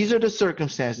 these are the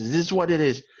circumstances, this is what it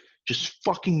is, just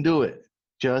fucking do it.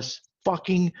 Just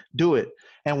fucking do it.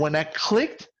 And when that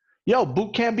clicked,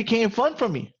 boot camp became fun for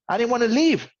me. I didn't want to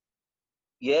leave.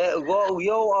 Yeah. Well,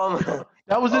 yo,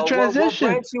 That was the what transition.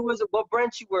 branch you was? What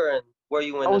branch you were in? Were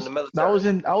you I in was the I was military?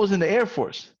 in I was in the Air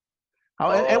Force. Oh,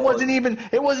 It wasn't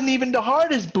even the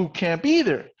hardest boot camp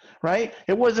either, right?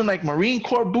 It wasn't like Marine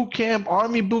Corps boot camp,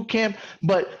 Army boot camp,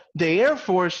 but the Air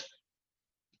Force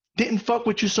didn't fuck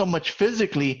with you so much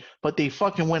physically, but they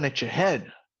fucking went at your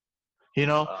head. It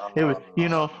was,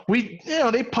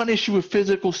 they punish you with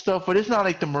physical stuff, but it's not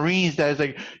like the Marines that is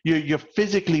like you're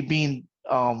physically being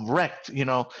wrecked. In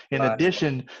right.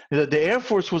 addition, the Air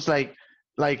Force was like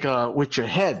with your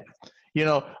head.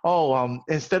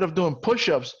 Instead of doing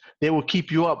push-ups, they will keep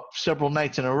you up several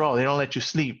nights in a row. They don't let you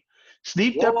sleep.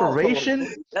 Sleep Whoa,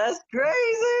 deprivation, that's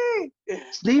crazy.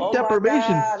 sleep Oh my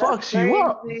deprivation God, that's fucks you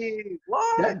up. crazy.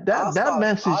 What? That I'll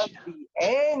message. be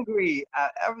angry at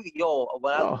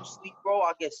when I Oh, lose sleep, bro,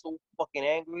 I get so fucking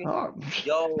angry. oh. Now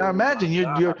Yo, my imagine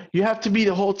God. you have to be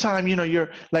the whole time.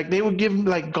 You're like they would give him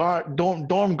like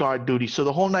dorm guard duty. So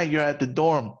the whole night you're at the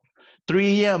dorm.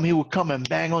 3 a.m. he would come and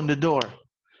bang on the door.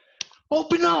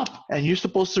 Open up, and you're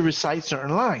supposed to recite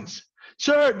certain lines.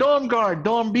 Sir, dorm guard,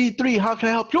 dorm B3, how can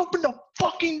I help you? Open the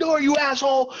fucking door, you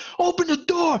asshole! Open the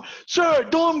door! Sir,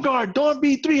 dorm guard, dorm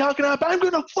B3, how can I help? I'm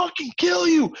gonna fucking kill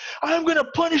you! I'm gonna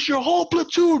punish your whole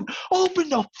platoon! Open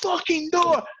the fucking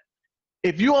door!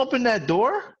 If you open that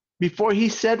door before he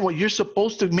said what you're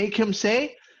supposed to make him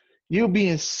say, you'll be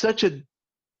in such a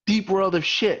deep world of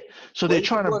shit. So What they're you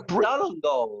trying to supposed to break. tell him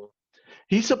though?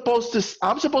 I'm supposed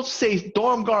to say,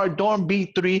 dorm guard, dorm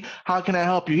B3, how can I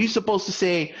help you? He's supposed to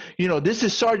say, this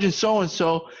is Sergeant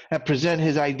so-and-so and present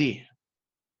his ID.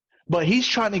 But he's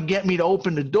trying to get me to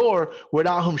open the door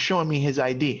without him showing me his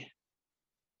ID.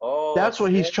 Oh That's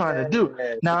what he's shit. trying to do.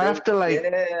 So Now,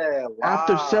 yeah,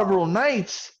 after several wow.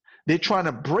 nights, they're trying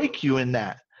to break you in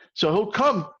that. So he'll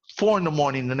come 4 in the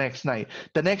morning the next night.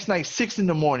 The next night, 6 in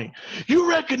the morning. You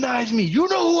recognize me. You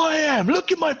know who I am. Look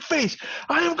at my face.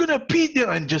 I am going to beat you.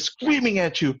 And just screaming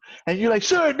at you. And you're like,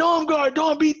 sir, dorm guard,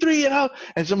 dorm B3.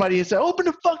 And somebody will say, open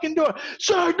the fucking door.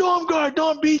 Sir, dorm guard,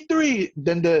 dorm B3.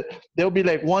 Then there'll be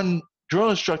like one drill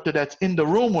instructor that's in the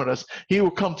room with us. He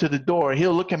will come to the door.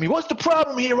 He'll look at me. What's the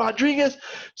problem here, Rodriguez?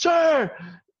 Sir,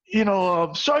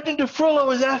 Sergeant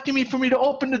DeFrillo is asking me for me to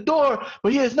open the door,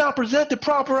 but he has not presented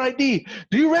proper ID.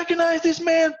 Do you recognize this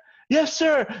man? Yes,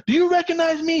 sir. Do you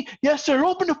recognize me? Yes, sir.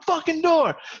 Open the fucking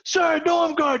door. Sir,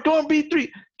 dorm guard, dorm B3.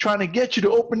 Trying to get you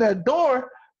to open that door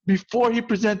before he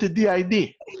presented the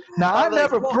ID. Now, I I'm like,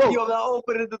 never fuck broke. you, I'm not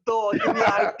opening the door. Give me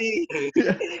ID.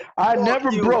 I Fuck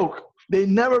never you. broke. They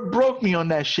never broke me on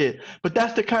that shit. But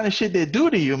that's the kind of shit they do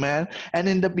to you, man. And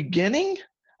in the beginning,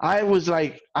 I was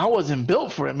like, I wasn't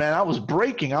built for it, man. I was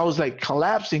breaking. I was like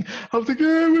collapsing. I was like,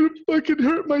 I'm gonna fucking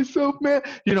hurt myself, man.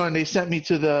 You know, and they sent me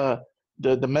to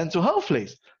the mental health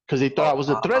place because they thought I was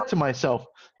a threat to myself,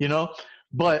 you know.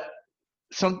 But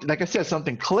like I said,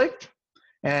 something clicked,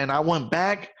 and I went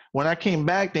back. When I came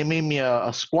back, they made me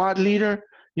a squad leader.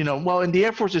 You know, well, in the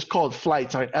Air Force, it's called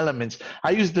flights or elements.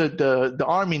 I use the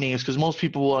Army names because most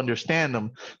people will understand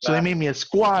them. So they made me a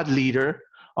squad leader,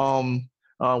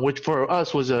 which for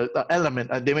us was a element.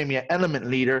 They made me an element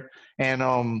leader, and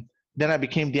then I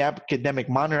became the academic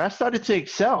monitor. I started to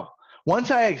excel.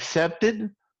 Once I accepted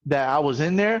that I was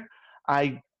in there,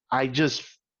 I I just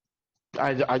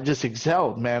I just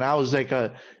excelled, man. I was like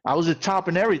I was the top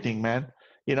in everything, man.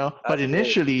 You know, but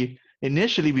That's great.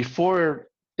 initially before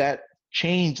that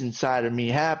change inside of me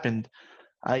happened,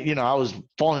 I was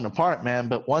falling apart, man.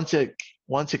 But once it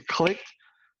clicked,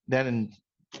 then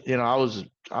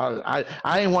I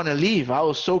didn't want to leave. I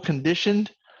was so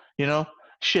conditioned, you know.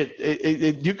 Shit,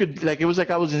 you could like it was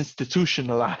like I was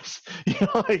institutionalized, you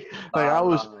know, like I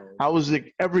was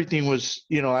like everything was,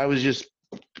 I was just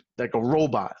like a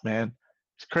robot, man.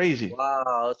 It's crazy.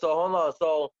 Wow. So hold on.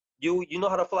 So you know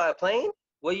how to fly a plane?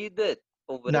 What you did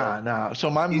over there? Nah.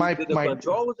 So my You my did the my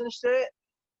controls and shit?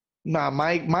 nah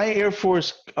my Air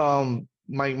Force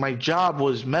my job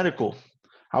was medical.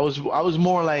 I was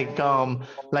more like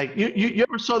you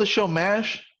ever saw the show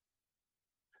MASH?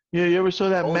 Yeah, you ever saw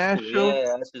that Old MASH school. show?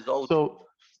 Yeah, that's just old So school.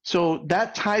 so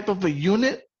that type of a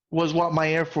unit was what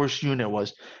my Air Force unit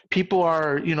was. People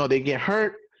are, they get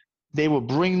hurt, they would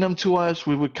bring them to us.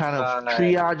 We would kind of Right.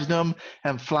 triage them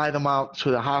and fly them out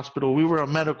to the hospital. We were a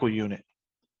medical unit.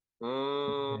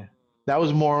 Mm, Yeah. That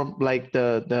was more like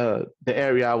the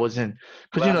area I was in,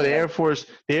 because the right.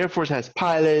 Air Force has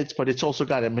pilots, but it's also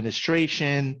got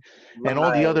administration and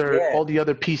Right. Yeah. all the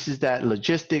other pieces that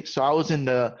logistics. So I was in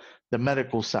the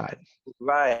medical side.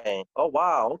 Right. Oh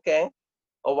wow. Okay.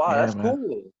 Oh wow. Yeah, That's man.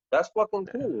 cool. That's fucking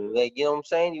cool. Like you know what I'm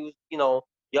saying?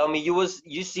 I mean,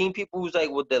 you seen people who's like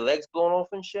with their legs blown off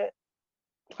and shit.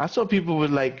 I saw people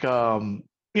with like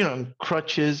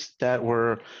crutches that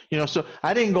were, so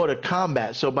I didn't go to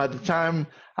combat. So by the time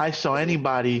I saw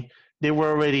anybody, they were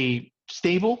already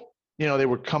stable. They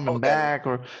were coming Okay. back,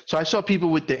 or so I saw people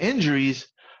with the injuries,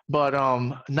 but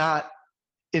not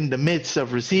in the midst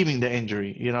of receiving the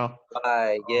injury.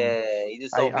 Right. Um, Yeah. You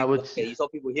just saw I people. would, Okay. You saw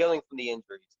people healing from the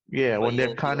injuries, yeah, but when you they're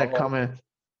didn't see kind no of whole. coming,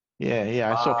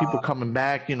 yeah, I saw people Wow. coming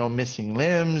back, missing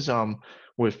limbs,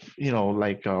 with,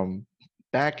 like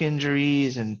back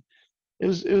injuries, and it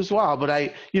was wild. But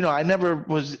I never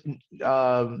was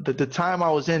the time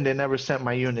I was in, they never sent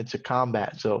my unit to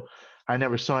combat, so I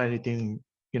never saw anything,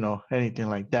 anything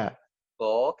like that.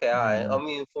 Oh, okay. All Yeah, right. I man.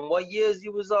 mean, from what years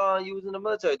you was in the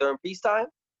military during peacetime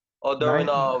or during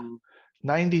Nine,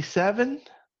 97.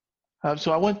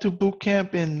 So I went to boot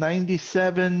camp in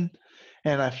 97,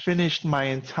 and I finished my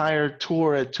entire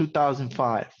tour at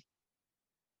 2005.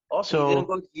 Also, So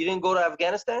you didn't go to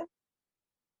Afghanistan?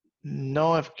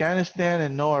 no Afghanistan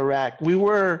and no Iraq. We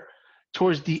were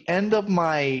towards the end of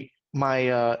my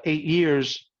 8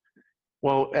 years.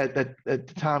 Well, at the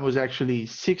time it was actually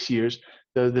 6 years.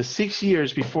 The 6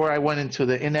 years before I went into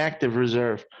the inactive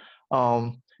reserve,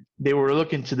 um, they were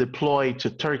looking to deploy to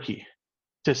Turkey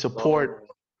to support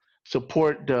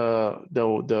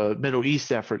Oh, the Middle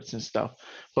East efforts and stuff.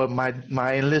 But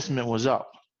my enlistment was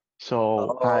up,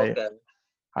 so oh, okay.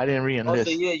 I didn't Oh, so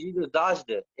re-enlist. yeah, you just dodged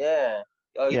it. Yeah.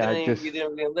 Oh, Yeah, you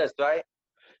didn't re-enlist, right?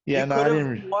 yeah, You no, could I have if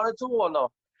didn't. you wanted to or no?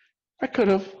 I could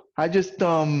have. I just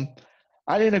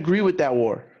I didn't agree with that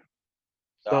war.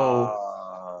 So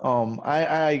Ah,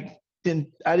 I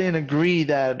didn't agree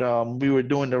that we were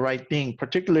doing the right thing,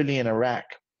 particularly in Iraq.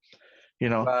 You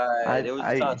know, right. I They was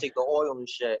just trying to I take the oil and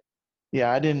shit.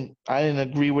 yeah, I didn't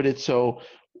agree with it. So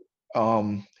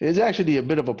it's actually a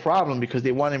bit of a problem because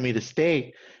they wanted me to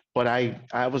stay, but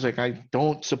I was like, I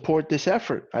don't support this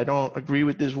effort. I don't agree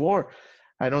with this war.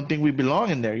 I don't think we belong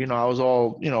in there. I was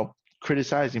all,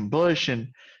 criticizing Bush, and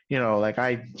like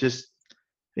I just,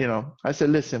 I said,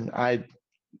 listen,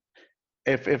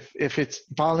 if it's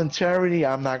voluntarily,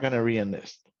 I'm not gonna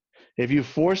re-enlist. If you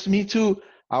force me to,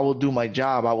 I will do my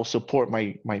job. I will support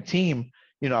my team.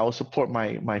 I will support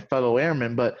my fellow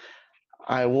airmen, but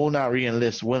I will not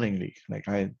re-enlist willingly. Like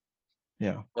I,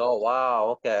 Oh wow,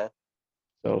 okay.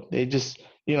 So they just,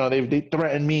 they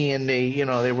threatened me, and they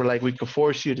were like, we could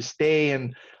force you to stay,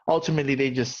 and ultimately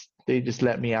they just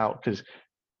let me out because,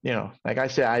 like I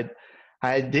said,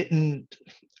 I didn't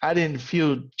I didn't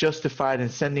feel justified in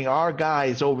sending our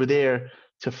guys over there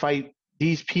to fight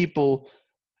these people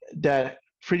that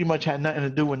pretty much had nothing to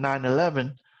do with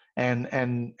 9/11.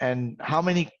 And how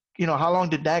many, how long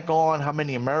did that go on? How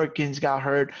many Americans got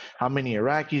hurt? How many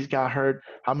Iraqis got hurt?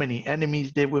 How many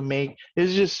enemies did we make?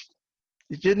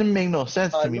 It didn't make no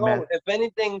sense to me, man. No, if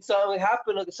anything, something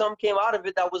happened, something came out of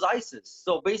it that was ISIS.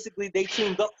 So basically, they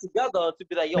teamed up together to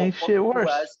be like, yo, Made fuck shit the worse.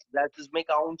 US, let's just make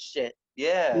our own shit.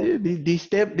 Yeah. They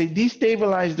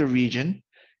destabilized the region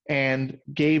and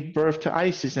gave birth to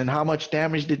ISIS. And how much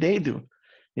damage did they do?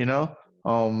 And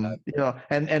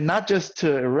not just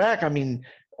to Iraq. I mean,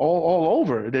 all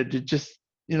over. They just,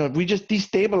 we just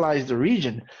destabilized the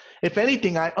region. If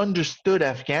anything, I understood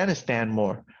Afghanistan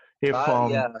more. If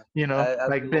Yeah.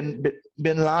 like Bin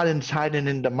Laden's hiding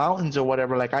in the mountains or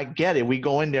whatever, like I get it. We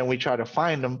go in there and we try to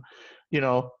find them.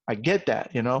 I get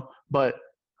that. But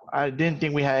I didn't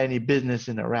think we had any business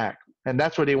in Iraq, and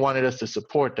that's where they wanted us to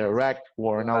support the Iraq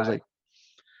war. And I was like,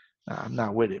 nah, I'm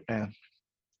not with it, man.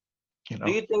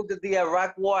 Do you think that the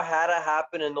Iraq war had to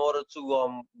happen in order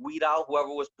to weed out whoever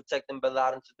was protecting Bin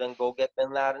Laden to then go get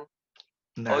Bin Laden?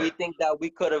 Nah. Or you think that we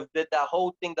could have did that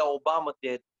whole thing that Obama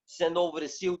did, send over the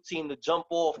SEAL team to jump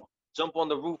on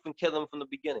the roof and kill him from the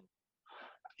beginning?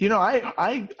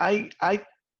 I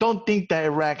don't think that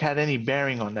Iraq had any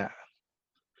bearing on that.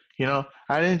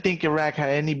 I didn't think Iraq had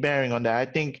any bearing on that. I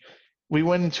think we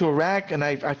went into Iraq, and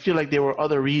I feel like there were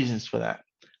other reasons for that.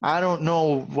 I don't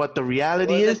know what the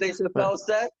reality is. Dave Chappelle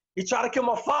said? He tried to kill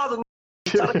my father.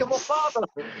 He tried to kill my father.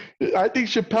 I think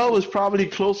Chappelle was probably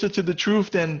closer to the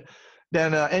truth than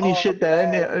any shit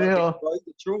that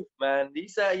the truth, man. He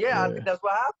said, I think that's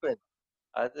what happened.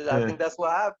 I think that's what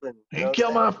happened.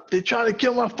 They tried to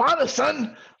kill my father,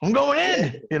 son. I'm going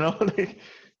in.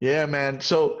 Yeah, man.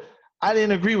 So I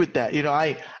didn't agree with that.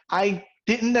 I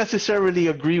didn't necessarily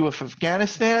agree with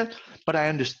Afghanistan, but I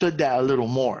understood that a little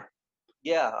more.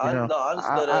 Yeah, I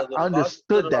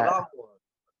understood that. A lot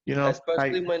more.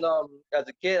 Especially when as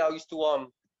a kid, I used to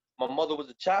my mother was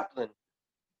a chaplain.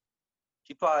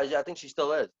 I think she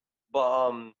still is.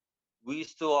 But she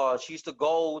used to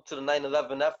go to the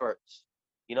 9/11 efforts.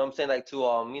 You know what I'm saying? Like to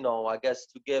I guess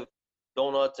to give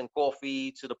donuts and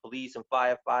coffee to the police and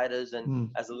firefighters.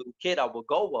 And as a little kid, I would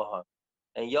go with her.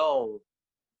 And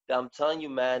I'm telling you,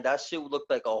 man, that shit looked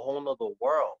like a whole nother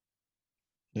world.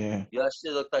 Yeah. That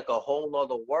shit looked like a whole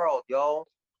nother world, yo.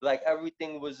 Like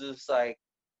everything was just like,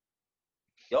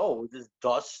 it was just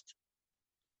dust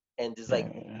and just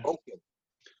like broken.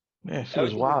 Man, it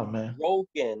was wild, man.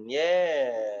 Broken,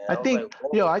 yeah. I think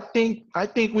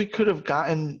we could have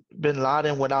gotten Bin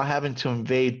Laden without having to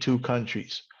invade two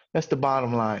countries. That's the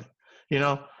bottom line.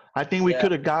 I think we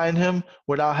could have gotten him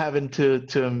without having to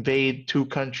invade two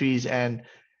countries, and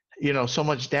so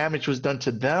much damage was done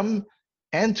to them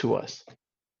and to us.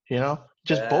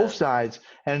 Just both sides.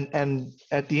 And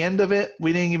at the end of it,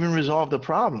 we didn't even resolve the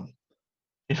problem.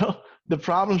 The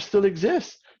problem still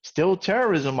exists. Still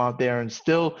terrorism out there, and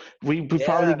still we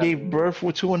probably gave birth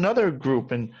to another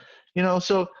group. And,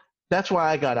 so that's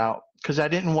why I got out, because I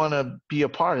didn't want to be a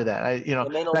part of that. It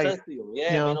made no sense to you.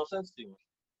 Yeah, it made no sense to you.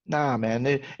 Nah,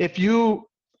 man. If you,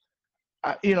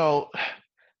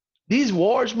 these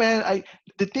wars, man, I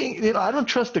don't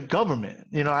trust the government.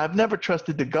 I've never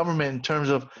trusted the government in terms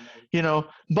of,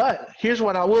 but here's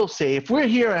what I will say. If we're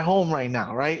here at home right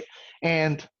now, right,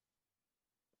 and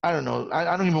I don't know,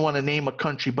 I don't even want to name a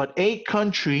country, but a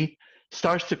country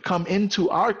starts to come into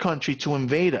our country to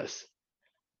invade us,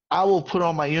 I will put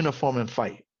on my uniform and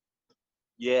fight.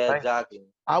 Yeah, right? Exactly.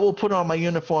 I will put on my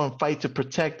uniform and fight to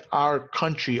protect our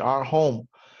country, our home.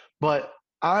 But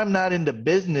I'm not in the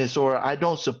business, or I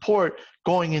don't support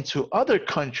going into other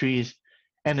countries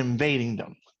and invading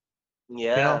them.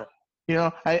 Yeah.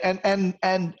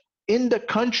 And in the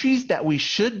countries that we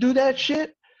should do that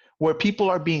shit, where people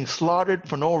are being slaughtered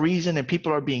for no reason and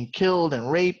people are being killed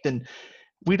and raped, and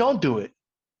we don't do it.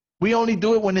 We only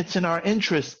do it when it's in our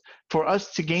interest for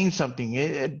us to gain something.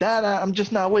 I'm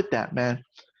just not with that, man.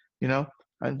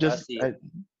 I'm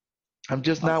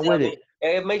just not with it.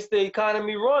 It makes the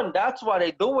economy run. That's why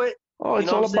they do it. Oh,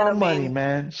 it's all about money,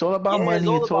 man. It's all about money.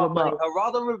 It's all about money.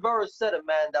 Geraldo Rivera said it,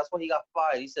 man. That's when he got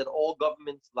fired. He said all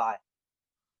governments lie.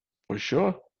 For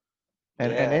sure.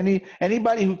 And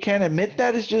anybody who can't admit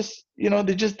that is just, they're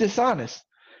just dishonest.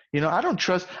 I don't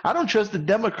trust the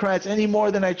Democrats any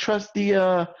more than I trust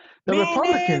the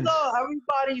Republicans.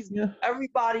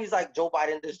 Everybody's like Joe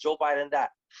Biden this, Joe Biden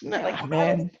that. Like Nah,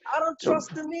 man. I don't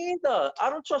trust him either. I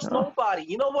don't trust No. nobody.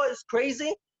 You know what is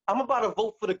crazy? I'm about to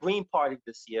vote for the Green Party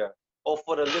this year or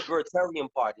for the Libertarian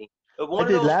Party. If I one of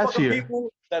did those last fucking year.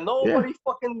 people that Yeah, nobody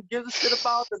fucking gives a shit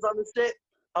about that's on the shit,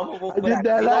 I'm gonna vote I for did that. 'Cause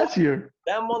that you know last year.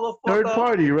 that Third motherfucker.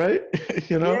 party, right?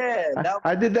 Yeah, that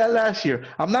I did that last year.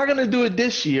 I'm not gonna do it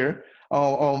this year.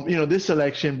 This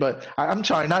election, but I'm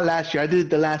sorry, not last year. I did it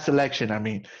the last election. I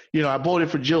mean, I voted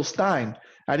for Jill Stein.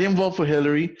 I didn't vote for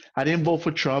Hillary. I didn't vote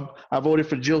for Trump. I voted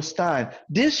for Jill Stein.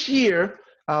 This year,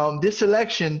 this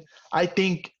election, I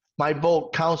think my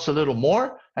vote counts a little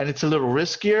more and it's a little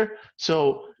riskier.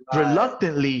 So right.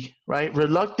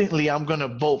 reluctantly, I'm gonna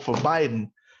vote for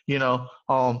Biden.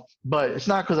 But it's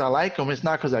not because I like him. It's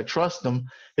not because I trust him.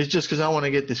 It's just because I want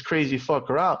to get this crazy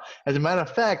fucker out. As a matter of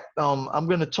fact, I'm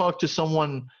going to talk to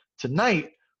someone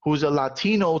tonight who's a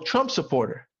Latino Trump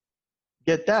supporter.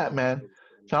 Get that, man.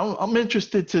 So I'm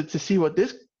interested to see what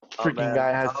this freaking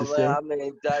guy has to say. I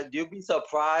mean, you'd be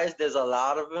surprised. There's a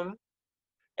lot of them.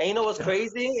 And you know what's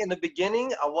crazy? In the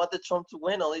beginning, I wanted Trump to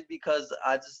win only because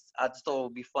I just thought it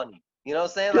would be funny. You know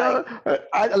what I'm saying? Like,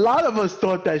 Yeah, a lot of us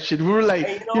thought that shit. We were and, like,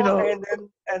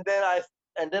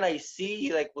 and then I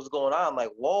see like what's going on. I'm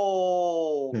like,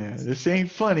 whoa. yeah, this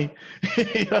ain't funny.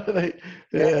 Like,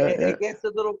 It yeah, gets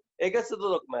a little,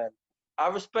 look, man. I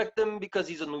respect him because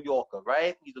he's a New Yorker,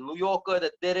 right? He's a New Yorker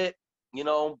that did it,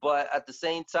 but at the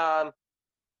same time,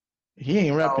 he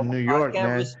ain't repping New I York, can't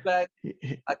man. respect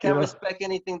I can't respect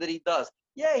anything that he does.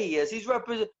 Yeah, he is.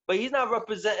 But he's not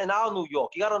representing our New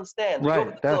York. You gotta understand, New York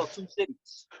is Right. a tale of two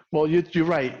cities. Well, you're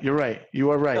right. You're right. You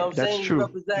are You know what right. I'm That's saying?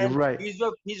 true. You're right.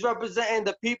 He's representing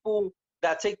the people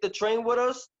that take the train with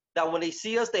us. That when they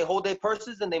see us, they hold their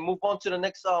purses and they move on to the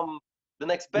next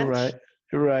You're bench. right.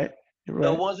 You're right. You're The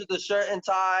right. ones with the shirt and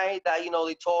tie that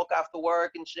they talk after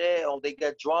work and shit, or they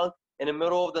get drunk in the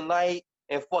middle of the night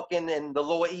and fucking in the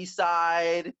Lower East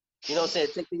Side. You know what I'm saying?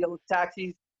 Take the yellow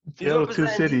taxis. He's Tale of two representing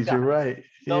these cities. guys. You're right. You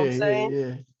know what Yeah, I'm yeah, saying?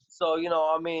 yeah. So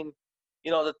I mean,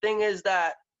 the thing is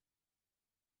that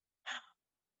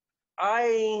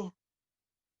I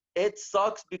it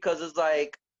sucks because it's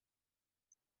like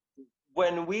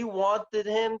when we wanted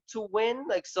him to win,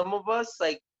 like some of us,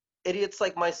 like idiots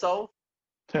like myself,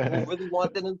 who really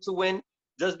wanted him to win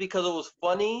just because it was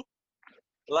funny,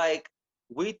 like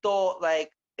we thought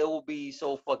like it would be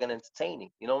so fucking entertaining.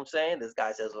 You know what I'm saying? This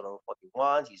guy says whatever the fuck he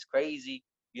wants. He's crazy.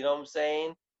 You know what I'm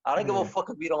saying? I don't give a Yeah. fuck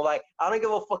if you don't like. I don't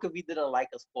give a fuck if you didn't like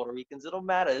us Puerto Ricans. It don't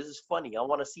matter. This is funny. I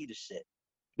want to see the shit.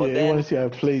 But Yeah, you want then, to see how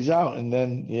it plays out, and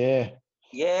then yeah.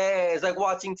 yeah, it's like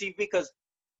watching TV because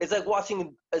it's like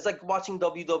watching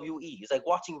WWE. It's like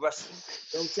watching wrestling.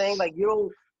 You know what I'm saying? Like you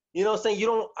don't. You know what I'm saying? You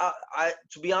don't.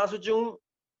 To be honest with you,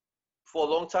 for a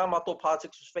long time I thought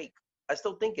politics was fake. I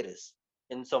still think it is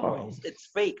in some Oh, ways. It's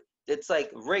fake. It's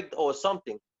like rigged or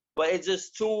something. But it's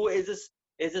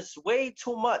just way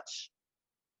too much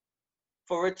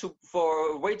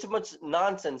for way too much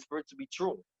nonsense for it to be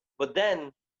true. But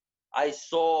then I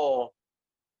saw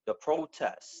the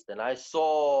protests and I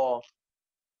saw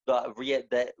the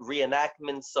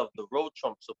reenactments of the road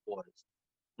Trump supporters.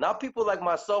 Not people like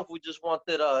myself who just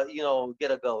wanted to,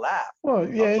 get a good laugh. well,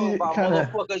 I'm yeah, talking you about kind of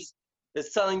motherfuckers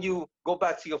that's telling you go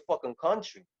back to your fucking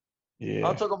country. I'm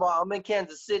yeah. talking about I'm in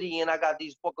Kansas City and I got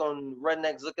these fucking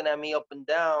rednecks looking at me up and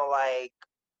down like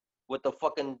with a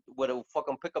fucking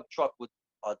pickup truck with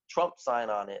a Trump sign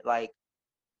on it. Like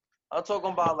I'm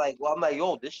talking about like I'm like,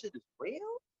 yo, this shit is real?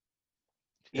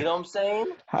 You know what I'm saying?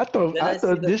 I thought Then I I see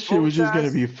thought the this shit was just gonna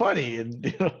protests. be funny, and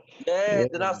Yeah, yeah,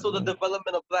 then I saw the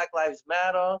development of Black Lives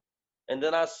Matter. And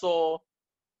then I saw,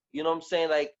 you know what I'm saying,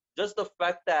 like just the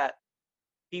fact that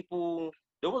people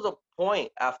there was a point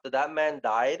after that man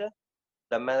died,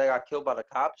 that man that got killed by the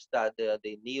cops, that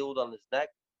they kneeled on his neck.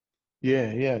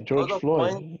 yeah. There George was a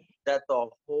point Floyd. that the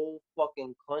whole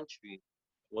fucking country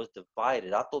was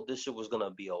divided. I thought this shit was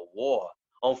gonna be a war.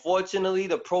 Unfortunately,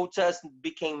 the protest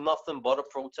became nothing but a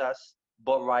protest,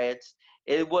 but riots.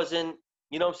 It wasn't,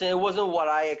 you know what I'm saying? It wasn't what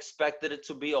I expected it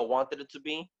to be or wanted it to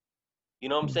be. You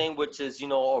know what I'm saying? Which is, a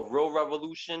real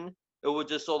revolution. It was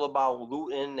just all about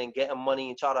looting and getting money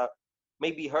and try to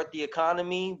maybe hurt the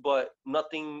economy, but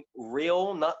nothing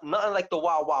real, nothing like the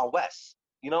Wild Wild West.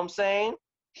 You know what I'm saying?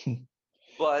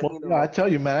 But Well, yeah, I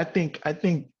tell you, man.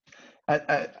 I,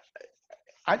 I,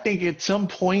 I think at some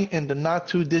point in the not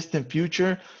too distant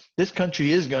future, this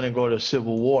country is gonna go to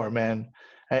civil war, man.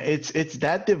 It's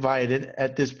that divided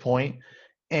at this point,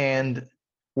 and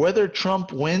whether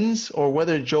Trump wins or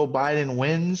whether Joe Biden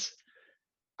wins,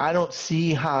 I don't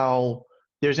see how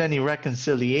there's any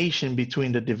reconciliation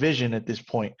between the division at this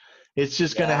point. It's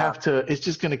just gonna have to. It's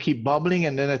just gonna keep bubbling,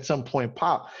 and then at some point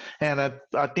pop. And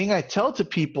a thing I tell to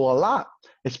people a lot,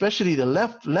 especially the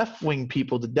left wing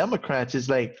people, the Democrats, is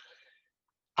like,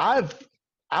 I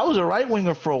was a right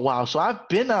winger for a while, so I've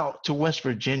been out to West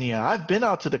Virginia. I've been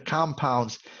out to the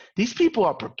compounds. These people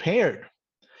are prepared.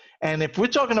 And if we're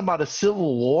talking about a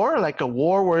civil war, like a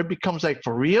war where it becomes like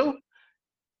for real,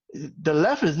 the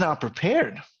left is not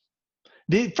prepared.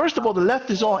 First of all, the left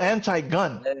is all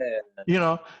anti-gun. You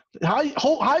know, how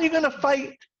are you going to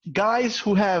fight guys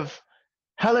who have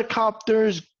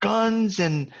helicopters, guns,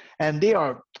 and they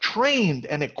are trained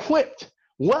and equipped,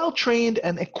 well trained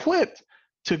and equipped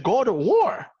to go to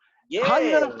war? Yeah. How are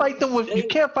you going to fight them with? You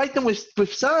can't fight them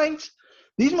with signs.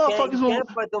 These motherfuckers will.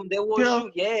 Can't fight them. They will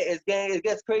shoot. Yeah, it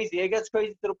gets crazy. It gets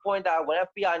crazy to the point that when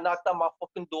FBI knocked on my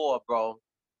fucking door, bro,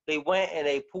 they went and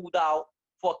they pulled out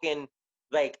fucking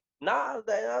like. Nah,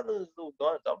 not those little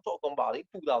guns I'm talking about. They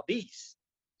pulled out these.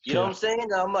 You know what I'm saying?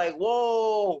 And I'm like,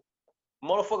 whoa.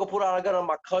 Motherfucker put out a gun on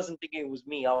my cousin thinking it was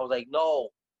me. I was like, no.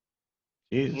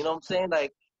 Jesus. You know what I'm saying?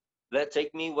 Like,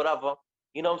 take me, whatever.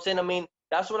 You know what I'm saying? I mean,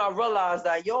 that's when I realized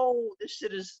that, yo,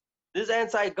 this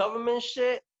anti-government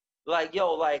shit. Like,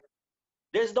 yo, like,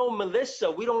 there's no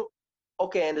militia. We don't,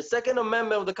 okay, in the Second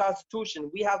Amendment of the Constitution,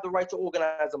 we have the right to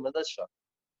organize a militia.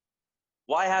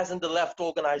 Why hasn't the left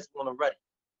organized one already?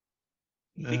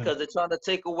 Because they're trying to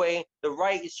take away, the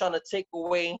right is trying to take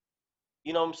away,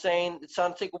 you know what I'm saying? It's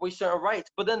trying to take away certain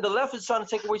rights. But then the left is trying to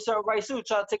take away certain rights too,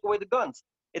 trying to take away the guns.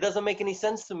 It doesn't make any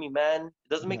sense to me, man. It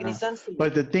doesn't make any sense to me.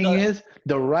 But the thing is,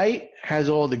 the right has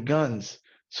all the guns.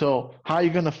 So how are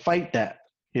you gonna fight that?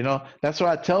 You know, that's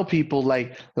why I tell people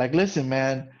like listen,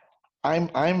 man,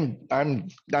 I'm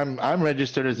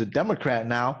registered as a Democrat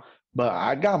now, but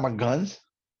I got my guns.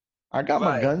 I got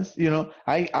my guns. You know,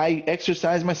 I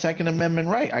exercise my Second Amendment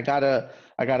right. I got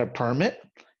a permit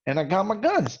and I got my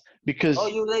guns because. Oh,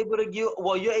 you're able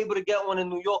to get one in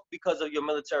New York because of your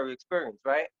military experience,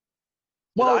 right?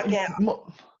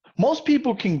 Well, most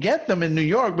people can get them in New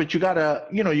York, but you gotta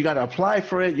apply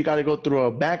for it. You gotta go through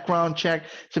a background check.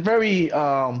 It's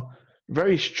a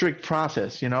very strict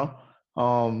process, you know.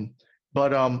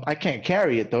 But I can't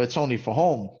carry it though. It's only for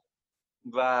home.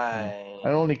 Right. I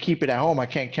only keep it at home. I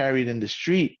can't carry it in the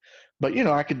street. But you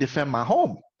know, I could defend my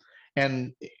home,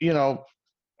 and you know,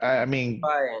 I mean.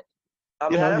 Right. I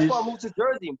mean, that's why I moved to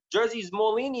Jersey. Jersey's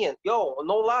more lenient. Yo,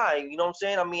 no lie. You know what I'm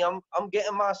saying? I mean, I'm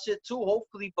getting my shit too,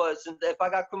 hopefully. But since if I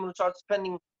got criminal charges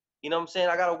pending, you know what I'm saying?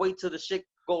 I gotta wait till the shit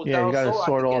goes down. Yeah, you gotta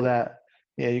sort all that.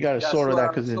 Yeah, you gotta sort all that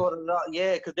because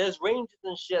because there's ranges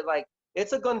and shit. Like,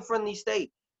 it's a gun-friendly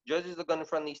state. Jersey's a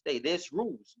gun-friendly state. There's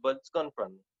rules, but it's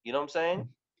gun-friendly. You know what I'm saying?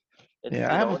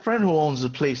 I have a friend who owns a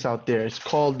place out there. It's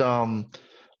called Gun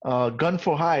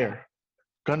for Hire.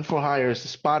 Gun for Hire is a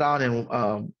spot out in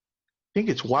I think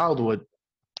it's Wildwood.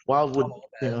 Wildwood,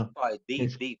 you know.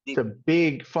 It's a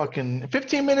big fucking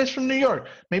 15 minutes from New York.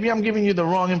 Maybe I'm giving you the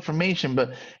wrong information,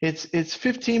 but it's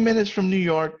 15 minutes from New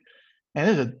York, and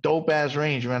it's a dope ass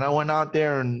range, man. I went out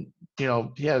there, and you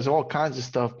know, he has all kinds of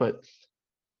stuff, but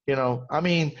you know, I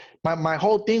mean, my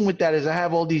whole thing with that is I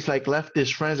have all these like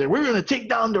leftist friends that we're gonna take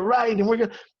down the right, and we're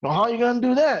gonna. Well, how are you gonna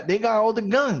do that? They got all the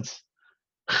guns.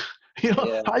 You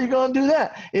know, how you gonna do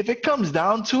that? If it comes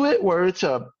down to it, where it's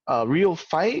a real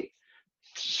fight,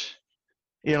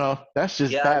 you know, that's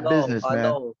just bad business, man. I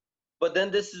know. But then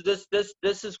this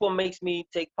is what makes me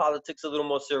take politics a little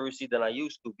more seriously than I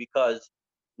used to, because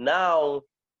now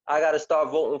I got to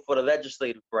start voting for the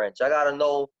legislative branch. I got to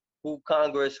know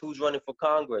who's running for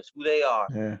Congress, who they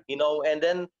are, you know. And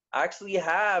then I actually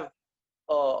have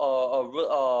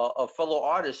a fellow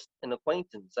artist, an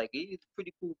acquaintance. Like, he's a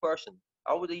pretty cool person.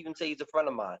 I would even say he's a friend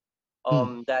of mine.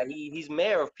 That he's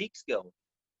mayor of Peekskill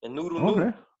in Noodle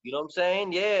New. You know what I'm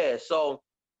saying? Yeah. So,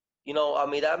 you know, I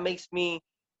mean, that makes me,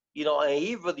 you know, and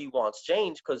he really wants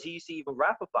change because he used to even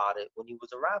rap about it when he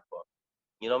was a rapper.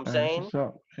 You know what I'm saying?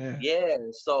 Yeah.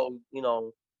 So, you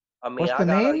know, I mean, What's the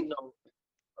name? You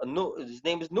know, his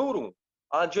name is Noodle.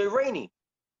 Andre Rainey.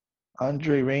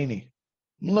 Andre Rainey.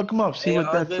 Look him up. See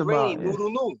what that's about. Noodle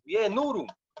New. Yeah, Noodle.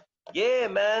 Yeah,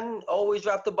 man. Always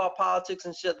rapped about politics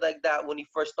and shit like that when he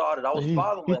first started. I was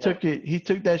following him. He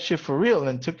took that shit for real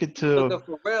and took it to. Took it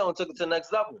for real and took it to the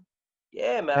next level.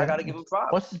 Yeah, man. I gotta give him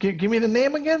props. Give me the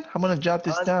name again. I'm gonna jot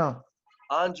this down.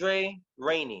 Andre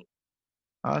Rainey.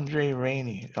 Andre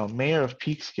Rainey, mayor of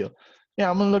Peekskill. Yeah,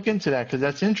 I'm gonna look into that because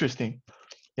that's interesting.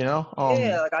 You know.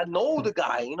 Yeah, like I know the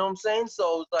guy. You know what I'm saying?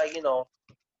 So it's like, you know,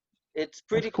 it's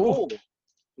pretty cool.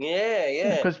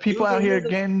 Yeah. Because people out here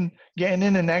getting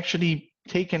in and actually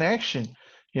taking action,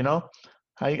 you know.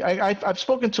 I've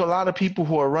spoken to a lot of people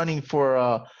who are running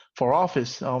for for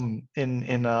office in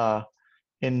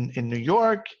New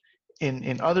York,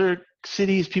 in other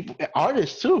cities, people,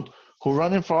 artists too, who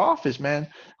running for office, man,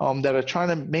 that are trying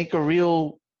to make a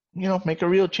real, make a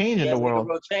real change in Yeah, the make a world.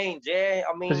 real change. Yeah,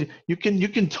 I Because mean, you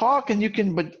can talk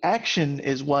and but action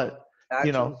is what,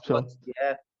 action is so what's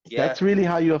yeah, yeah. that's really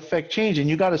how you affect change, and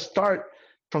you got to start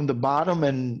from the bottom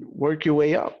and work your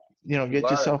way up. Get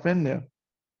Word, yourself in there.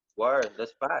 word.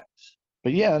 That's facts.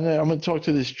 But yeah, and then I'm gonna talk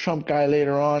to this Trump guy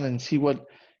later on and see what.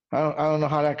 I don't know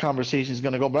how that conversation is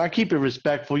gonna go, but I keep it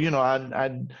respectful.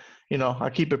 I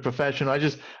keep it professional. I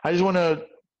just want to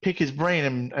pick his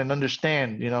brain and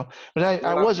understand. But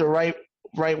I Yeah, was a right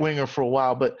winger for a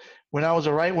while, but when I was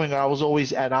a right winger, I was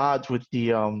always at odds with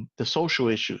the social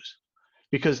issues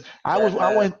because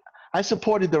yeah. I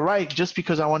supported the right just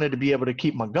because I wanted to be able to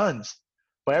keep my guns.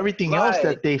 But everything else Right.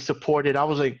 that they supported, I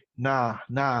was like, nah,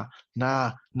 nah,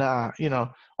 nah, nah.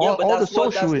 Yeah, but All the that's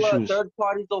social what issues. third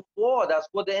parties are for. That's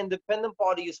what the independent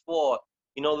party is for.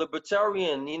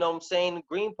 Libertarian. You know what I'm saying?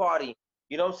 Green Party.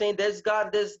 You know what I'm saying? There's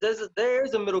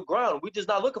a middle ground. We're just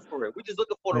not looking for it. We're just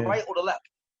looking for the Yeah. right or the left.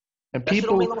 And That shit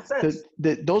don't make people, no sense.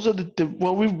 those are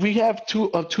well, we have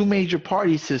two major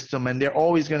party system, and they're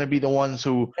always going to be the ones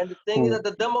And the thing is that who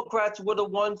the Democrats were the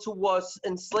ones who was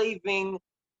enslaving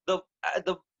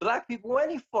the black people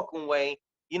any fucking way.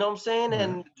 You know what I'm saying? yeah,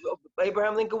 And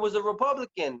Abraham Lincoln was a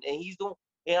Republican, and he's doing.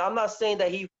 And I'm not saying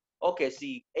that he. Okay,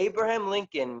 see, Abraham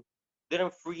Lincoln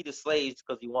didn't free the slaves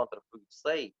because he wanted to free the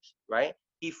slaves, right?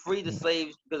 He freed the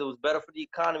slaves because it was better for the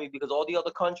economy because all the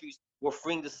other countries were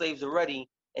freeing the slaves already.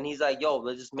 And he's like, yo,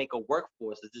 let's just make a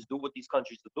workforce. Let's just do what these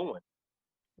countries are doing.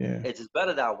 yeah. It's just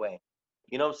better that way.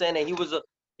 You know what I'm saying? And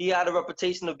he had a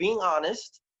reputation of being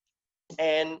honest,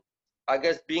 and I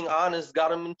guess being honest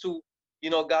got him into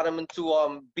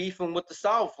beefing with the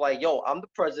South. Like, yo, I'm the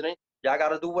president. Y'all got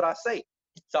to do what I say.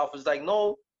 South is like,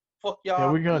 no, fuck Yeah,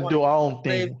 y'all. we're You gonna want to do our keep own the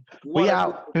slaves? thing. You We want to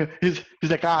do? out. He's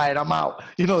like, all right, I'm out.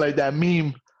 Like that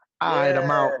meme. All right, Yeah,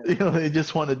 I'm out. They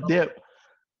just want to dip.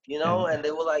 And and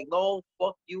they were like, no,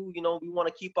 fuck you. We want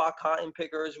to keep our cotton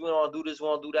pickers. We want to do this. We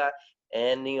want to do that.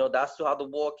 And that's how the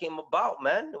war came about,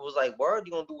 man. It was like, word,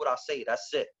 you gonna do what I say.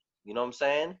 That's it. You know what I'm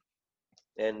saying?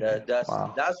 And yeah, that's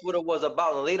wow. that's what it was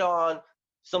about. And later on,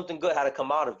 something good had to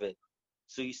come out of it.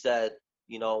 So he said,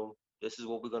 this is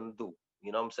what we're gonna do.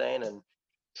 You know what I'm saying? And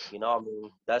I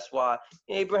mean, that's why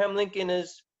Abraham Lincoln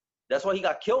is. That's why he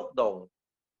got killed, though.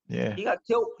 Yeah. He got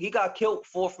killed. He got killed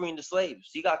for freeing the slaves.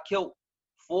 He got killed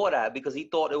for that because he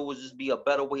thought it would just be a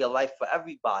better way of life for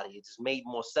everybody. It just made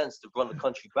more sense to run the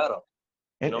country better.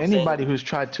 You And know what I'm saying? anybody who's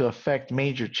tried to affect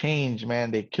major change,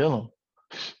 man, they kill them.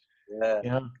 Yeah, You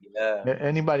know, yeah.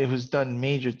 anybody who's done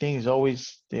major things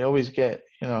they always get,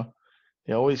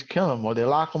 they always kill them or they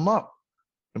lock them up.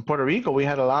 In Puerto Rico, we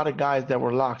had a lot of guys that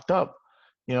were locked up.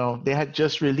 They had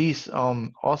just released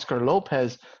Oscar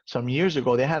Lopez some years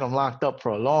ago. They had him locked up for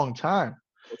a long time.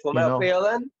 From You know,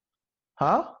 FALN?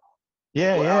 huh?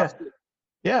 Yeah, Well, yeah,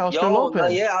 yeah. Oscar yo, no,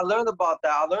 Lopez. yeah, I learned about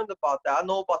that. I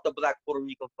know about the black Puerto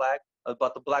Rican flag,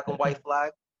 about the black and white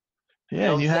flag. You Yeah,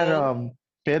 know what and I'm you had saying?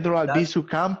 Pedro That's Albizu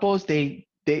Campos.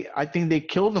 I think they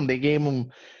killed him. They gave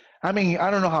him. I mean, I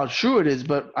don't know how true it is,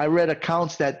 but I read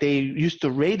accounts that they used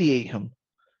to radiate him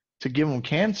to give him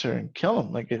cancer and kill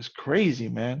him. Like it's crazy,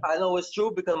 man. I know it's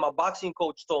true because my boxing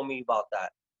coach told me about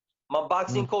that. My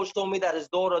boxing Mm, coach told me that his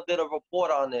daughter did a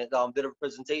report on it, did a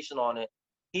presentation on it.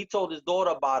 He told his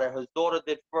daughter about it. His daughter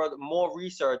did more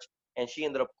research, and she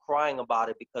ended up crying about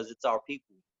it because it's our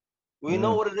people. We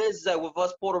know yeah, what it is that with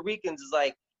us Puerto Ricans is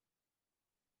like,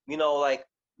 like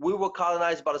we were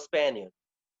colonized by the Spaniards.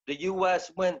 The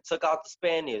U.S. took out the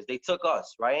Spaniards. They took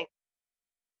us, right?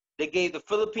 They gave the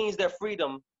Philippines their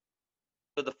freedom,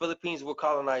 because the Philippines were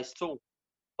colonized too.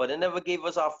 But they never gave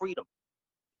us our freedom.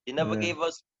 They never yeah, gave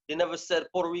us. They never said,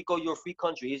 Puerto Rico, you're a free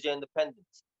country. Here's your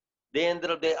independence. They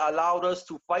allowed us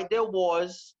to fight their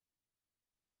wars,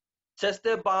 test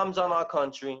their bombs on our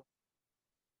country,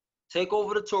 take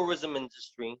over the tourism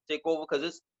industry, take over because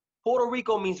it's Puerto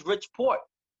Rico means rich port.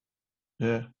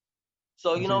 yeah.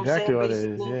 So you That's know what I'm exactly saying? what it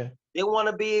is. Basically, Yeah. they want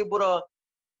to be able to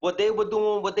what they were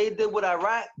doing, what they did with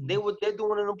Iraq, they're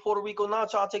doing it in Puerto Rico now,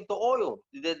 trying to take the oil.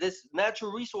 There's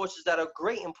natural resources that are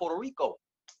great in Puerto Rico.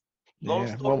 Long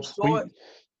Yeah. story Well, short,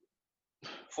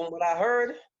 from what I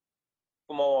heard,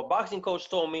 from our boxing coach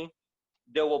told me,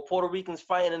 there were Puerto Ricans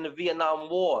fighting in the Vietnam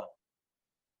War.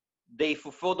 They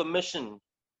fulfilled the mission.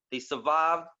 They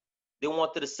survived. They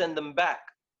wanted to send them back.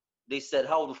 They said,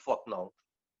 hell the fuck no.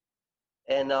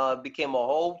 And it became a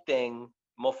whole thing.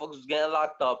 Motherfuckers was getting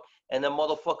locked up. And then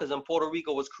motherfuckers in Puerto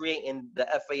Rico was creating the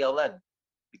FALN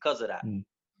because of that. mm,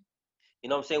 You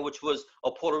know what I'm saying? Which was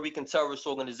a Puerto Rican terrorist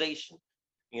organization.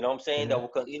 You know what I'm saying? Yeah.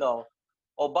 That you know,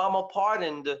 Obama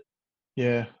pardoned.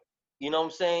 Yeah. You know what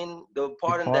I'm saying? The He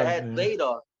pardon the head pardoned. Yeah.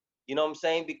 later. You know what I'm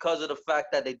saying? Because of the fact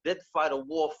that they did fight a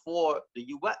war for the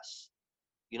U.S.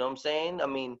 You know what I'm saying? I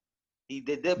mean, they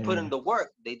did put Yeah. in the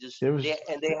work. They There was.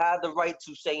 they had the right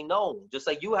to say no, just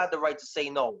like you had the right to say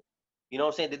no. You know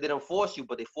what I'm saying? They didn't force you,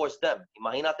 but they forced them.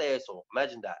 Imagínate eso.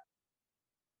 Imagine that.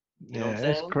 You know what I'm Yeah,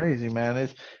 it's saying? crazy, man.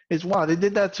 It's wild. They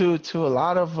did that to a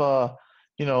lot of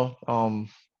you know,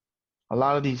 a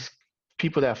lot of these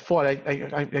people that fought.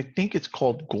 I think it's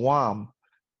called Guam.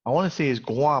 I want to say it's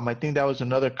Guam. I think that was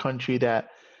another country that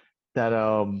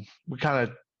we kind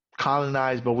of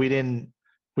colonized, but we didn't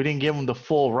give them the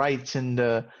full rights and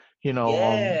the you know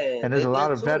Yeah, and there's they a lot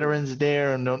did of too. veterans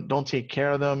there and don't take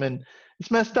care of them, and it's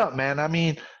messed up, man. I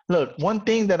mean, look, one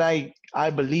thing that I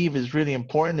believe is really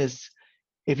important is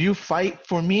if you fight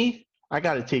for me, I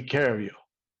got to take care of you.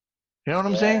 You know what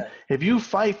I'm saying? Yeah. If you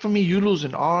fight for me, you lose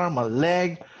an arm, a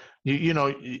leg, you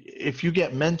know, if you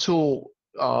get mental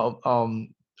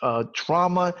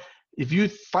trauma, if you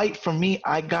fight for me,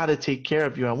 I gotta take care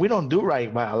of you. And we don't do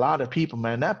right by a lot of people,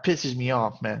 man. That pisses me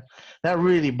off, man. That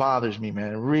really bothers me,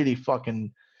 man. It really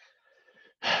fucking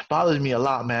bothers me a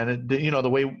lot, man. You know, the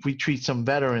way we treat some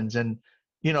veterans, and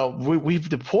you know, we've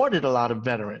deported a lot of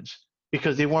veterans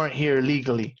because they weren't here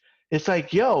legally. It's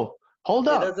like, yo, hold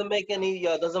It up, doesn't make hold any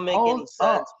up.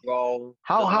 sense, bro. Doesn't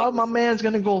How make any my sense. man's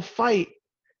gonna go fight,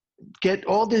 get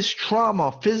all this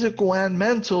trauma, physical and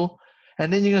mental,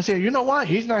 and then you're gonna say, you know what?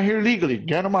 He's not here legally.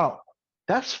 Get him out.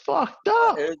 That's fucked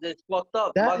up. It's fucked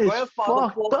up. That is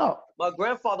fucked up. My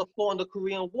grandfather fought in the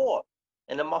Korean War,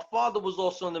 and then my father was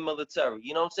also in the military.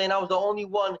 You know what I'm saying? I was the only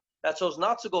one that chose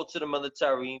not to go to the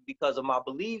military because of my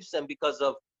beliefs and because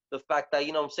of the fact that,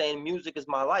 you know what I'm saying, music is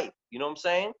my life. You know what I'm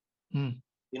saying? Mm.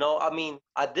 You know, I mean,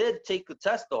 I did take the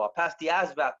test though. I passed the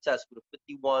ASVAB test with a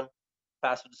 51,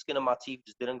 passed with the skin of my teeth,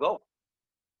 just didn't go.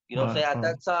 You know what I'm saying? At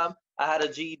that time, I had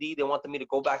a GED. They wanted me to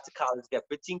go back to college, get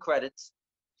 15 credits,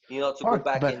 you know, to go Fuck,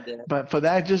 back in there. but for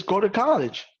that, just go to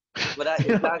college. But I, You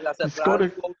know, exactly, I said, just but I go had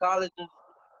to to go to college and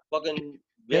fucking,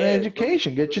 get an yeah,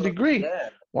 education, get your degree. yeah.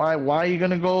 Why are you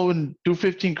gonna go and do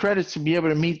 15 credits to be able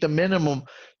to meet the minimum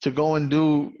to go and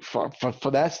do for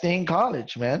that? Stay in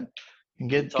college, man, and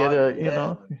get Retarded, a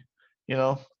yeah. you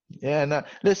know yeah. And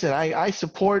listen, I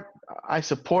support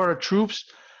our troops.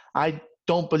 I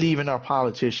don't believe in our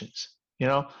politicians, you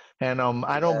know, and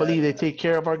I don't Yeah. believe they take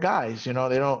care of our guys. You know,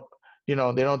 they don't. You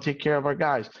know, they don't take care of our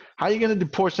guys. How are you going to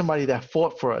deport somebody that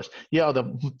fought for us? Yeah,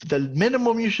 the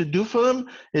minimum you should do for them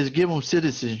is give them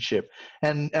citizenship.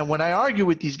 And when I argue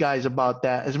with these guys about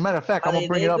that, as a matter of fact, I'm gonna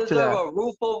bring They it up to deserve that. a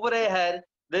roof over their head.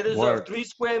 They deserve Word. 3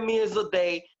 square meters a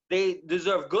day. They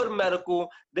deserve good medical.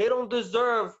 They don't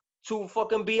deserve to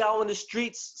fucking be out in the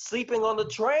streets sleeping on the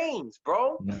trains,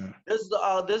 bro. Yeah. This is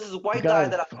a You white guy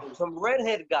guys, that some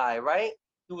redhead guy, right?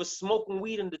 He was smoking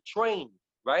weed in the train,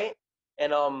 right?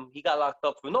 And he got locked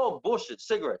up for no bullshit,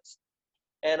 cigarettes.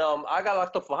 And I got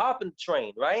locked up for hopping the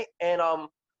train, right? And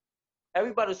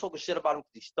everybody was talking shit about him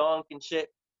because he stunk and shit.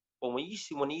 But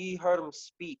when you heard him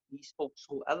speak, he spoke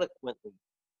so eloquently.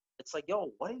 It's like,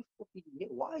 yo, why are you fucking here?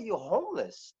 Why are you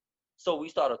homeless? So we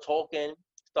started talking.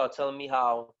 Started telling me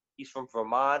how he's from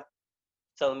Vermont,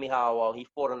 telling me how he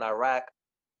fought in Iraq.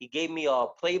 He gave me a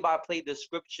play-by-play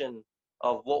description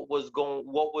of what was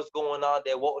going on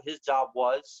there, what his job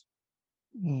was.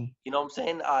 mm, You know what I'm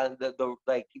saying? The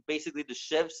like basically the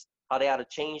shifts, how they had to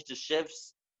change the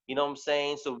shifts. You know what I'm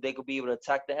saying? So they could be able to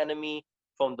attack the enemy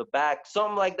from the back.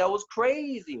 Something like that was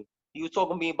crazy. He was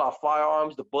talking to me about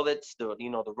firearms, the bullets, the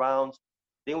rounds.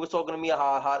 Then he was talking to me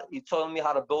how he telling me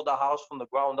how to build a house from the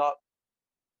ground up.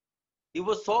 He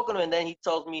was talking to me, and then he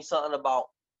tells me something about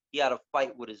he had a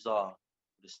fight with his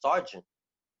sergeant.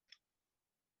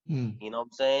 mm. You know what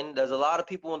I'm saying? There's a lot of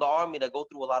people in the army that go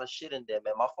through a lot of shit in there,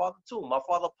 man. My father too. My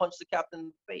father punched the captain in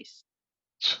the face.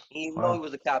 He didn't know he Wow.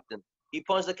 was a captain. He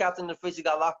punched the captain in the face. He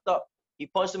got locked up. He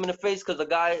punched him in the face because the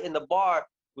guy in the bar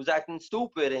was acting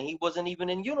stupid and he wasn't even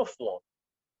in uniform.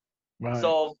 Right.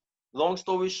 So, long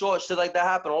story short, shit like that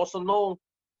happened. Also know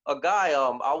a guy.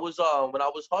 I was when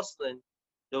I was hustling,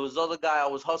 there was other guy I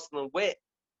was hustling with.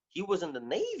 He was in the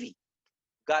Navy.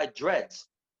 Guy dreads,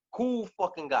 cool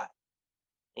fucking guy.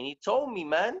 And he told me,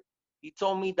 man, he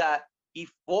told me that he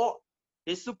fought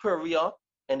his superior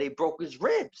and they broke his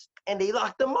ribs and they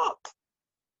locked him up.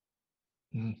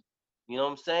 Mm. You know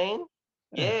what I'm saying?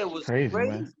 Yeah, Yeah, it it's was crazy, man.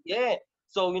 crazy. Yeah.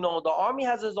 So, the army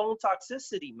has its own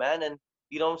toxicity, man. And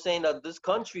you know what I'm saying? That this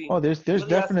country Oh, there's really has to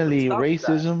put a definitely stop to that.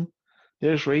 racism.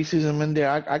 There's racism in there.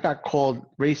 I got called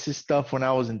racist stuff when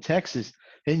I was in Texas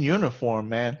in uniform,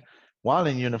 man. while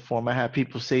in uniform. I had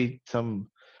people say some,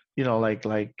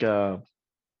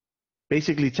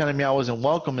 basically telling me I wasn't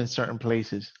welcome in certain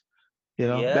places.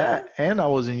 Yeah. That, and I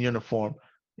was in uniform.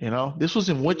 This was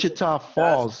in Wichita That's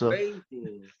Falls. So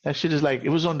crazy. that shit is like, it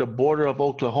was on the border of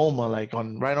Oklahoma, like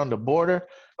right on the border.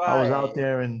 I was out Right.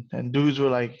 there, and dudes were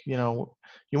like, you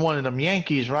wanted them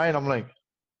Yankees, right? I'm like,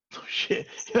 oh, shit,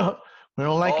 we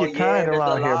don't like Oh your yeah, kind there's a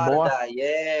around here, lot of boy. that.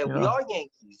 Yeah, You we know, are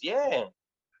Yankees. Yeah,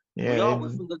 we yeah. are. We're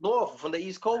And from the north, from the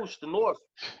East Coast, the north.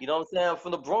 You know what I'm saying? I'm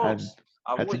from the I Bronx.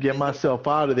 I had to would. get myself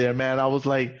out of there, man. I was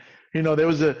like, there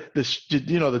was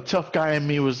the tough guy in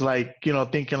me was like,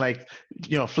 thinking like,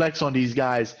 flex on these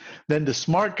guys. Then the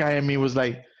smart guy in me was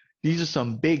like, these are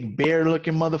some big bear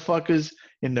looking motherfuckers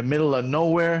in the middle of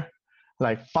nowhere,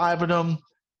 like 5 of them,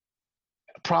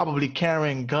 probably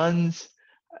carrying guns.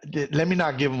 Let me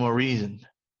not give them a reason,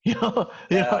 Yeah,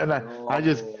 And no. I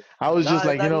was No, just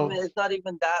like, it's not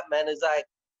even that, man. It's like,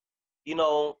 you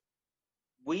know,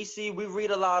 we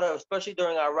read a lot of, especially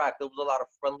during Iraq, there was a lot of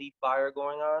friendly fire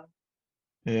going on.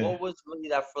 yeah, What was really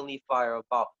that friendly fire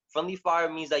about? Friendly fire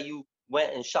means that you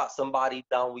went and shot somebody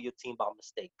down with your team by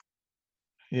mistake.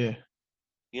 yeah.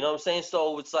 You know what I'm saying?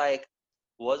 So it's like,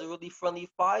 was it really friendly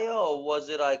fire, or was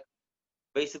it like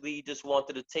basically you just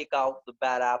wanted to take out the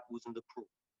bad apples in the crew?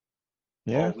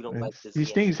 Oh, Yeah, we don't like this these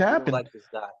game. things We don't happen. like this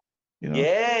guy. You know,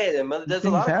 Yeah, these there's a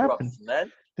things lot of happen. corruption,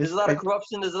 man. There's a This, lot of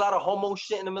corruption. There's a lot of homo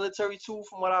shit in the military too,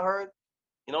 from what I heard.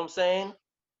 You know what I'm saying?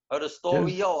 I heard a story,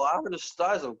 there's, yo. I heard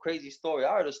that's a crazy story.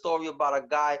 I heard a story about a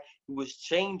guy who was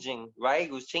changing, right?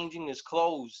 He was changing his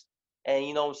clothes, and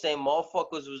you know what I'm saying?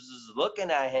 Motherfuckers was just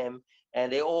looking at him,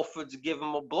 and they offered to give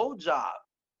him a blowjob.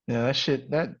 that shit,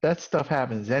 that stuff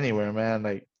happens anywhere, man.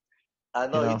 Like, I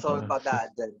you know you know, told me about it's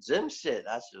just, that gym shit.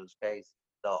 That shit was crazy.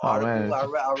 The oh article man, I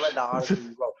read the it's article just,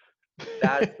 you wrote.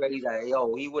 That's crazy.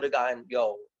 Yo, he would have gotten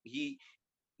he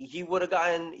would have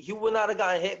gotten he would not have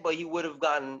gotten hit, but he would have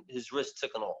gotten his wrist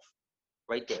taken off.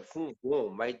 Right there. Boom,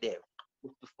 boom, right there.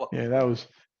 What the fuck yeah, you doing?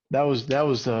 that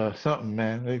was something,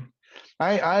 man. Like,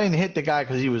 I didn't hit the guy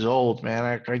because he was old,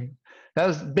 man. That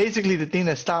was basically the thing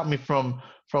that stopped me from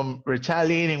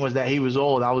retaliating, was that he was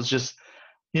old. I was just,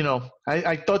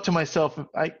 I thought to myself,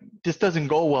 this doesn't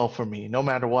go well for me, no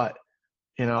matter what.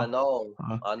 you I know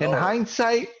know. I in know.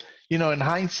 hindsight,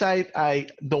 I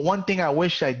the one thing I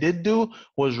wish I did do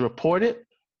was report it.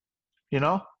 you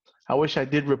know I wish I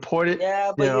did report it.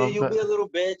 Yeah, but you'll But be a little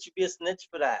bitch. You'll be a snitch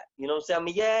for that. You know what I'm saying? I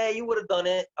mean, yeah, you would have done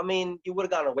it. I mean, you would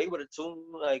have gotten away with it too.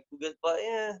 Like, but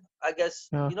yeah, I guess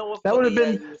you know what? that Fuck would it. have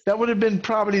Yeah, been you that would have been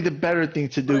probably the better thing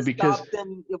to would do, have because stopped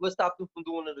him. It would have stopped him from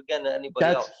doing it again to anybody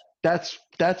that's else.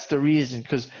 that's the reason.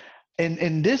 Because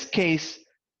in this case,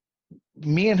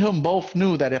 me and him both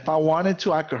knew that if I wanted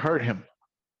to, I could hurt him, Mm.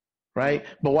 right?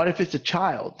 But what if it's a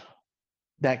child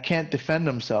that can't defend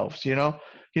themselves?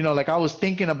 Like, I was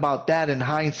thinking about that in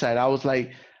hindsight. I was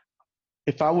like,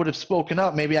 if I would have spoken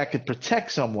up, maybe I could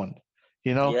protect someone,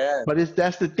 Yeah. But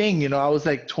that's the thing, I was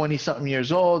like 20 something years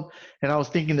old, and I was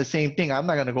thinking the same thing. I'm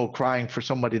not gonna go crying for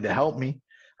somebody to help me.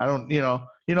 I don't,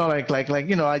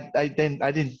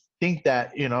 I didn't think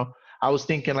that, I was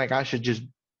thinking like I should just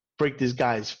break this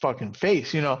guy's fucking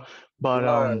face, But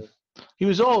Right. he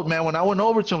was old, man. When I went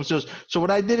over to him, so what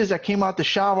I did is I came out the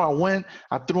shower,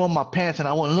 I threw on my pants, and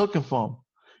I went looking for him.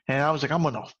 And I was like, I'm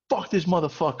gonna fuck this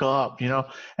motherfucker up.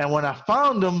 And when I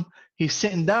found him, he's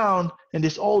sitting down, and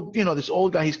this old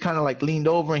guy, he's kind of like leaned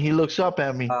over, and he looks up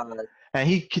at me, Uh, and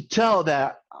he could tell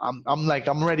that I'm like,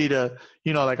 I'm ready to,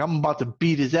 like, I'm about to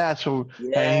beat his ass. And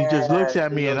he just yeah. looks at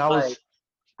So me, he and was like,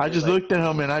 I just looked at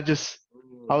him, and I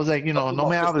was like, fuck him no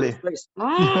me up, fist in his hable. face.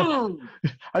 Mm.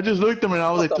 I just looked at him, and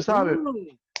I was like, Motherfucker. tú sabes,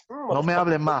 no me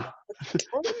hable Motherfucker. más.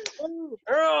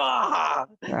 Ah!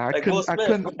 I Like Will couldn't, I Smith.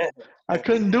 couldn't, I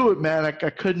couldn't do it, man. I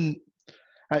couldn't.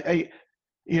 I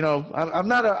I'm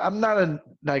not a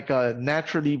like a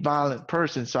naturally violent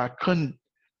person, so I couldn't.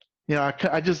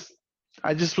 I just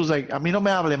was like, a mí no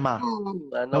me hable más.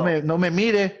 I No know. me, no me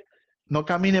mire, no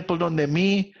camine por donde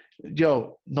mí.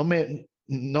 Yo, no,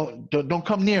 don't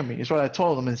come near me. Is what I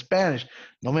told him in Spanish.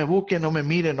 No me busque, no me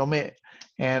mire, no me.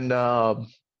 And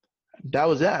that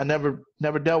was that. I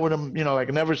never dealt with him. Like,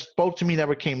 never spoke to me,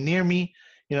 never came near me.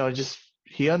 Just,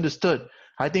 he understood.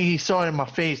 I think he saw it in my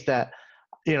face that,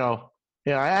 you know,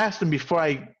 I asked him before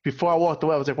I walked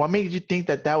away. I was like, "What made you think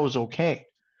that was okay?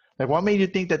 Like, what made you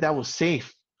think that was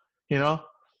safe? You know?"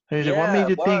 And he's like, "What made Yeah,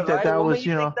 you word, think that right? What made was,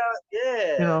 you think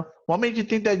that? Yeah. what made you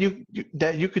think that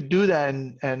you could do that?"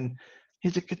 And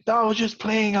he's like, "No, I was just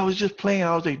playing. I was just playing."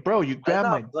 I was like, "Bro, you That's grabbed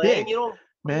not my playing. dick, You don't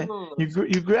man. You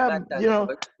smack grab, that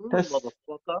nigga. that's,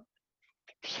 Motherfucker.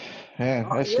 man,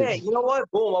 Oh that shit." yeah, you know what?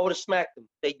 Boom, I would have smacked him.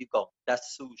 There you go. That's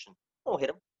the solution. Don't hit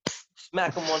him.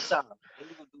 Smack him one time. Then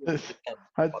you gonna do it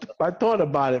again. I thought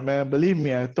about it, man. Believe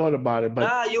me, I thought about it. But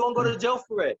Nah, you won't go to jail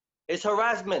for it. It's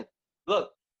harassment.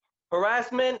 Look,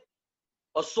 harassment,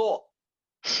 assault.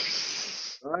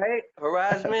 All right?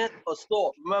 Harassment,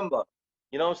 assault. Remember,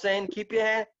 you know what I'm saying? Keep your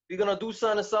hand. If you're gonna do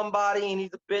something to somebody and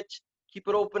he's a bitch, keep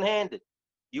it open-handed.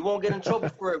 You won't get in trouble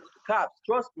for it with the cops.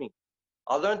 Trust me.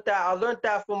 I learned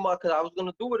that from because I was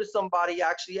gonna do it to somebody. I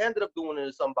actually ended up doing it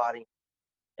to somebody,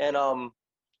 and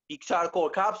he tried to call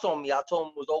the cops on me. I told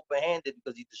him it was open-handed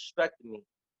because he disrespected me,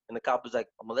 and the cop was like,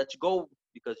 "I'm gonna let you go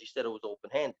because he said it was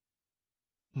open-handed."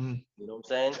 Mm. You know what I'm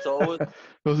saying? So it was,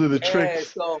 those are the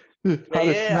tricks. So, How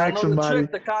to I know somebody. the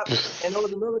trick. The cop, and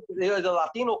the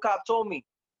Latino cop told me,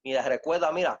 "Mira,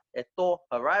 recuerda, mira, esto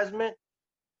harassment,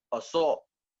 assault.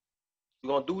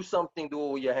 You're gonna do something, do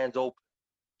it with your hands open."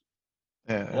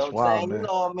 Yeah, You that's know what I'm wild, saying? man. You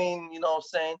know what I mean? You know what I'm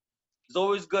saying? It's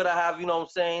always good to have, you know what I'm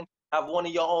saying, have one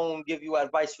of your own give you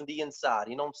advice from the inside.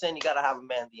 You know what I'm saying? You gotta have a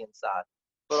man on the inside.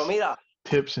 Pero mira,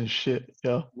 Tips and shit,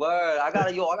 yo. word, I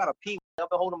gotta pee. I've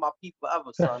been holding my pee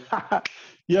forever, son.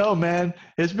 Yo, man,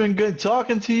 it's been good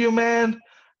talking to you, man.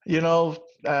 You know,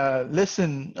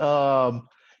 listen,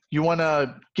 you want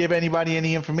to give anybody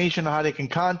any information on how they can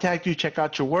contact you, check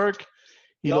out your work?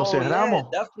 Y lo Yo, yeah,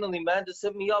 cerramos. definitely, man. Just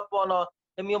hit me up on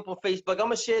Facebook. I'm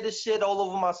gonna share this shit all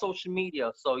over my social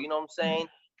media. So you know what I'm saying?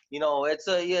 You know, it's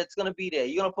gonna be there.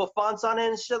 You gonna put fonts on it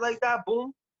and shit like that?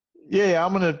 Boom. Yeah,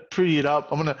 I'm gonna pretty it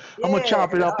up. I'm gonna Yeah,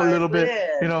 chop it up a all right, little bit. yeah.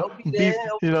 You know, It'll be beef. there.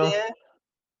 You know.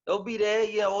 It'll be there.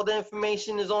 Yeah, all the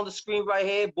information is on the screen right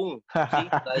here. Boom. See?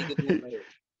 Now you can do it right here.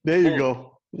 There you Boom.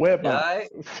 go. Wepa. Yeah, all right?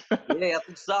 Yeah,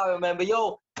 I'm sorry, man. But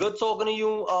yo, good talking to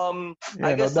you. Yeah,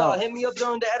 I guess no doubt. hit me up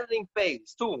during the editing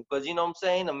phase too, because you know what I'm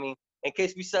saying. I mean, in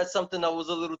case we said something that was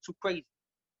a little too crazy.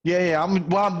 Yeah. I'm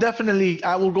definitely.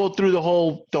 I will go through the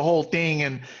whole thing,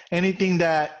 and anything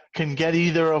that can get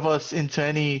either of us into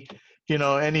any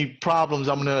problems.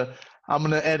 I'm gonna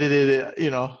edit it.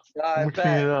 You know, I'm gonna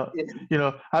clean it up. You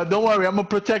know, don't worry. I'm gonna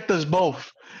protect us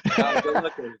both. Good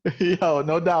looking. Yo,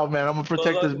 no doubt, man. I'm gonna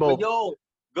protect us both. But yo,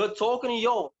 good talking to you.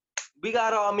 Yo, we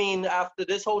gotta. I mean, after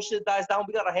this whole shit dies down,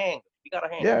 we gotta hang.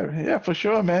 Yeah, for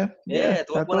sure, man. Yeah,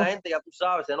 tú es buena that's gente, ya tú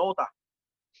sabes, se nota.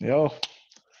 Yo,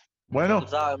 bueno. Tú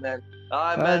sabes, man. All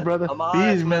right, All man. right, brother. I'm Be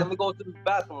easy, man. Let me go to the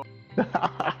bathroom.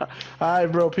 All right,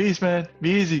 bro. Peace, man.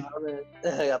 Be easy. All right,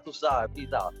 ya tú sabes.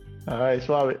 Peace out. All right,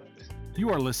 suave. You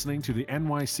are listening to the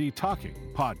NYC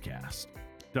Talking podcast.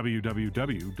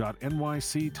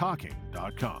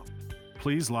 www.nyctalking.com.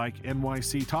 Please like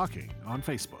NYC Talking on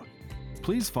Facebook.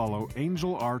 Please follow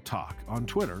Angel R Talk on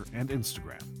Twitter and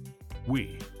Instagram.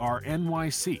 We are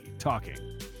NYC Talking,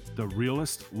 the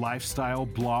realest lifestyle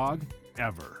blog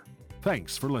ever.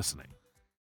 Thanks for listening.